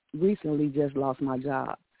recently just lost my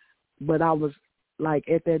job, but I was like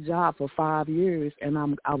at that job for 5 years, and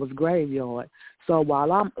I was graveyard. So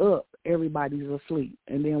while I'm up, everybody's asleep,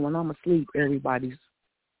 and then when I'm asleep, everybody's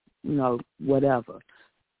whatever.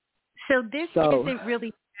 So this isn't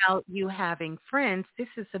really about you having friends. This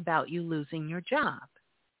is about you losing your job.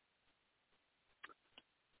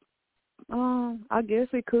 I guess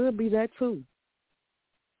it could be that too.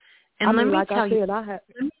 And let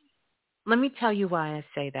me tell you why I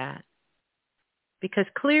say that. Because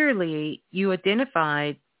clearly you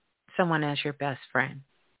identified someone as your best friend.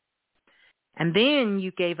 And then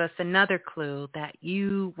you gave us another clue that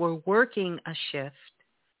you were working a shift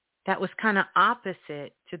that was kind of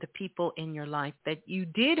opposite to the people in your life that you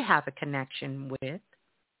did have a connection with.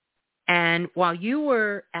 And while you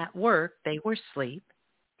were at work, they were asleep.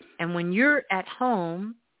 And when you're at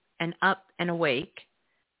home and up and awake,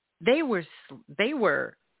 they were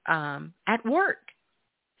at work.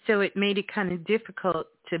 So it made it kind of difficult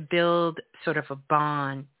to build sort of a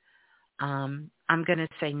bond. I'm going to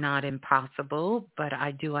say not impossible, but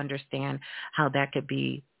I do understand how that could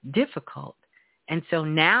be difficult. And so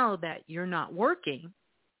now that you're not working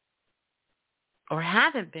or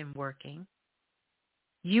haven't been working,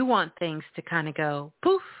 you want things to kind of go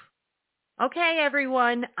poof. Okay,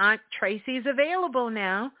 everyone, Aunt Tracy's available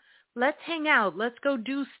now. Let's hang out. Let's go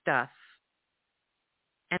do stuff.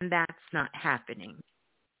 And that's not happening.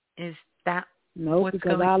 Is that what's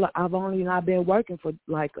because going? I've only not been working for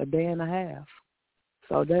like a day and a half.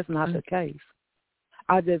 So that's not the case.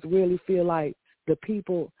 I just really feel like the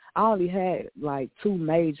people, I only had like 2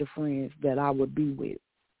 major friends that I would be with.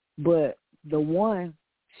 But the one,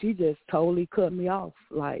 she just totally cut me off.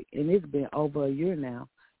 Like, and it's been over a year now.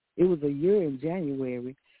 It was a year in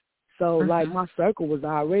January. So, like, my circle was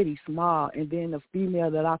already small. And then the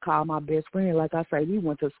female that I call my best friend, like I say, we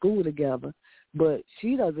went to school together. But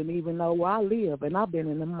she doesn't even know where I live. And I've been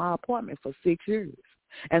in my apartment for 6 years.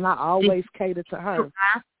 And I always cater to her.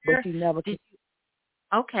 But she never could.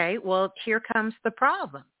 Okay, well, here comes the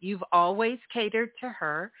problem. You've always catered to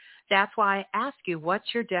her. That's why I ask you,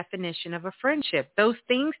 what's your definition of a friendship? Those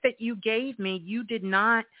things that you gave me, you did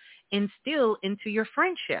not instill into your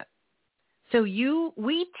friendship. So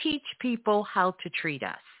we teach people how to treat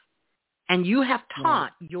us. And you have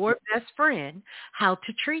taught your best friend how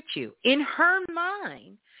to treat you. In her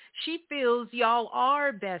mind, she feels y'all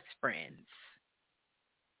are best friends.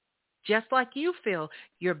 Just like you feel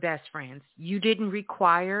you're best friends. You didn't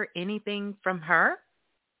require anything from her,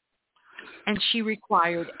 and she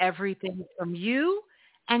required everything from you,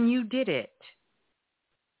 and you did it.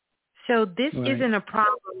 So this isn't a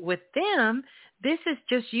problem with them. This is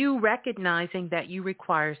just you recognizing that you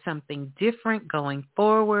require something different going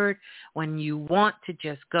forward when you want to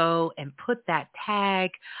just go and put that tag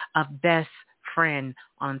of best friend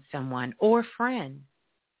on someone or friend.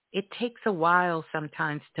 It takes a while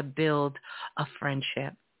sometimes to build a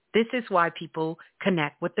friendship. This is why people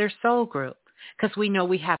connect with their soul group, because we know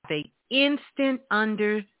we have an instant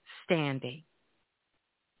understanding.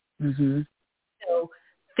 Mm-hmm. So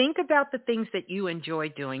think about the things that you enjoy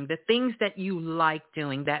doing, the things that you like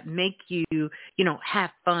doing, that make you,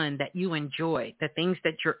 have fun, that you enjoy, the things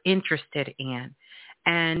that you're interested in.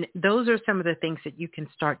 And those are some of the things that you can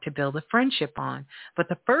start to build a friendship on. But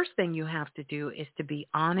the first thing you have to do is to be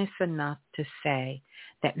honest enough to say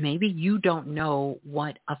that maybe you don't know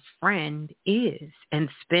what a friend is, and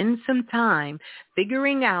spend some time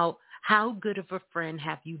figuring out how good of a friend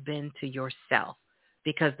have you been to yourself.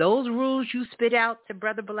 Because those rules you spit out to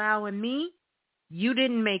Brother Bilal and me, you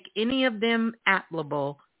didn't make any of them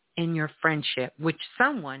applicable in your friendship, which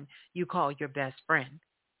someone you call your best friend.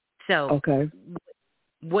 So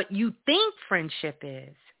what you think friendship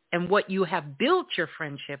is and what you have built your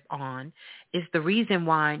friendship on is the reason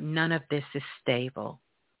why none of this is stable.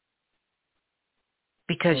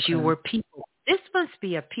 Because you were people. This must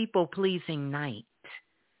be a people-pleasing night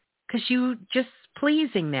because you just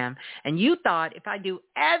pleasing them. And you thought, if I do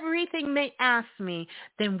everything they ask me,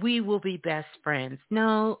 then we will be best friends.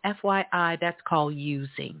 No, FYI, that's called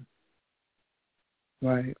using.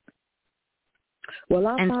 Right. Well,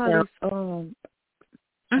 I find this,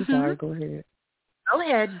 I'm sorry, go ahead. Go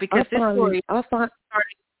ahead, because this story started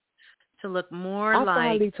to look more like... I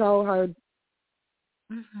finally told her...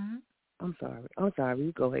 I'm sorry,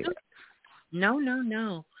 you go ahead. No,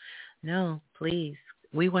 please.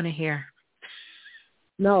 We want to hear.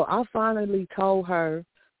 No, I finally told her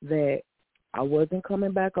that I wasn't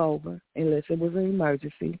coming back over unless it was an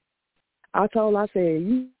emergency. I said,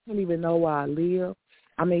 you don't even know where I live.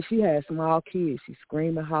 I mean, she had small kids. She's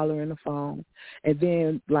screaming, hollering the phone. And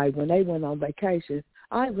then, like, when they went on vacation,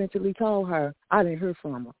 I eventually told her I didn't hear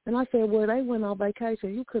from her. And I said, well, they went on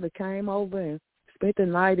vacation. You could have came over and spent the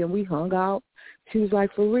night and we hung out. She was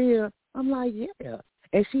like, for real? I'm like, yeah.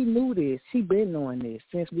 And she knew this. She been knowing this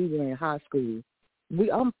since we were in high school.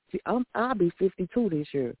 I'll be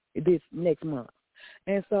 52 this next month.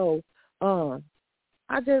 And so I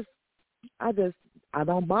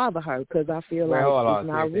don't bother her because I feel like it's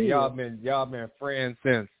not real. Y'all been friends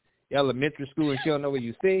since elementary school, and she don't know what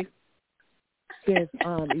you say? Since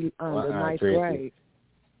the ninth grade.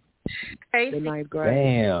 Tracy. The ninth grade.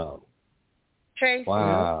 Damn. Tracy.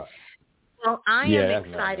 Wow. Well, I am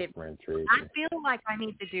excited. I feel like I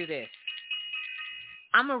need to do this.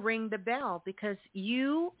 I'm going to ring the bell because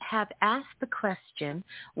you have asked the question,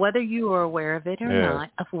 whether you are aware of it or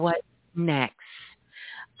not, of what next.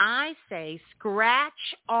 I say scratch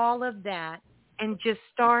all of that and just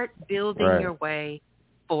start building your way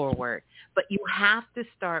forward. But you have to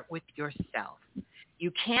start with yourself.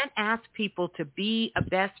 You can't ask people to be a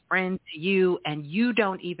best friend to you and you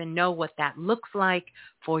don't even know what that looks like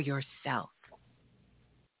for yourself.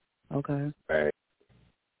 Okay. Right.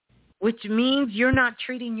 Which means you're not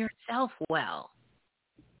treating yourself well.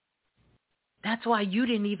 That's why you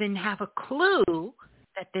didn't even have a clue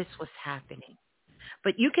that this was happening.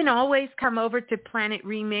 But you can always come over to Planet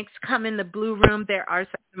Remix, come in the Blue Room. There are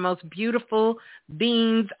some of the most beautiful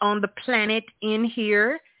beings on the planet in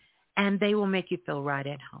here, and they will make you feel right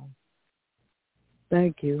at home.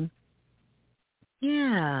 Thank you.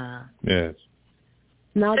 Yeah. Yes.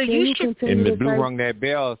 Now, so you should. And the Blue rung that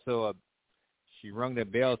bell, so she rung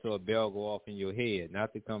that bell so a bell go off in your head,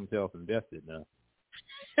 not to come self-invested now.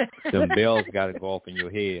 Some bells got to go off in your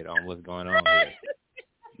head on what's going on here.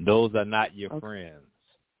 Those are not your friends.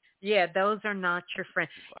 Yeah, those are not your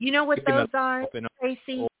friends. You know what those are,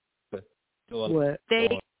 Tracy? What?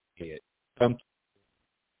 They are.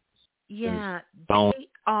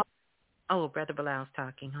 Oh, Brother Bilal's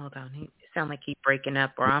talking. Hold on. He sound like he's breaking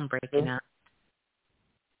up or I'm breaking up.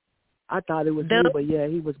 I thought it was me, but yeah,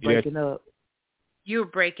 he was breaking up. You were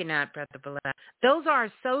breaking up, Brother Bilal. Those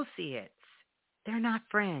are associates. They're not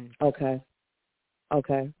friends. Okay.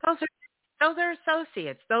 Those are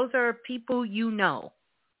associates. Those are people you know.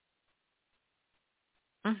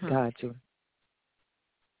 Mm-hmm. Got you.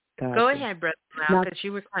 Go ahead, Brother Bilal, because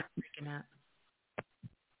you were kind of breaking up.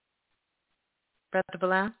 Brother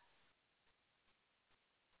Bilal?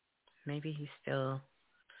 Maybe he's still...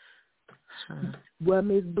 Well,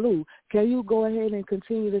 Miss Blue, can you go ahead and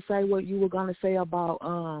continue to say what you were going to say about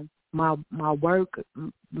my work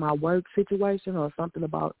situation or something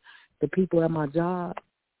about the people at my job?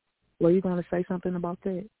 Were you going to say something about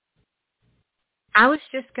that? I was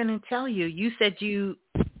just going to tell you. You said you're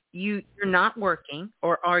not working,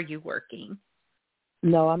 or are you working?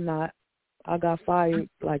 No, I'm not. I got fired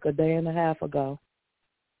like a day and a half ago.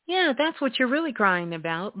 Yeah, that's what you're really crying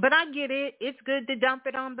about. But I get it. It's good to dump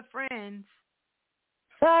it on the friends.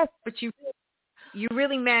 But you're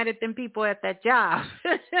really mad at them people at that job.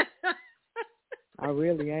 I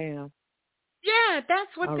really am. Yeah,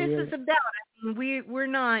 that's what is about. I mean, we're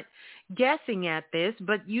not guessing at this,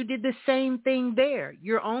 but you did the same thing there.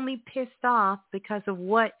 You're only pissed off because of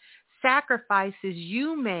what sacrifices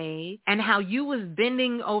you made and how you was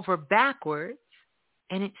bending over backwards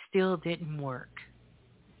and it still didn't work.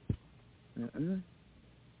 Mm-mm.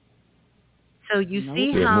 So you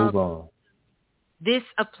see how this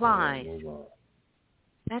applies. Move on.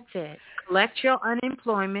 That's it. Collect your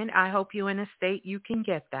unemployment. I hope you're in a state you can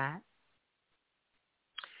get that.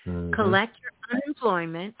 Mm-hmm. Collect your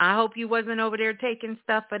unemployment. I hope you wasn't over there taking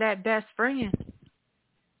stuff for that best friend.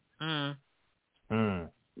 Mm. No.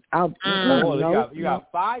 You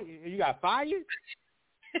got fired? You got fired?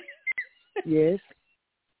 Yes.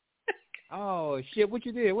 Oh, shit. What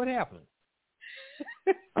you did? What happened?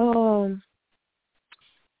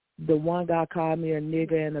 The one guy called me a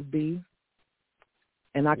nigger and a B,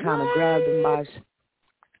 and I kind of grabbed him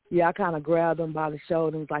by the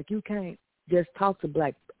shoulder and was like, you can't just talk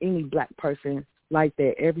to any black person like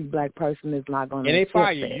that. Every black person is not going to accept that.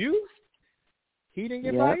 And they fired you? He didn't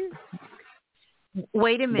get fired?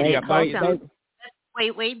 Wait a minute. Hold on.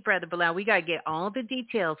 Wait, Brother Bilal. We got to get all the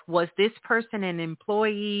details. Was this person an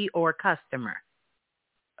employee or customer?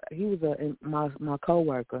 He was my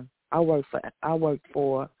coworker. I worked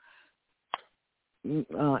for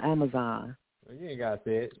Amazon. Well, you ain't got to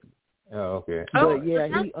say it. Oh, okay. But yeah,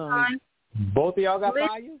 he both of y'all got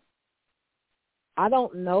fired? I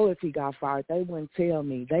don't know if he got fired. They wouldn't tell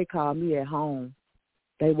me. They called me at home.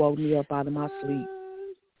 They woke me up out of my sleep.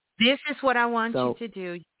 This is what I want you to do.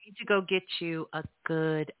 You need to go get you a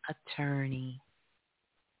good attorney.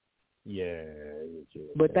 Yeah.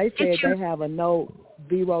 But they said they have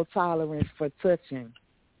zero tolerance for touching.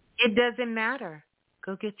 It doesn't matter.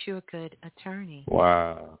 Go get you a good attorney.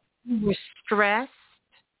 Wow. You're stressed.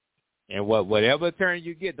 And whatever attorney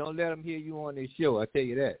you get, don't let them hear you on this show. I tell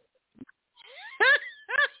you that.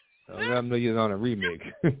 Don't let them know you're on a remix.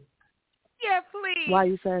 Yeah, please. Why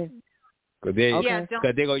you say? Because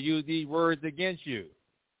they're going to use these words against you.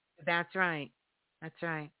 That's right. That's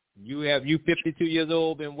right. You 52 years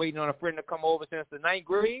old, been waiting on a friend to come over since the 9th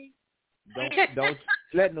grade. Don't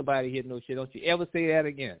let nobody hear no shit. Don't you ever say that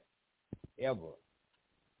again. Ever.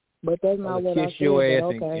 But that's not what I said. Kiss your ass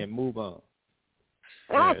okay. and move on.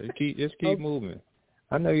 Yeah, just keep moving.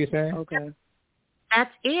 I know you're saying. Okay.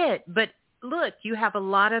 That's it. But look, you have a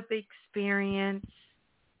lot of experience.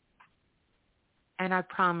 And I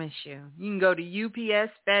promise you can go to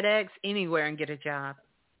UPS, FedEx, anywhere and get a job.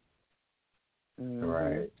 Mm-hmm.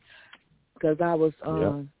 Right. Because I was,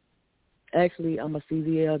 actually, I'm a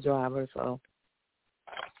CDL driver, so,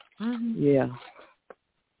 yeah.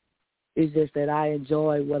 It's just that I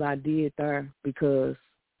enjoy what I did there because,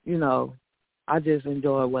 I just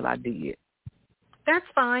enjoy what I did. That's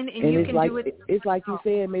fine, and you can do it. It's like you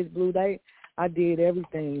said, Miss Blue, I did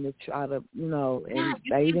everything to try to, and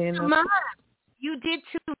they didn't. Too much. You did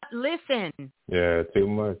too much. Listen. Yeah, too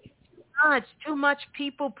much. Too much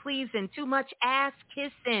people pleasing. Too much ass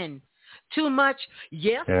kissing. Too much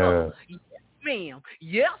yes, yeah. Yes, ma'am.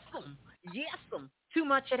 Yes, Too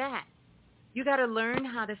much of that. You got to learn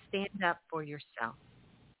how to stand up for yourself.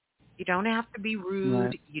 You don't have to be rude.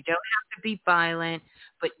 Right. You don't have to be violent,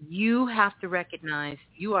 but you have to recognize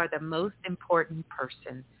you are the most important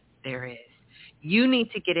person there is. You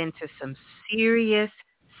need to get into some serious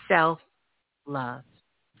self-love.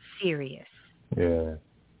 Serious. Yeah.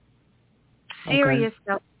 Serious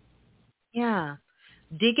self. Yeah.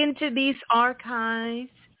 Dig into these archives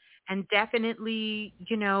and definitely,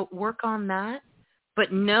 work on that.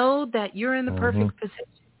 But know that you're in the perfect position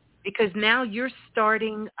because now you're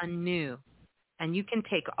starting anew. And you can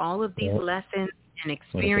take all of these lessons and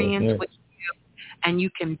experience with you, and you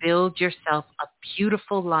can build yourself a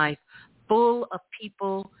beautiful life full of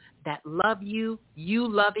people that love you, you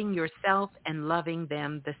loving yourself, and loving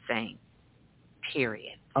them the same.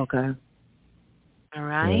 Period. Okay. All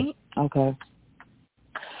right? Okay.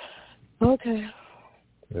 Okay.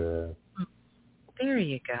 Yeah. There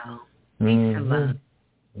you go. Peace and love.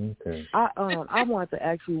 Okay. I want to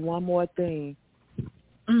ask you one more thing.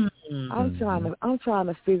 Mm-hmm. I'm trying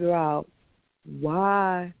to figure out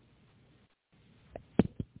why,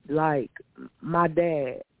 like, my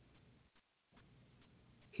dad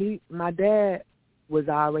was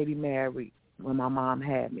already married when my mom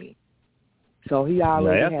had me. So he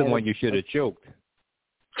already that's the one you should have choked.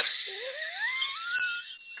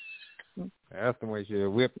 That's the one you should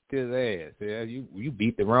have whipped his ass. Yeah, you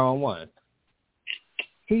beat the wrong one.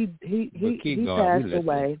 He passed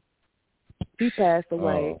away. He passed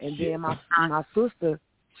away, and shit. then my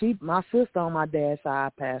sister on my dad's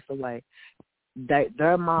side passed away.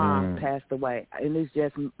 Their mom passed away, and it's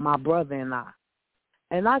just my brother and I.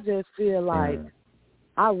 And I just feel like,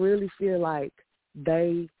 I really feel like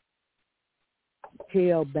they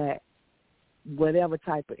held back whatever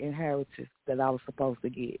type of inheritance that I was supposed to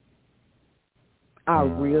get. I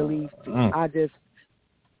really,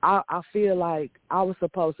 I feel like I was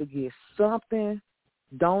supposed to get something,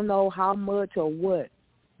 don't know how much or what,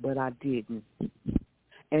 but I didn't.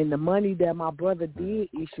 And the money that my brother did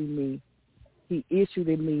issue me, he issued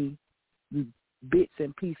it me bits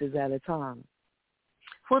and pieces at a time.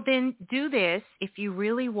 Well, then do this. If you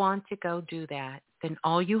really want to go do that, then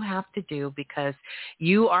all you have to do, because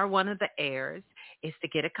you are one of the heirs, is to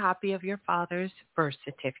get a copy of your father's birth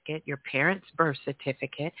certificate, your parents' birth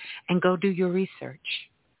certificate, and go do your research.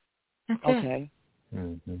 That's okay. it.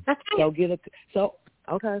 Mm-hmm. That's it.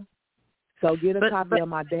 So get a copy of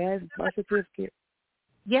my dad's birth certificate?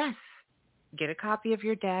 Yes. Get a copy of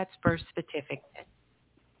your dad's birth certificate.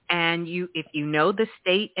 And if you know the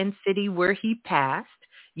state and city where he passed,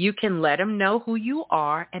 you can let them know who you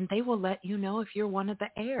are, and they will let you know if you're one of the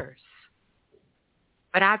heirs.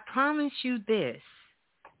 But I promise you this,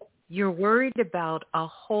 you're worried about a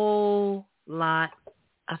whole lot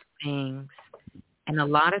of things, and a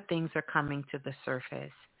lot of things are coming to the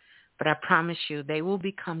surface. But I promise you, they will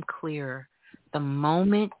become clear the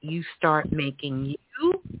moment you start making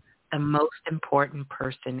you the most important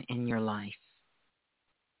person in your life.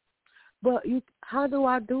 But how do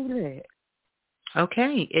I do that?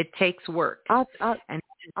 Okay, it takes work. I try,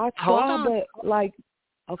 but like,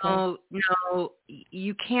 okay. No,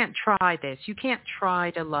 you can't try this. You can't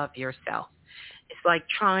try to love yourself. It's like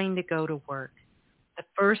trying to go to work. The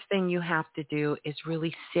first thing you have to do is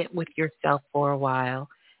really sit with yourself for a while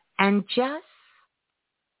and just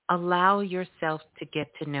allow yourself to get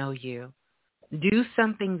to know you. Do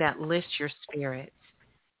something that lifts your spirits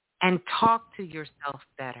and talk to yourself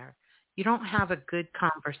better. You don't have a good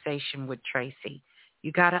conversation with Tracy.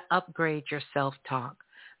 You got to upgrade your self-talk.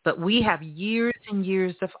 But we have years and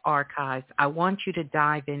years of archives. I want you to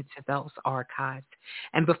dive into those archives.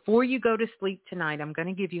 And before you go to sleep tonight, I'm going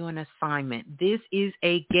to give you an assignment. This is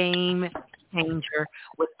a game changer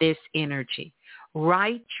with this energy.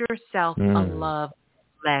 Write yourself a love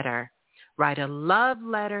letter. Write a love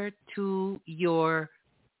letter to your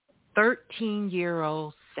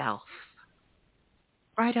 13-year-old self.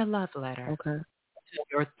 Write a love letter. Okay. To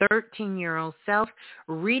your 13-year-old self.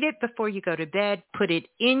 Read it before you go to bed. Put it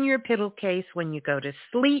in your pillowcase when you go to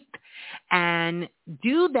sleep. And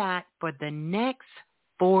do that for the next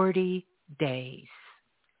 40 days.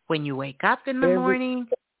 When you wake up in the morning,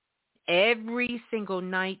 every single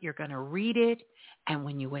night you're going to read it. And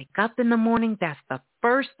when you wake up in the morning, that's the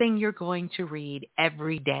first thing you're going to read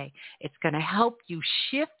every day. It's going to help you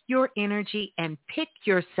shift your energy and pick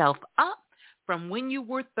yourself up from when you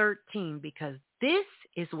were 13, because this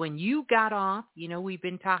is when you got off. You know, we've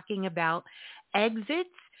been talking about exits.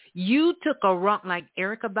 You took a wrong, like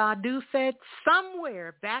Erykah Badu said,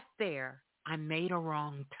 somewhere back there, I made a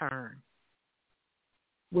wrong turn.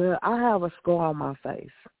 Well, I have a scar on my face,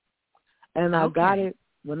 and I got it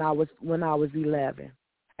when I was 11,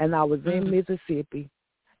 and I was in Mississippi,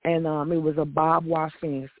 and it was a barbed wire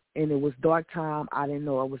fence, and it was dark time. I didn't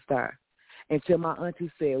know it was there until my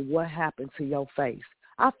auntie said, "What happened to your face?"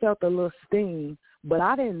 I felt a little sting, but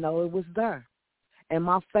I didn't know it was there, and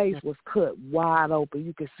my face was cut wide open.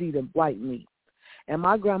 You could see the white meat, and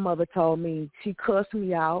my grandmother told me she cussed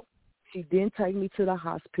me out. She didn't take me to the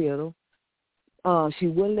hospital. She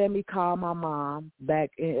wouldn't let me call my mom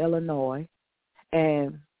back in Illinois.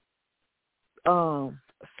 And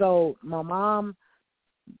so my mom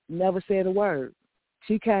never said a word.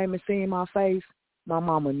 She came and seen my face. My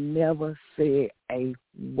mama never said a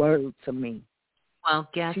word to me. Well,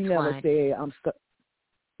 guess she never what? said, I'm stuck.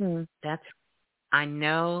 I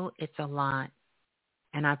know it's a lot,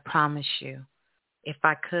 and I promise you, if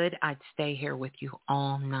I could, I'd stay here with you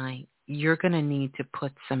all night. You're going to need to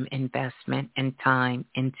put some investment and time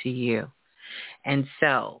into you. And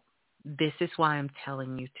so this is why I'm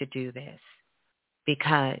telling you to do this,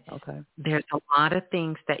 because there's a lot of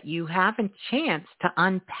things that you have a chance to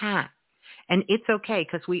unpack. And it's okay,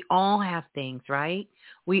 because we all have things, right?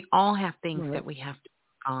 We all have things that we have to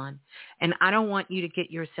work on. And I don't want you to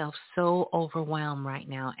get yourself so overwhelmed right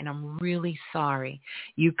now. And I'm really sorry.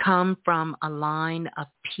 You come from a line of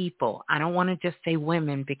people. I don't want to just say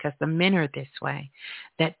women, because the men are this way,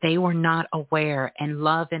 that they were not aware, and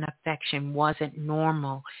love and affection wasn't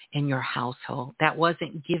normal in your household. That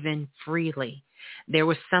wasn't given freely. There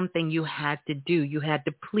was something you had to do. You had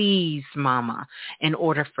to please mama in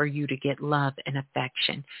order for you to get love and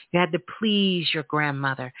affection. You had to please your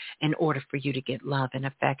grandmother in order for you to get love and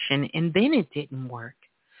affection. And then it didn't work.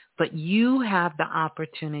 But you have the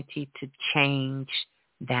opportunity to change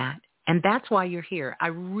that. And that's why you're here. I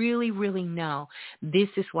really, really know this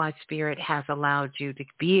is why Spirit has allowed you to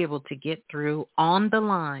be able to get through on the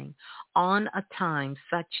line on a time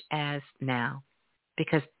such as now.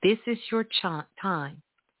 because this is your time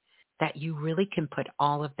that you really can put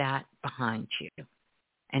all of that behind you.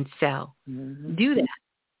 And so do that.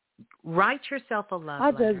 Write yourself a love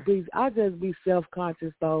letter. I just be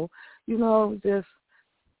self-conscious though. You know,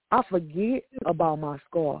 I forget about my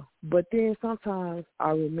scar, but then sometimes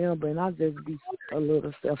I remember, and I just be a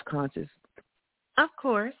little self-conscious. Of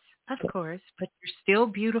course, but you're still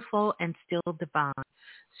beautiful and still divine.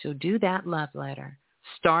 So do that love letter.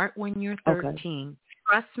 Start when you're 13. Okay.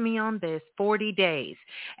 Trust me on this, 40 days,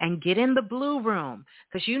 and get in the blue room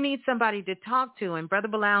because you need somebody to talk to. And Brother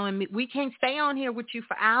Bilal and me, we can't stay on here with you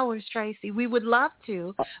for hours, Tracy. We would love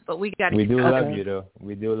to, but we got to. We do love you, though.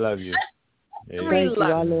 We do love you. Yeah. Thank you.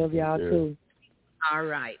 I love y'all, too. All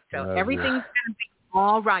right. So everything's going to be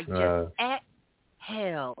all right. Just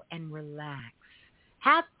exhale and relax.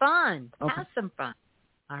 Have fun. Okay. Have some fun.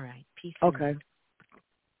 All right. Peace. Okay.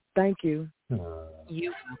 Thank you. You're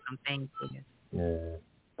welcome. Thank you. Yeah.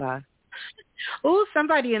 Bye. Oh,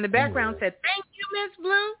 somebody in the background said, "Thank you, Miss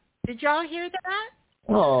Blue." Did y'all hear that?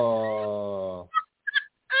 Oh.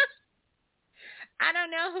 I don't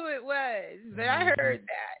know who it was, but I heard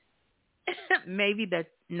that. Maybe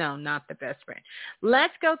no, not the best friend.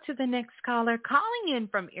 Let's go to the next caller calling in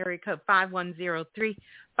from area code 5103.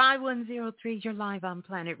 5103, you're live on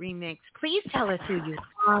Planet Remix. Please tell us who you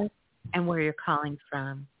are and where you're calling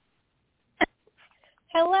from.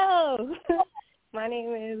 Hello. My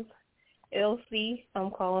name is Elsie.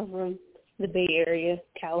 I'm calling from the Bay Area,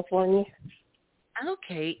 California.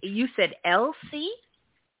 Okay. You said Elsie?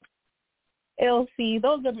 Elsie.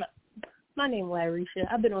 Those are my name, Larisha.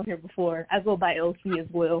 I've been on here before. I go by Elsie as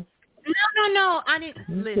well. No. I didn't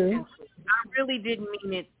listen. I really didn't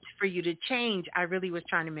mean it for you to change. I really was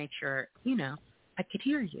trying to make sure, I could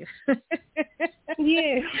hear you.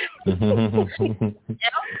 Yeah. Elsie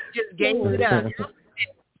just gave it up.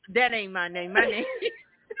 That ain't my name. My name.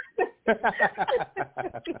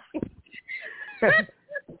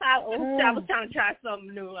 I was trying to try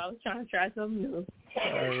something new.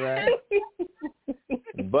 All right.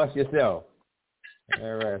 Bust yourself.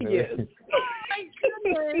 All right. Yes. My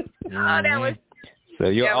goodness. Oh, that was. So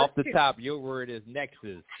you're off the top. Your word is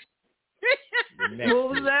nexus. What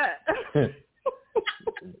was that?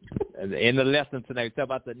 In the lesson tonight, we talk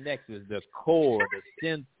about the nexus, the core, the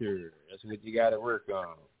center. That's what you got to work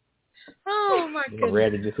on. Oh, my goodness.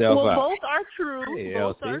 Ready yourself well, up. Both are true. Yeah,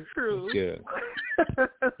 both are true. Good.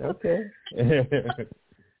 Okay.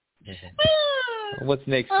 What's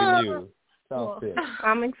next for you?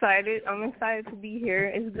 I'm excited. I'm excited to be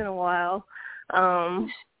here. It's been a while.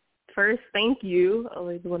 First, thank you. I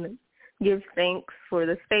always want to give thanks for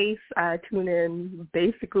the space. I tune in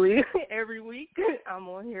basically every week. I'm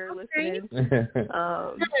on here listening.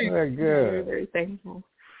 Very good. Very, very thankful.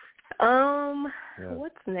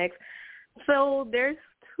 What's next? So there's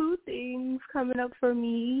two things coming up for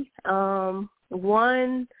me.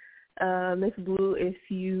 One, Miss Blue, if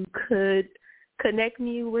you could connect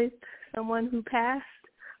me with someone who passed,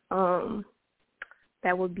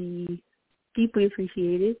 that would be deeply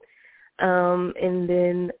appreciated. And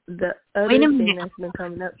then the other thing that's been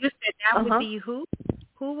coming up. You said that would be who?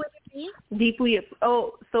 Who would it be? Deeply.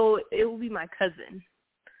 So it will be my cousin.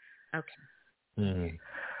 Okay.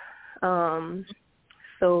 Mm-hmm.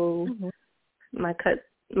 So my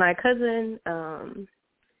cousin,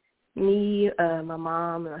 me, my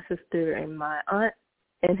mom, and my sister, and my aunt,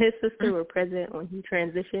 and his sister were present when he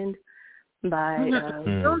transitioned by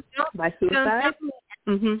suicide. If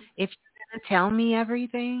you're gonna tell me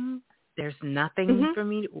everything, there's nothing for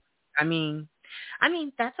me to. I mean,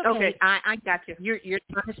 that's okay. I got you. You're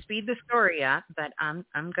trying to speed the story up, but I'm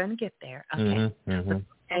gonna get there. Okay.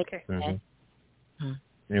 Okay.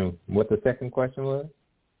 What the second question was?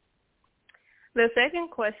 The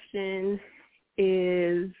second question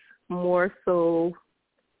is more so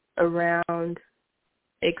around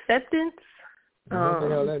acceptance. What the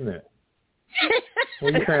hell is that?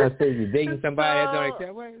 What are you trying to say? You dating somebody that don't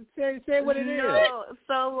accept? Say what it is.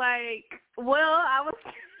 So I was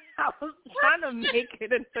trying to make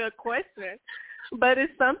it into a question, but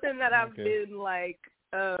it's something that I've been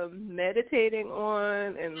meditating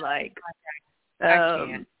on and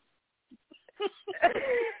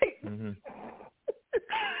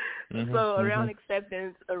So around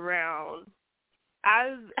acceptance,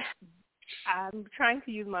 I'm trying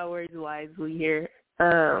to use my words wisely here.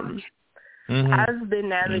 I've been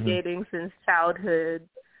navigating since childhood,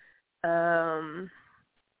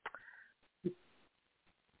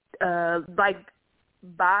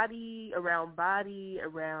 body around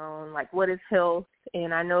what is health,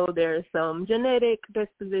 and I know there's some genetic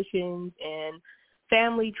dispositions and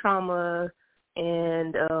family trauma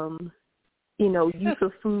and use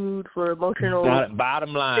of food for emotional.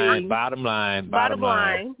 Bottom line. Yeah. Bottom line what?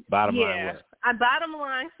 Bottom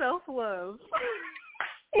line self-love.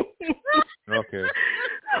 Okay.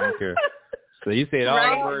 So you said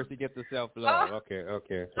all the words to get to self-love. Okay.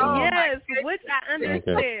 Yes, which I understand.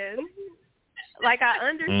 Okay. Like, I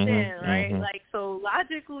understand, right? Mm-hmm. Like, so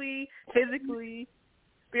logically, physically,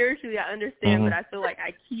 spiritually, I understand, but I feel like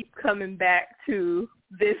I keep coming back to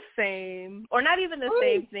this same, or not even the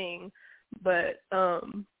same thing, but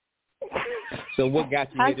So what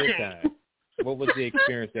got you here this time? What was the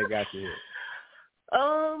experience that got you here?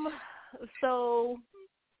 So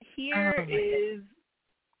here is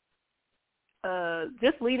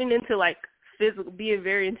just leading into like physical, being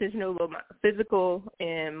very intentional about my physical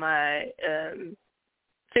and my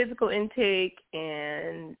physical intake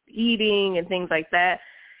and eating and things like that.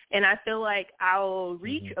 And I feel like I'll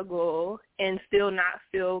reach a goal and still not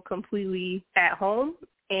feel completely at home.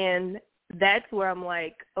 And that's where I'm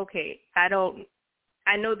like, okay, I know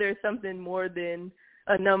there's something more than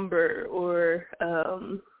a number or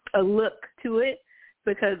a look to it,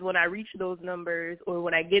 because when I reach those numbers or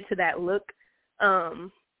when I get to that look,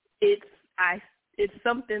 it's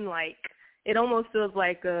something like, it almost feels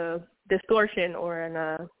like a distortion or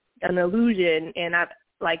an illusion. And I've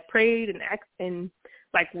like prayed and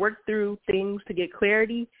like worked through things to get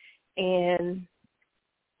clarity, and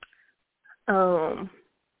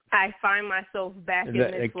I find myself back in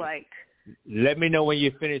this like. Let me know when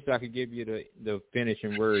you finish so I can give you the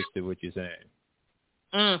finishing words to what you're saying.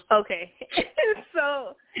 Okay.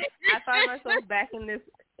 So I find myself back in this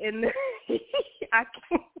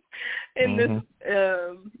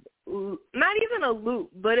not even a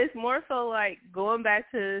loop, but it's more so like going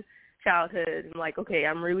back to childhood and like, okay,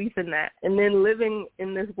 I'm releasing that, and then living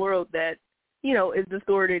in this world that, is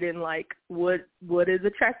distorted in like what is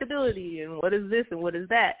attractability and what is this and what is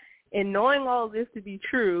that, and knowing all this to be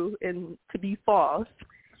true and to be false,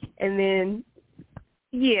 and then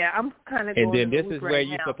I'm kind of. And then this is where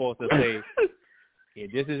you're supposed to say. Yeah,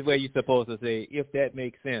 this is where you're supposed to say, if that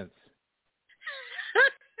makes sense.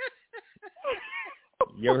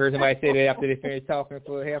 You ever heard somebody say that after they finish talking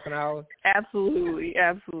for half an hour? Absolutely.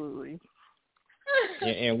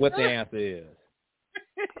 And what the answer is?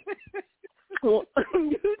 Well,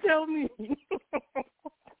 you tell me.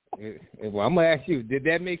 Well, I'm going to ask you, did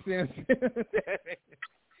that make sense?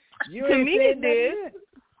 You to me it did.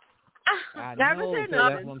 I know, so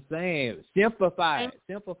that's what I'm saying. Simplify it.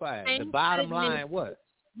 The bottom line, what?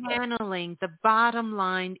 Channeling. The bottom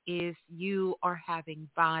line is you are having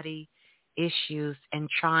body issues and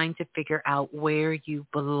trying to figure out where you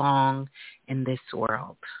belong in this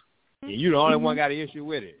world. Yeah, you're the only one got an issue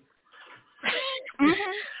with it.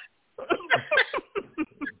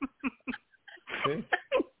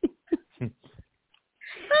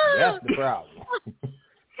 That's the problem.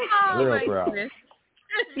 Real problem. Goodness.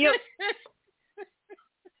 Yep.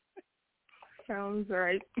 Sounds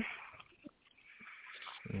right.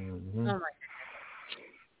 Mm-hmm. Oh my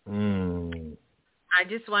goodness. I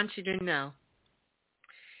just want you to know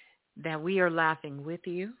that we are laughing with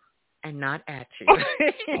you and not at you.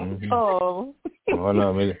 Mm-hmm. Oh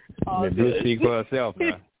no, me do speak for herself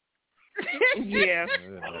now. Yeah.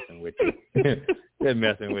 They're messing with you. They're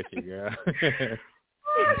messing with you, girl.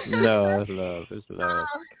 No, it's love.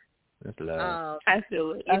 It's love. I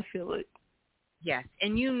feel it. Yes,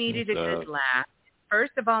 and you needed a good laugh.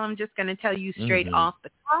 First of all, I'm just going to tell you straight off the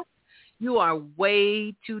top, you are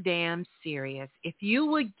way too damn serious. If you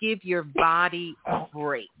would give your body a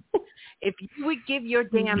break, if you would give your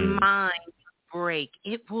damn mind a break,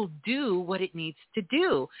 it will do what it needs to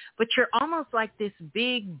do. But you're almost like this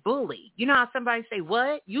big bully. You know how somebody say,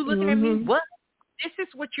 what? You looking at me? What? This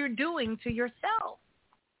is what you're doing to yourself.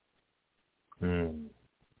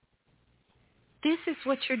 This is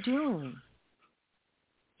what you're doing.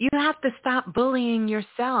 You have to stop bullying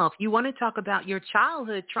yourself. You want to talk about your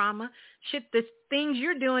childhood trauma. Shit, the things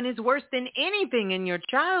you're doing is worse than anything in your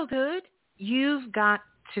childhood. You've got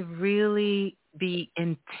to really be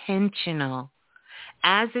intentional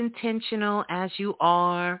as you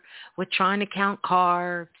are with trying to count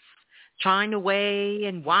carbs, trying to weigh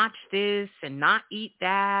and watch this and not eat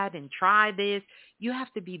that and try this. You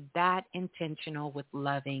have to be that intentional with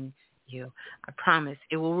loving you. I promise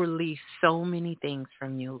it will release so many things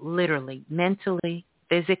from you, literally, mentally,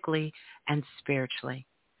 physically, and spiritually.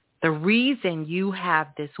 The reason you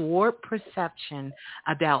have this warped perception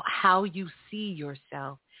about how you see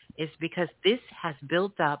yourself is because this has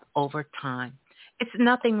built up over time. It's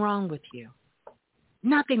nothing wrong with you.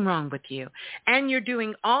 Nothing wrong with you. And you're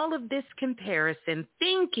doing all of this comparison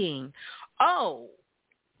thinking, oh,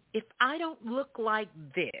 if I don't look like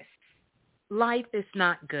this, life is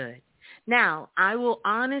not good. Now, I will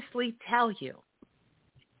honestly tell you,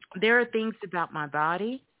 there are things about my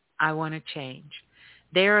body I want to change.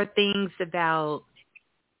 There are things about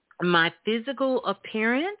my physical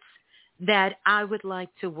appearance that I would like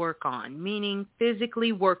to work on, meaning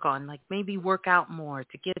physically work on, like maybe work out more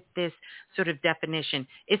to get this sort of definition.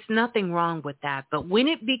 It's nothing wrong with that. But when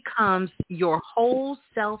it becomes your whole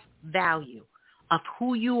self-value of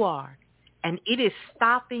who you are, and it is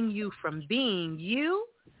stopping you from being you,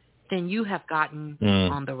 then you have gotten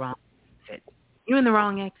on the wrong exit. You're in the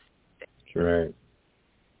wrong exit. Right.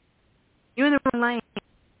 You're in the wrong lane.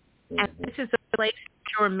 And this is a place I'm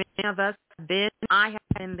sure many of us have been. I have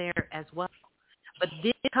been there as well. But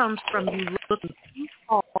this comes from you looking too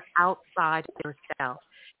far outside of yourself.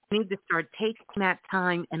 You need to start taking that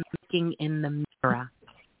time and looking in the mirror.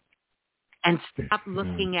 And stop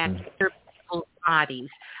looking at other people's bodies.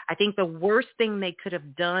 I think the worst thing they could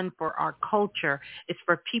have done for our culture is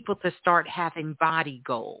for people to start having body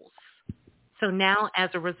goals. So now, as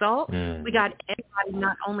a result, we got everybody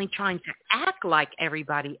not only trying to act like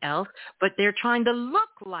everybody else, but they're trying to look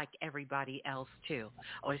like everybody else, too.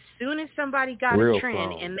 Or as soon as somebody got a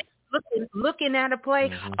trend and they're looking at a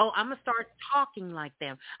play, oh, I'm going to start talking like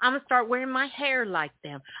them. I'm going to start wearing my hair like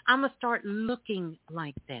them. I'm going to start looking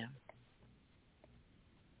like them.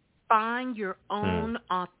 Find your own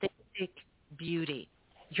authentic beauty,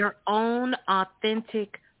 your own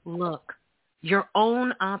authentic look, your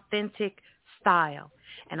own authentic style.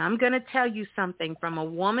 And I'm going to tell you something from a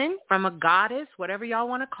woman, from a goddess, whatever y'all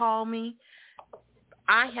want to call me.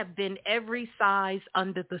 I have been every size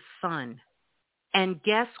under the sun. And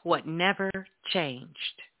guess what never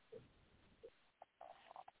changed?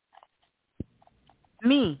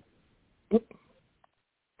 Me.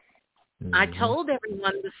 I told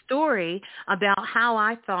everyone the story about how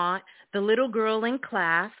I thought the little girl in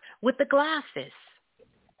class with the glasses.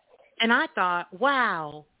 And I thought,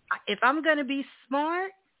 wow, if I'm going to be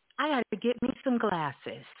smart, I got to get me some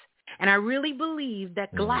glasses. And I really believed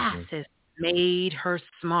that glasses made her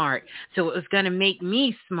smart. So it was going to make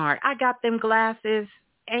me smart. I got them glasses.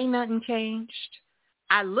 Ain't nothing changed.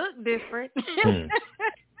 I look different.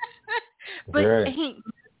 But ain't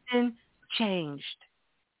nothing changed.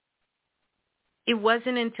 It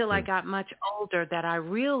wasn't until I got much older that I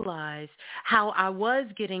realized how I was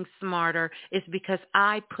getting smarter is because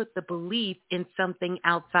I put the belief in something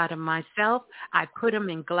outside of myself. I put them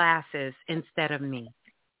in glasses instead of me.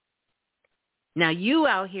 Now you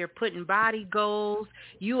out here putting body goals,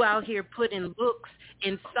 you out here putting looks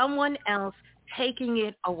in someone else, taking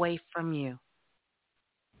it away from you.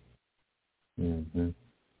 And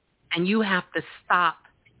you have to stop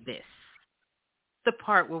this. The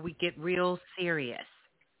part where we get real serious.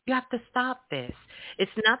 You have to stop this.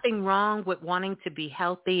 It's nothing wrong with wanting to be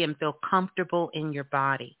healthy and feel comfortable in your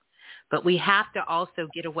body. But we have to also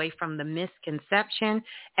get away from the misconception.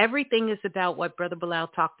 Everything is about what Brother Bilal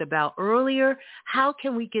talked about earlier. How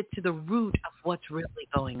can we get to the root of what's really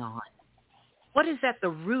going on? What is at the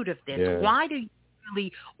root of this? Yeah. Why do you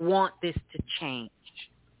really want this to change?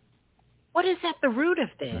 What is at the root of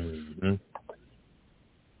this?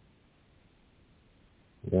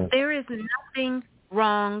 Yeah. There is nothing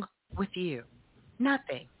wrong with you.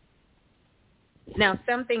 Nothing. Now,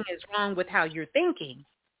 something is wrong with how you're thinking.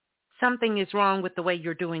 Something is wrong with the way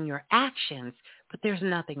you're doing your actions, but there's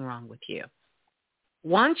nothing wrong with you.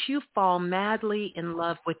 Once you fall madly in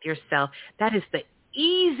love with yourself, that is the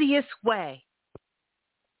easiest way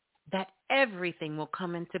that everything will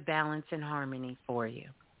come into balance and harmony for you.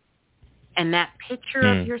 And that picture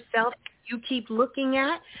of yourself you keep looking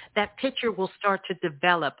at, that picture will start to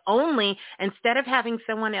develop. Only instead of having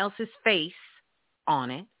someone else's face on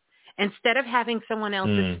it, instead of having someone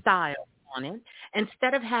else's style on it,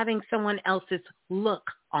 instead of having someone else's look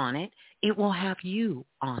on it, it will have you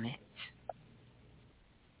on it.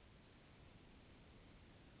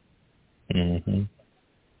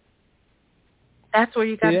 That's where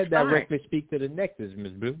you got to start. That directly speak to the nexus,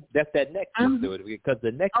 Ms. Blue. That's that nexus to it, because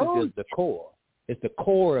the nexus is the core. It's the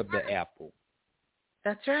core of the apple.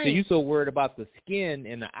 That's right. So you're so worried about the skin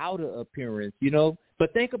and the outer appearance, you know.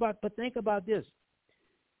 But think about this.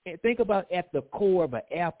 Think about at the core of an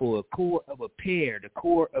apple, a core of a pear, the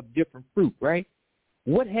core of different fruit, right?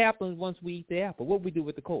 What happens once we eat the apple? What do we do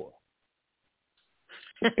with the core?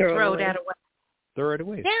 Throw that away. Throw it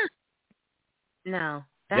away. Yeah. No.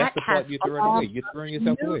 That's the part you're throwing away. You're throwing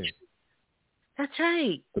yourself away. That's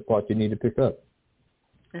right. The part you need to pick up.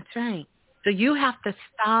 That's right. So you have to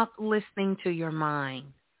stop listening to your mind.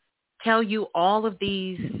 Tell you all of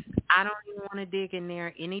these I don't even want to dig in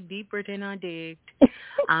there any deeper than I digged.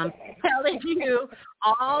 I'm telling you,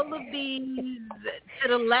 all of these to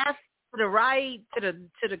the left, to the right, to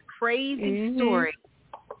the crazy story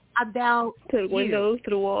about to the windows, to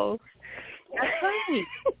the walls. That's right.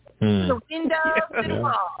 To the windows, to the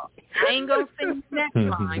wall. I ain't gonna say next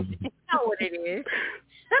line. You know what it is.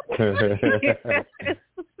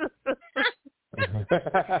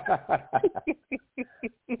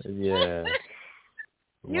 Yeah.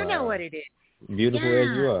 You know what it is. Beautiful as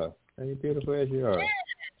you are. Hey, beautiful as you are.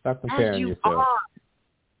 Stop comparing yourself.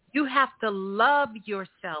 You have to love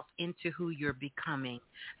yourself into who you're becoming,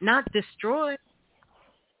 not destroy.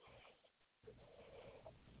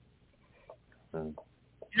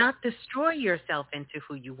 Not destroy yourself into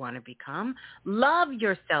who you want to become. Love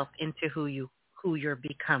yourself into who you're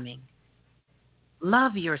becoming.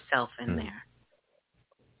 Love yourself in there.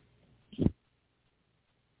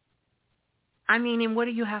 I mean, and what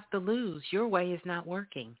do you have to lose? Your way is not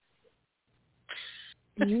working.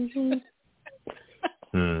 All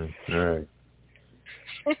right.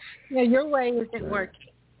 Yeah, your way isn't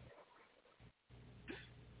working.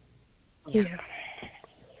 Yeah.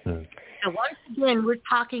 So once again, we're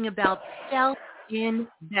talking about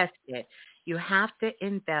self-invested. You have to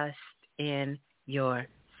invest in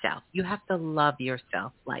yourself. You have to love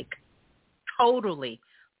yourself, like totally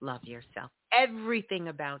love yourself, everything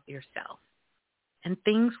about yourself. And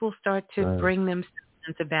things will start to bring themselves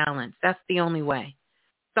into balance. That's the only way.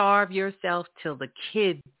 Starve yourself till the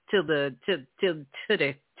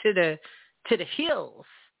hills,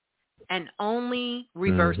 and only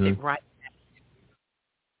reverse it right back.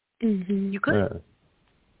 You could.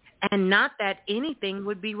 And not that anything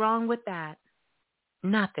would be wrong with that.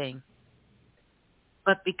 Nothing.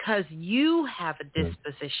 But because you have a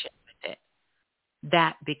disposition with it,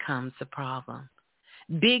 that becomes the problem.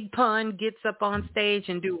 Big Pun gets up on stage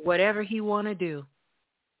and do whatever he want to do.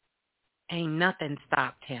 Ain't nothing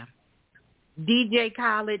stopped him. DJ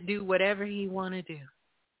Khaled do whatever he want to do.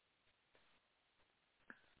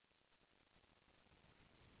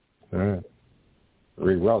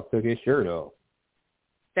 Rick Ross took his shirt off.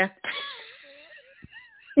 That's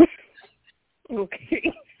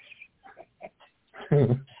okay.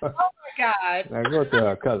 Oh my God! Now go to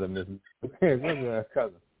our cousin, Miss. Go to our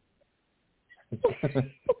cousin.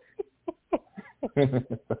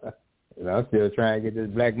 I'm still trying to get this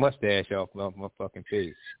black mustache off my fucking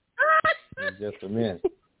face. Just a minute.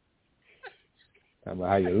 Talk about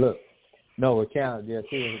how you look. No, we're counting there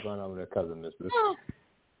too. What's going on with that cousin, Miss?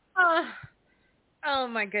 Oh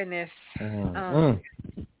my goodness.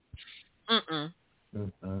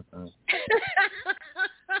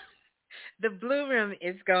 The Blue Room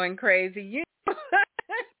is going crazy. You.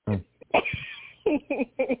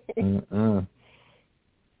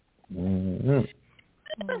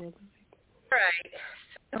 Right.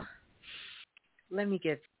 So, let me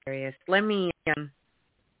get serious. Let me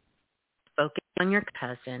focus on your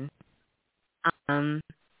cousin.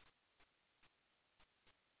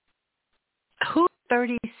 Who's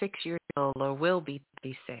 36 years old or will be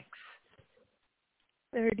 36?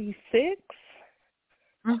 36?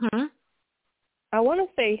 Mm-hmm. I want to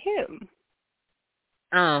say him.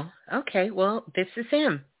 Oh, okay. Well, this is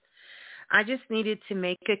him. I just needed to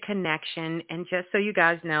make a connection, and just so you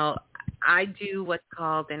guys know, I do what's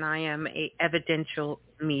called, and I am a evidential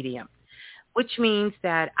medium, which means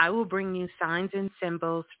that I will bring you signs and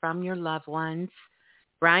symbols from your loved ones,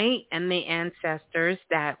 right, and the ancestors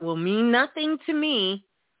that will mean nothing to me,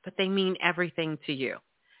 but they mean everything to you.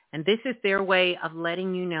 And this is their way of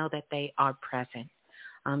letting you know that they are present.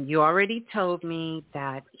 You already told me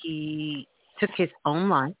that he took his own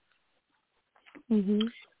life. Mm-hmm.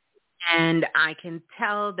 And I can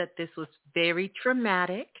tell that this was very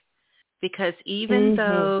traumatic because even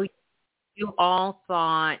though you all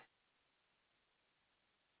thought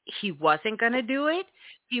he wasn't going to do it,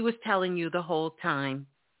 he was telling you the whole time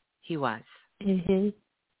he was. Mm-hmm.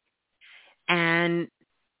 And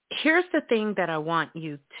here's the thing that I want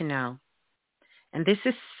you to know. And this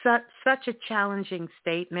is such a challenging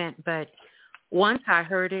statement, but once I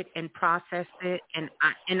heard it and processed it, and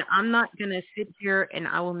I'm not going to sit here and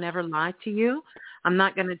I will never lie to you. I'm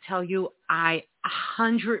not going to tell you I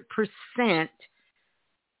 100%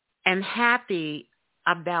 am happy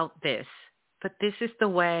about this. But this is the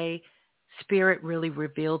way Spirit really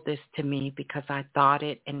revealed this to me because I thought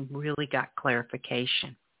it and really got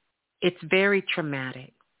clarification. It's very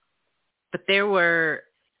traumatic. But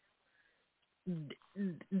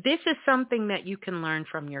this is something that you can learn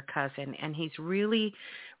from your cousin, and he's really,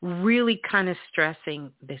 really kind of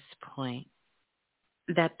stressing this point,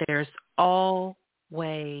 that there's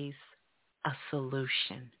always a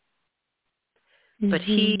solution. but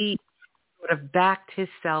he sort of backed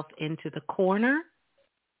himself into the corner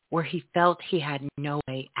where he felt he had no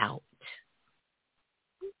way out.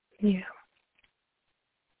 Yeah.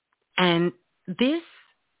 And this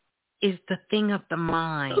is the thing of the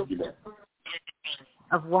mind,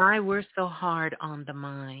 of why we're so hard on the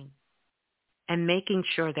mind, and making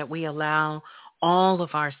sure that we allow all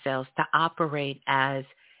of ourselves to operate as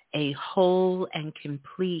a whole and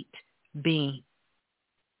complete being.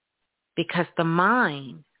 Because the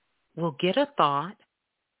mind will get a thought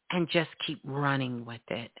and just keep running with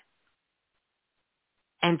it.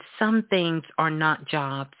 And some things are not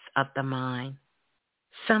jobs of the mind.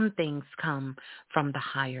 Some things come from the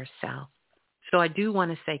higher self. So I do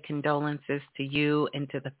want to say condolences to you and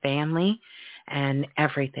to the family and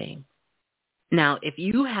everything. Now, if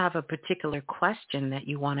you have a particular question that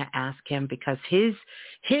you want to ask him, because his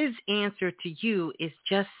answer to you is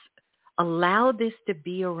just allow this to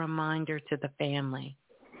be a reminder to the family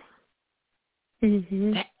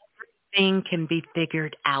that everything can be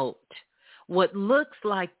figured out. What looks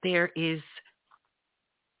like there is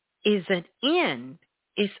an end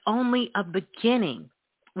is only a beginning,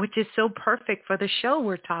 which is so perfect for the show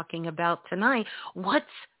we're talking about tonight. What's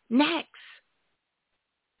next?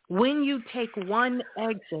 When you take one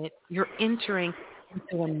exit, you're entering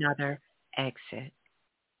into another exit.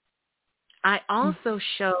 I also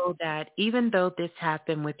show that even though this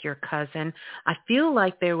happened with your cousin, I feel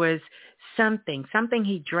like there was something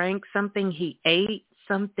he drank, something he ate,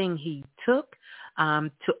 something he took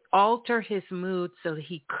to alter his mood so that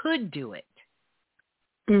he could do it.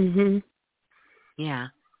 Yeah.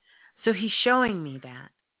 So he's showing me that.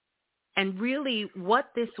 And really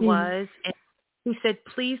what this was, and he said,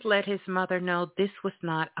 please let his mother know this was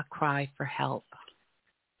not a cry for help.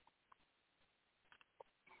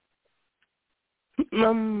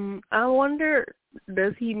 I wonder,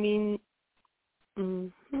 does he mean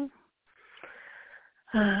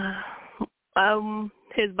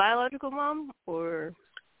his biological mom or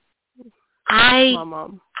my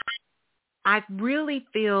mom? I really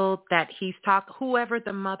feel that he's whoever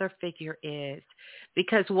the mother figure is,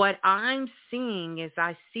 because what I'm seeing is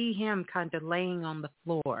I see him kind of laying on the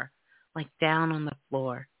floor, like down on the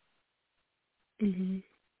floor. And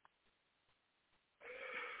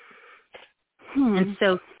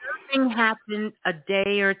so something happened a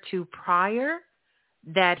day or two prior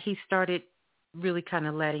that he started really kind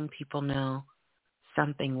of letting people know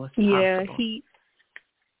something was possible. Yeah, he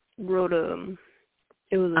wrote it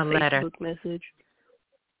was a letter. Facebook message.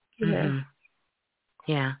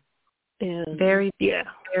 Yeah. And very,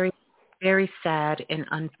 very sad and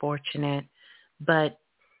unfortunate, but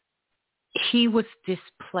he was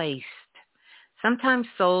displaced. Sometimes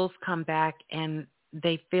souls come back and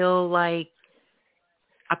they feel like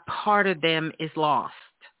a part of them is lost.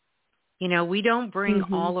 You know, we don't bring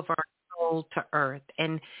all of our soul to earth.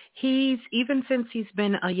 And even since he's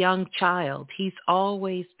been a young child, he's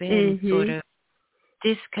always been sort of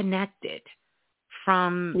disconnected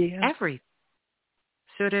from everything,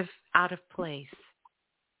 sort of out of place.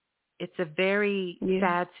 It's a very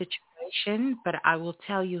sad situation, but I will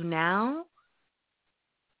tell you now,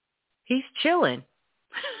 he's chilling.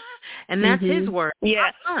 And that's his word.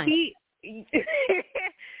 Yeah. So he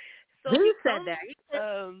said that. He said,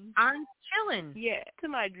 I'm chilling. Yeah, to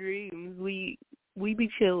my dreams. We be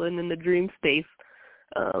chilling in the dream space.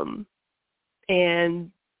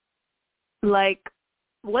 And like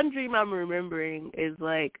one dream I'm remembering is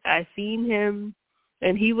like I seen him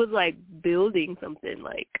and he was like building something.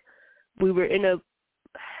 Like we were in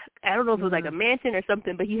I don't know if it was like a mansion or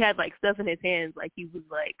something, but he had like stuff in his hands, like he was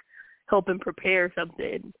like helping prepare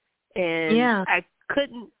something. And I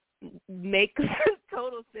couldn't make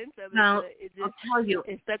total sense of it, now, but it just, I'll tell you,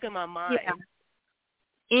 it stuck in my mind.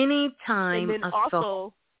 Anytime and then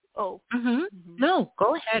also, no,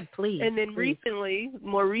 go ahead, please. And then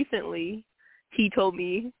more recently, he told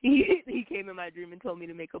me, he came in my dream and told me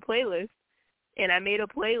to make a playlist, and I made a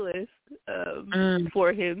playlist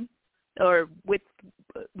for him, or with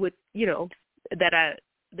you know, that I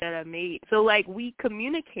made. So like we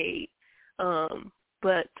communicate,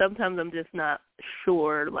 but sometimes I'm just not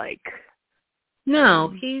sure, like.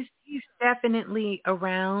 No, he's definitely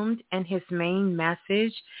around, and his main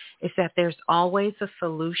message is that there's always a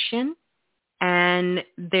solution and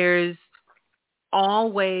there's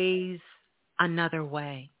always another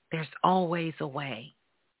way. There's always a way.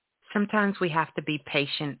 sometimes we have to be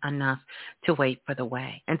patient enough to wait for the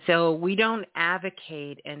way. And so we don't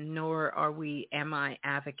advocate, and nor am I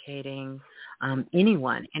advocating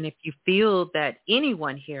anyone. And if you feel that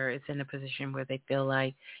anyone here is in a position where they feel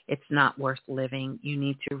like it's not worth living, you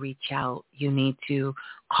need to reach out. You need to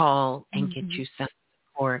call and get you some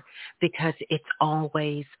support, because it's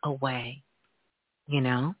always a way, you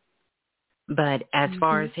know. But as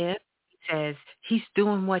far as him, he says he's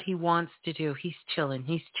doing what he wants to do. He's chilling.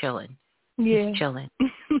 He's chilling. Yeah. He's chilling.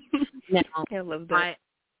 Now, I love that.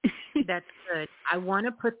 That's good. I want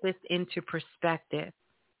to put this into perspective.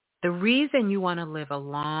 The reason you want to live a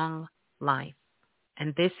long life,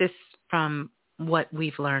 and this is from what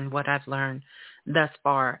we've learned, what I've learned thus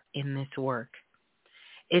far in this work,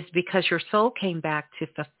 is because your soul came back to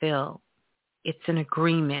fulfill. It's an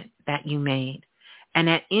agreement that you made. And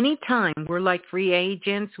at any time, we're like free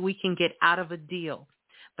agents. We can get out of a deal.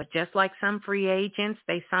 But just like some free agents,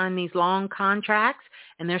 they sign these long contracts,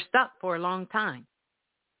 and they're stuck for a long time.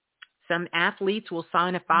 Some athletes will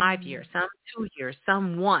sign a 5-year, some 2 years,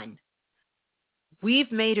 some 1.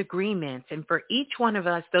 We've made agreements, and for each one of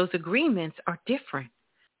us, those agreements are different.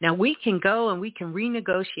 Now, we can go and we can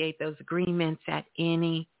renegotiate those agreements at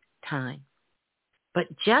any time. But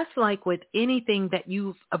just like with anything that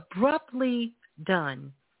you've abruptly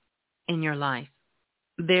done in your life,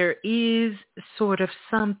 there is sort of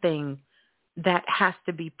something that has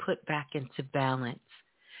to be put back into balance.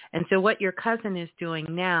 And so what your cousin is doing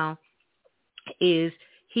now is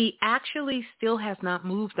he actually still has not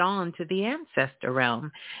moved on to the ancestor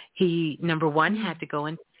realm. He, number one, had to go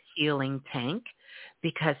into the healing tank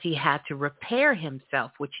because he had to repair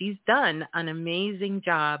himself, which he's done an amazing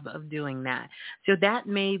job of doing that. So that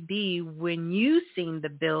may be, when you seen the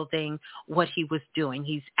building, what he was doing.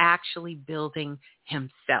 He's actually building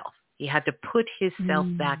himself. He had to put his self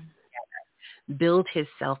back together, build his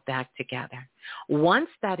self back together. Once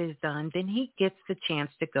that is done, then he gets the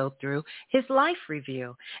chance to go through his life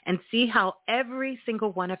review and see how every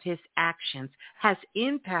single one of his actions has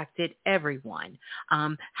impacted everyone.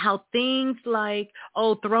 How things like,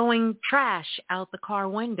 throwing trash out the car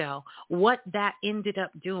window, what that ended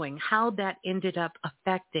up doing, how that ended up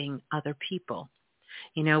affecting other people.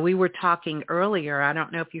 You know, we were talking earlier, I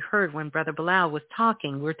don't know if you heard when Brother Bilal was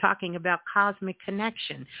talking, we were talking about cosmic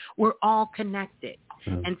connection. We're all connected.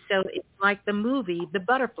 And so it's like the movie, The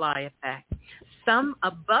Butterfly Effect.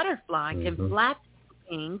 A butterfly can flap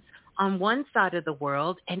wings on one side of the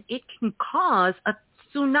world, and it can cause a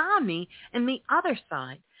tsunami in the other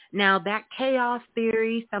side. Now, that chaos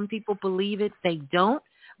theory, some people believe it, they don't,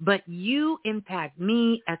 but you impact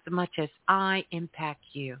me as much as I impact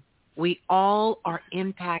you. We all are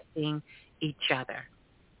impacting each other.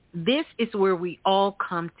 This is where we all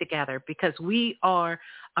come together, because we are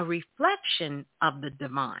a reflection of the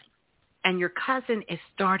divine. And your cousin is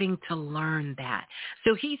starting to learn that.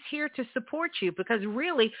 So he's here to support you, because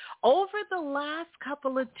really, over the last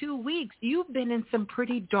couple of 2 weeks, you've been in some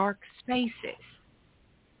pretty dark spaces.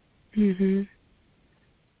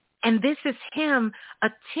 And this is him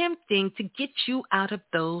attempting to get you out of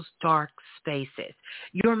those dark spaces.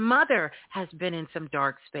 Your mother has been in some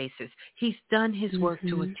dark spaces. He's done his work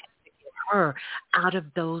to attempt to get her out of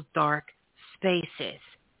those dark spaces,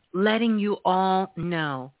 letting you all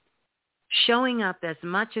know, showing up as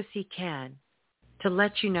much as he can to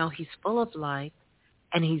let you know he's full of life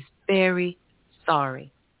and he's very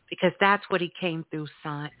sorry. Because that's what he came through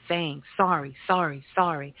saying, sorry, sorry,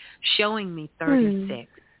 sorry, showing me 36.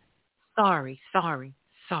 Sorry, sorry,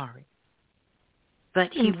 sorry.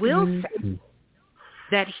 But he will say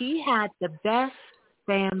that he had the best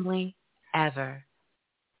family ever.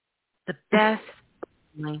 The best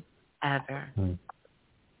family ever.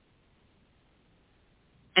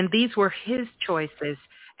 And these were his choices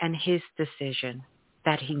and his decision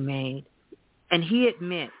that he made. And he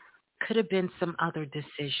admits could have been some other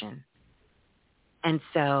decision. And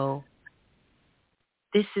so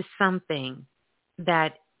this is something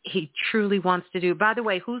that he truly wants to do. By the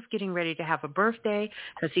way, who's getting ready to have a birthday?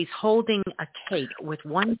 Because he's holding a cake with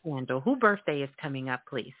one candle. Whose birthday is coming up,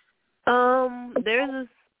 please? There's this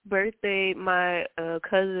birthday, my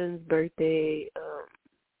cousin's birthday,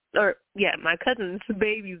 my cousin's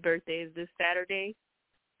baby's birthday is this Saturday.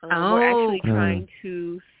 We're actually trying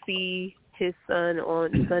to see his son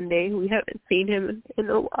on Sunday. We haven't seen him in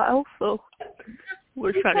a while, so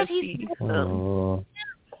we're trying to see.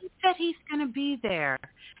 He said he's going to be there.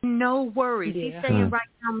 No worries. He's saying right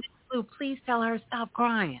now, Miss Blue, please tell her stop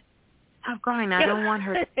crying. Stop crying. I don't want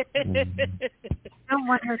her. I don't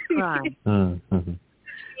want her to cry. Same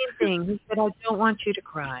thing. He said, I don't want you to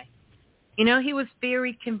cry. He was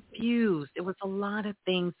very confused. There was a lot of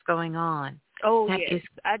things going on. Oh, yes.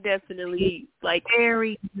 I definitely,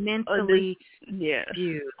 very mentally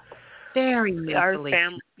confused. Very mentally. Our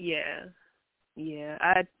family, yeah.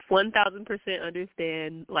 I 1,000%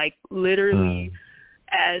 understand, literally,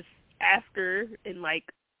 as after and,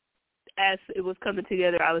 as it was coming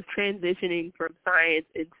together, I was transitioning from science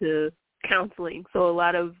into counseling. So a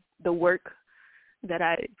lot of the work that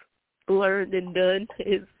I've learned and done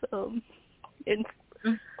is,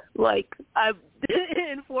 I've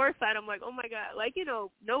in foresight, I'm like, oh my God,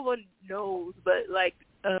 no one knows, but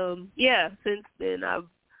since then I've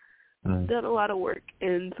done a lot of work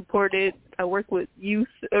and supported. I work with youth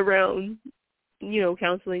around,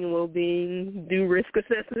 counseling and well-being, do risk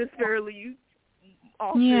assessments fairly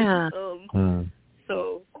often. Yeah.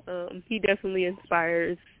 So he definitely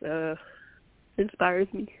inspires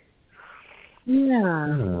me.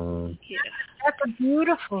 Yeah. That's a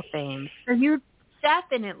beautiful thing. So you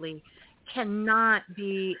definitely cannot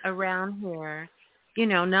be around here,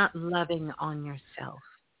 not loving on yourself,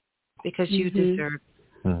 because you deserve it.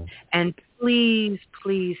 And please,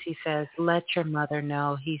 he says, let your mother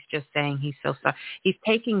know. He's just saying he's so sorry. He's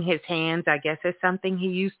taking his hands, I guess it's something he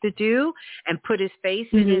used to do, and put his face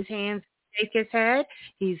in his hands, shake his head.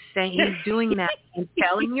 He's saying he's doing that and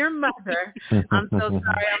telling your mother, I'm so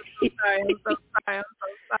sorry,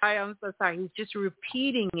 I'm so sorry. He's just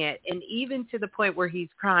repeating it, and even to the point where he's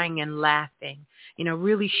crying and laughing,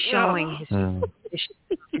 really showing his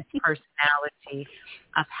personality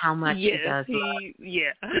of how much he does love.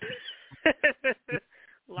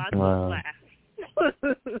 Lots of laughs.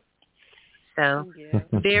 So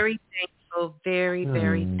very thankful, very,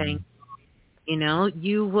 very thankful.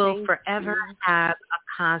 You will forever have a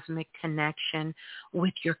cosmic connection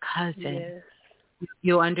with your cousin. Yes.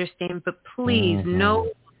 You understand? But please,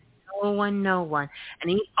 no one. And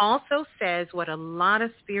he also says what a lot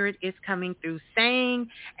of spirit is coming through saying,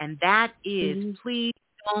 and that is, please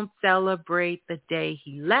don't celebrate the day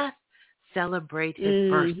he left. Celebrate his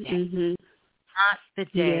birthday, not the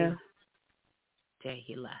day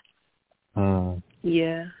he left.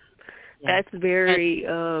 Yeah. That's very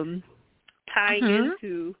tying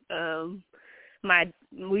into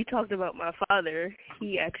we talked about my father.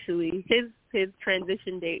 He actually, his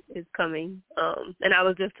transition date is coming, and I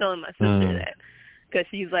was just telling my sister that, because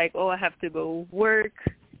she's like, oh, I have to go work,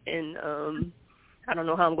 and I don't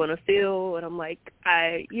know how I'm going to feel, and I'm like,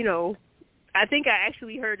 I think I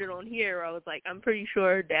actually heard it on here. I was like, I'm pretty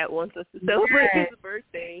sure Dad wants us to celebrate his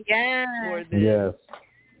birthday. More than,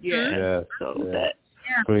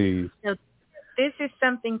 please. So this is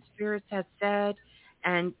something spirits have said.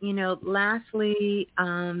 And, lastly,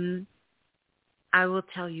 I will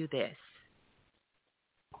tell you this.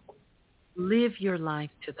 Live your life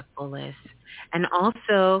to the fullest. And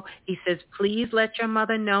also, he says, please let your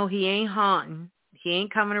mother know he ain't haunting. He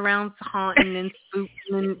ain't coming around haunting and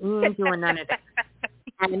spooking, and he ain't doing none of that.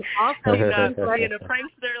 And also, he's not being a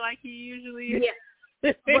prankster like he usually is.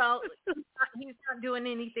 Yeah. Well, he's not doing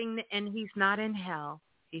anything, and he's not in hell,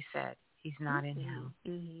 he said. He's not in hell.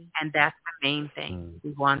 And that's the main thing. He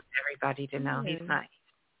wants everybody to know he's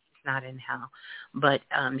not in hell. But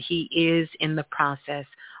he is in the process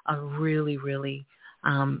of really, really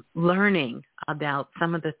learning about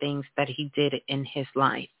some of the things that he did in his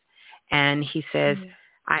life. And he says,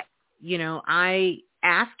 I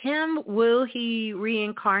asked him, will he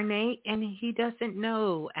reincarnate? And he doesn't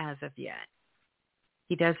know as of yet.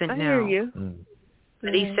 He doesn't know. I hear you.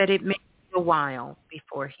 But he said it may a while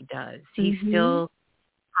before he does. He's still in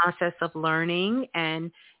the process of learning, and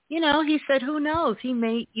he said, who knows, he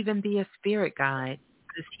may even be a spirit guide,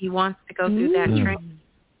 because he wants to go through that training.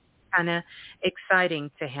 Kind of exciting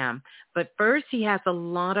to him, but first he has a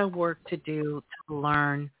lot of work to do to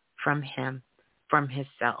learn from him, from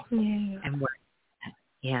himself, and work.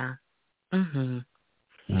 So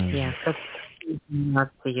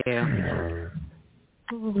up to you.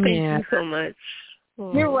 Thank you so much.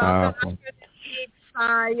 You're welcome.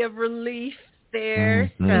 Sigh of relief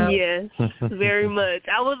there. So. Yes, very much.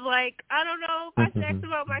 I was like, I don't know if I should ask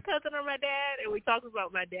about my cousin or my dad, and we talked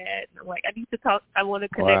about my dad, and I'm like, I need to talk. I want to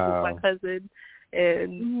connect with my cousin,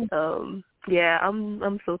 and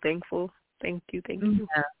I'm so thankful. Thank you.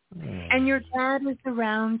 Yeah. And your dad is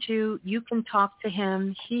around you. You can talk to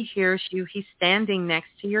him. He hears you. He's standing next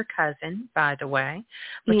to your cousin, by the way,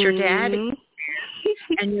 but your dad.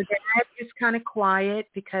 And your dad is kind of quiet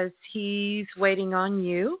because he's waiting on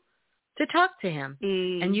you to talk to him.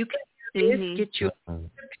 And you can get you a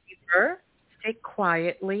paper, sit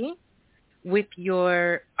quietly with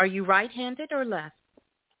your, are you right-handed or left?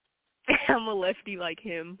 I'm a lefty like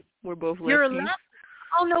him. We're both lefties. You're a lefty.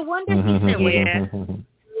 Oh, no wonder he said wait.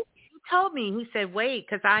 He told me. He said wait,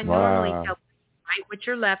 because I normally tell right with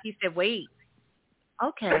your left. He said wait.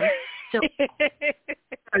 Okay. So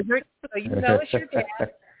you know it's your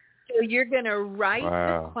dad. So you're going to write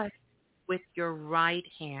the question with your right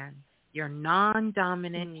hand, your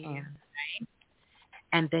non-dominant hand, right?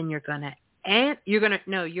 And then you're going to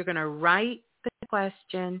write the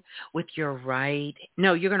question with your right.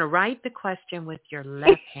 No, you're going to write the question with your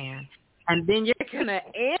left hand. And then you're going to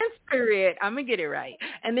answer it. I'm going to get it right.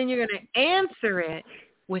 And then you're going to answer it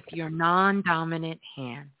with your non-dominant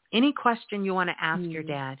hand. Any question you want to ask your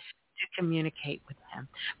dad to communicate with him.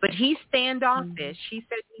 But he's standoffish. He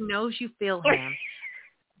said he knows you feel him.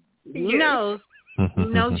 He knows you have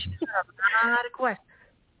a lot of questions.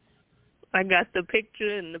 I got the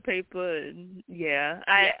picture and the paper, and You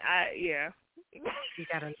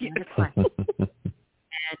got a lot of questions.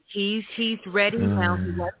 And he's ready now.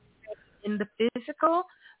 He wasn't in the physical,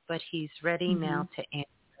 but he's ready now to answer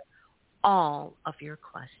all of your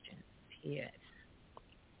questions. He is.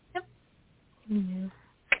 Yep. Yeah.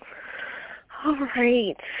 All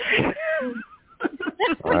right.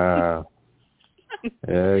 Wow.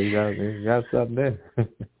 Yeah, you got something there.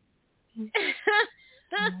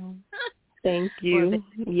 Thank you.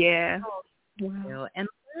 Yeah. Wow. And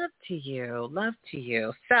love to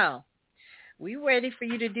you. So, we ready for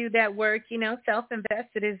you to do that work.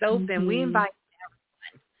 Self-invested is open. We invite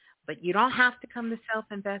everyone. But you don't have to come to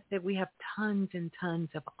Self-Invested. We have tons and tons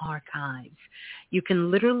of archives. You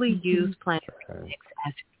can literally use Planet Remix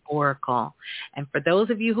as an oracle. And for those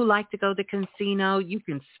of you who like to go to casino, you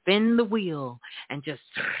can spin the wheel and just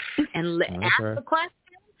ask the question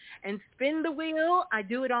and spin the wheel. I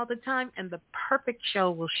do it all the time, and the perfect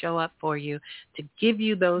show will show up for you to give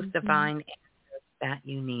you those divine answers that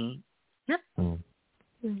you need. Yep.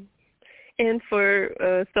 And for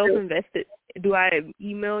Self-Invested, do I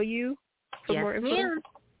email you for more info? Ma'am.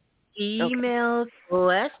 Email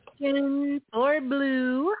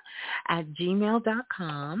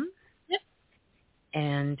questionforblue@gmail.com. Yep.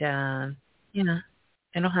 And,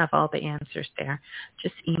 I don't have all the answers there.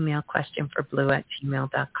 Just email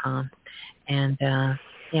questionforblue@gmail.com. And,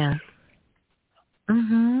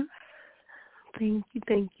 Thank you.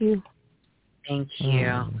 Thank you.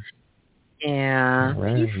 Yeah. All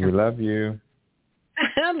right. We love you.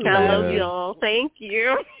 I love y'all. Thank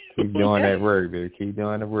you. Keep doing that work, baby. Keep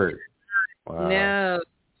doing the work. Wow. No.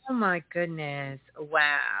 Oh, my goodness.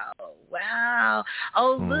 Wow.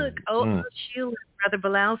 Oh, look. Sheila, Brother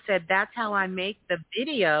Bilal said, that's how I make the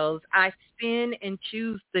videos. I spin and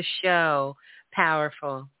choose the show.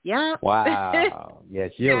 Powerful. Yeah. Wow. Yeah,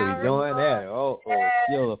 Sheila be doing that.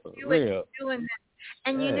 Sheila for real. Doing that.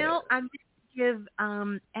 And, I'm going to give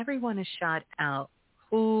everyone a shout out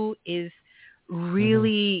who is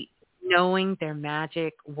really knowing their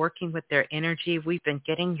magic, working with their energy. We've been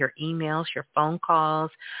getting your emails, your phone calls,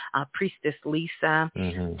 Priestess Lisa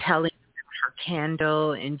telling her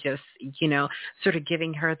candle and just, sort of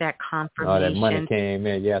giving her that confirmation. Oh, that money came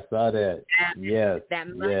in. Yeah, I saw that. Yes. That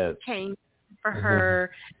money came for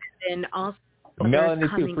her. And then also Melanie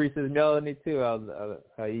too, Priestess Melanie too.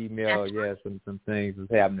 Her email, some things is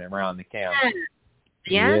happening around the camp.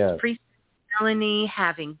 Yes. Priestess Melanie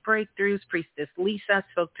having breakthroughs. Priestess Lisa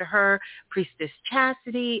spoke to her. Priestess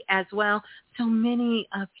Chastity as well. So many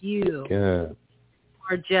of you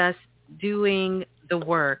are just doing the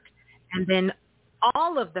work. And then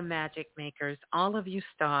all of the magic makers, all of you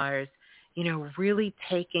stars, really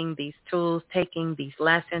taking these tools, taking these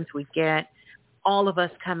lessons we get, all of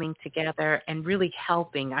us coming together and really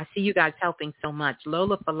helping. I see you guys helping so much.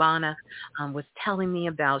 Lola Falana was telling me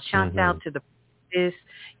about, shouts out to the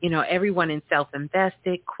everyone in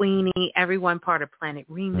Self-Invested, Queenie, everyone part of Planet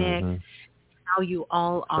Remix, how you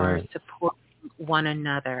all are supporting one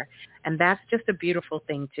another. And that's just a beautiful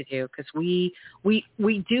thing to do because we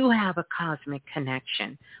do have a cosmic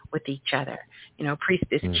connection with each other.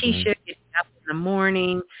 Priestess Keisha getting up in the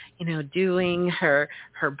morning, doing her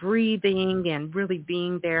breathing and really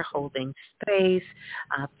being there, holding space.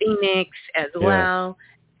 Phoenix as well.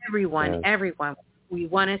 Everyone. We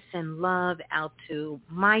want to send love out to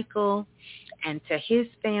Michael and to his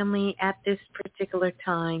family at this particular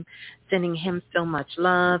time, sending him so much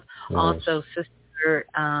love. Yes. Also, Sister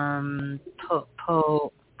I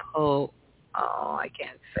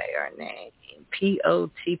can't say her name.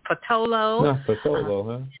 P.O.T. Patolo.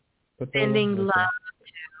 Patolo, Sending love to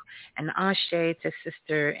and ashe to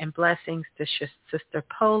Sister and blessings to Sister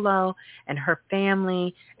Polo and her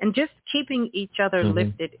family, and just keeping each other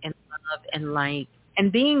lifted in love and light. And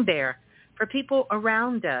being there for people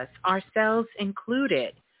around us, ourselves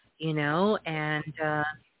included, and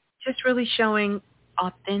just really showing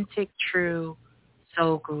authentic, true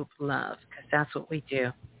soul group love, because that's what we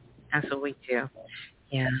do. That's what we do.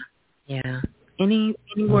 Yeah, yeah. Any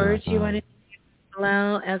words you want to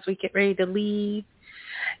allow as we get ready to leave?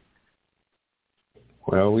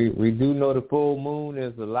 Well, we do know the full moon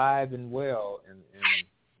is alive and well and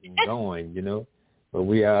going, you know. But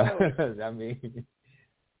we are, I mean,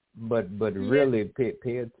 but really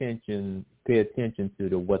pay attention to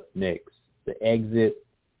the what's next, the exit,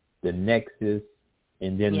 the nexus,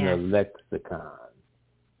 and then the lexicon.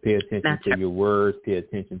 Pay attention to your words, pay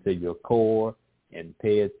attention to your core, and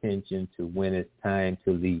pay attention to when it's time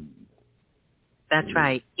to leave. That's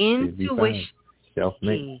right. Intuition is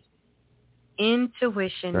key.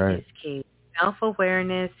 Intuition is key.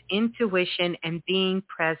 Self-awareness, intuition, and being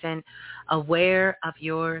present, aware of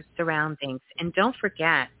your surroundings. And don't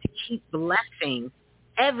forget to keep blessing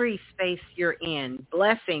every space you're in,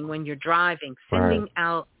 blessing when you're driving, sending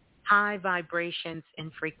out high vibrations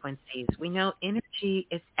and frequencies. We know energy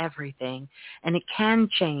is everything, and it can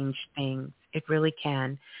change things. It really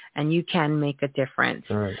can, and you can make a difference.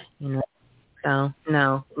 You know, so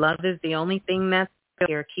no, love is the only thing that's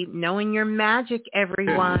here. Keep knowing your magic,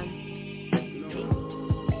 everyone.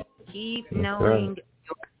 Keep knowing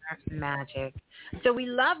your magic. So we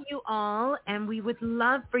love you all, and we would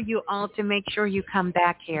love for you all to make sure you come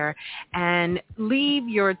back here and leave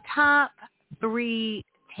your top 3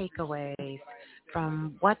 takeaways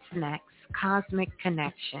from What's Next, Cosmic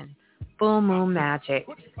Connection, Full Moon Magic.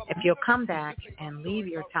 If you'll come back and leave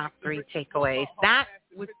your top 3 takeaways, that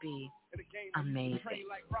would be amazing.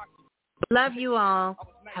 Love you all.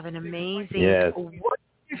 Have an amazing,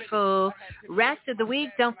 wonderful rest of the week.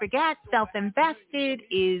 Don't forget, Self-Invested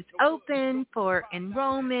is open for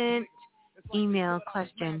enrollment. Email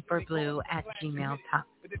questionforblue@gmail.com.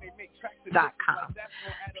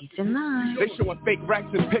 Peace and love. They showing fake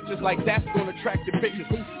racks and pictures like that's gonna attract the bitches.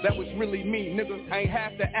 That was really me, nigga. I ain't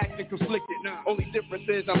half the acting conflicted. Only difference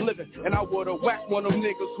is I'm living, and I would've whacked one of them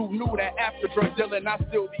niggas who knew that after drug dealing I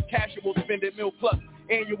still be casual, spending mil plus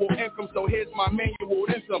annual income. So here's my manual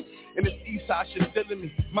income, and this east side shit still in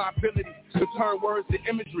me. My ability to turn words to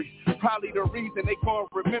imagery, probably the reason they can't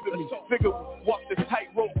remember me. Figure walk this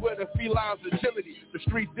tightrope with a feline's agility. The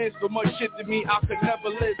streets did so much shit to me, I could never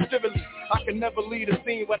live civilly. I can never lead a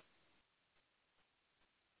scene with.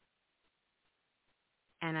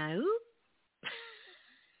 And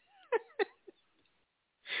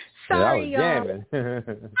sorry, y'all. I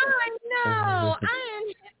know. I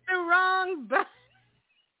hit the wrong button.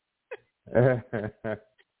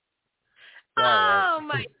 Oh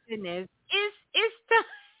my goodness! It's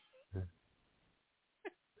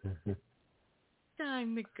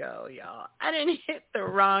time to go, y'all. I didn't hit the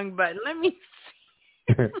wrong button. Let me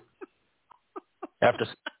see.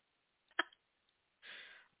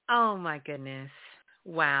 Oh my goodness!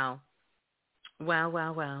 Wow.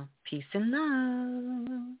 Peace and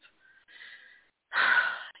love.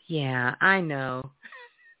 Yeah, I know.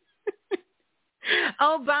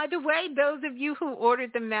 Oh, by the way, those of you who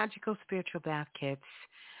ordered the Magical Spiritual Bath Kits,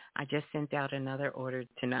 I just sent out another order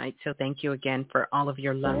tonight. So thank you again for all of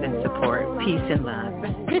your love and support. Peace and love.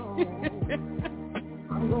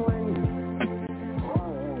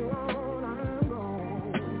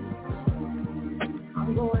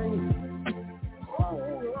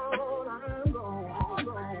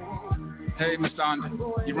 Hey, Miss Donda,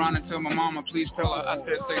 you run and tell my mama, please tell her I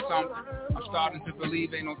said say something. I'm starting to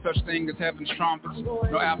believe ain't no such thing as heaven's trumpets.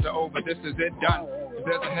 No after over, this is it done. If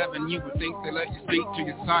there's a heaven, you would think they let you speak to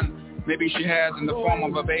your son. Maybe she has in the form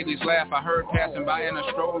of a baby's laugh I heard passing by in a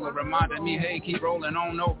stroller, reminded me, hey, keep rolling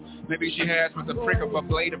on, no. Maybe she has with the prick of a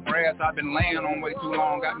blade of grass I've been laying on way too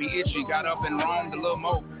long, got me itchy, got up and roamed a little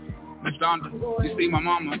more. Miss Donda, you see my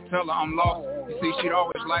mama, tell her I'm lost. You see, she'd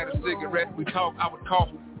always light a cigarette, we talk, I would cough.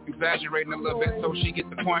 Exaggerating a little bit so she get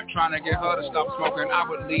the point, trying to get her to stop smoking. I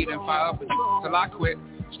would lead and fire up till I quit,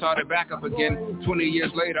 started back up again. 20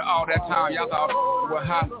 years later, all that time y'all thought well,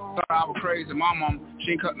 high, thought I was crazy. My mom,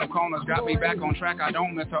 she ain't cut no corners, got me back on track. I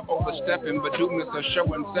don't miss her overstepping, but do miss her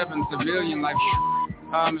showing 7 civilian like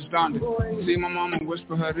Miss Donda. See my mama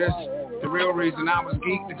whisper her this, the real reason I was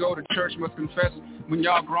geeked to go to church must confess when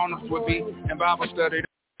y'all grown-ups would be in Bible study,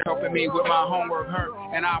 helping me with my homework, her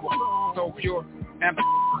and I was so pure and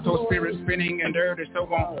so spirit spinning and dirty, so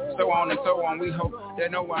on and so on. We hope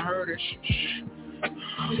that no one heard it. And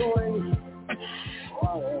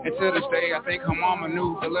to this day, I think her mama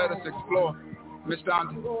knew to let us explore. Miss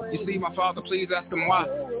Donda, you see my father, please ask him why.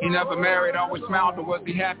 He never married, always smiled, but was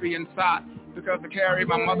he happy inside? Because he carried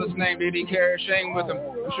my mother's name, did he carry shame with him?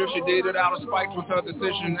 I'm sure she did it out of spite with her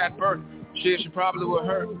decision at birth. Shit, she probably would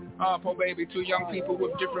hurt. Poor baby, two young people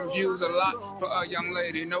with different views, a lot for a young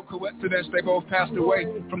lady. No coincidence, they both passed away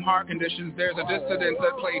from heart conditions. There's a dissidence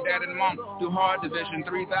that played dad and mom do hard division.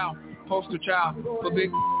 3,000 poster child for big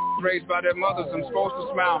raised by their mothers. I'm supposed to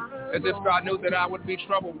smile as if God knew that I would be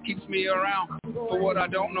trouble. Keeps me around for what I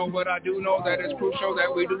don't know, but I do know that it's crucial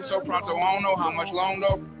that we do so pronto. I don't know how much long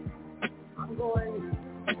though.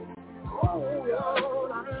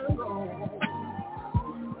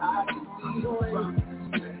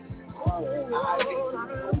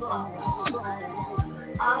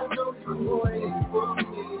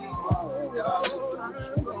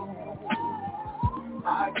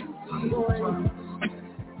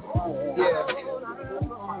 Yeah.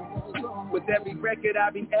 With every record I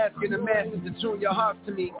be asking the masses to tune your hearts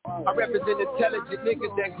to me. I represent intelligent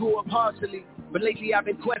niggas that grew up partially, but lately I've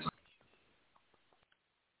been questioning.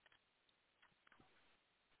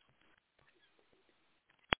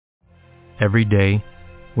 Every day,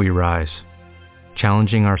 we rise,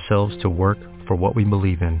 challenging ourselves to work for what we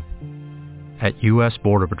believe in. At U.S.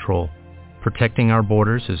 Border Patrol, protecting our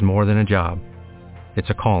borders is more than a job. It's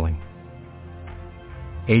a calling.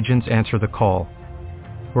 Agents answer the call,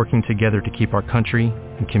 working together to keep our country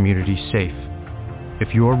and communities safe.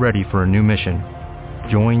 If you are ready for a new mission,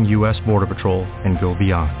 join U.S. Border Patrol and go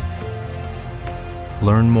beyond.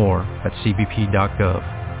 Learn more at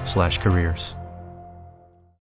cbp.gov/careers.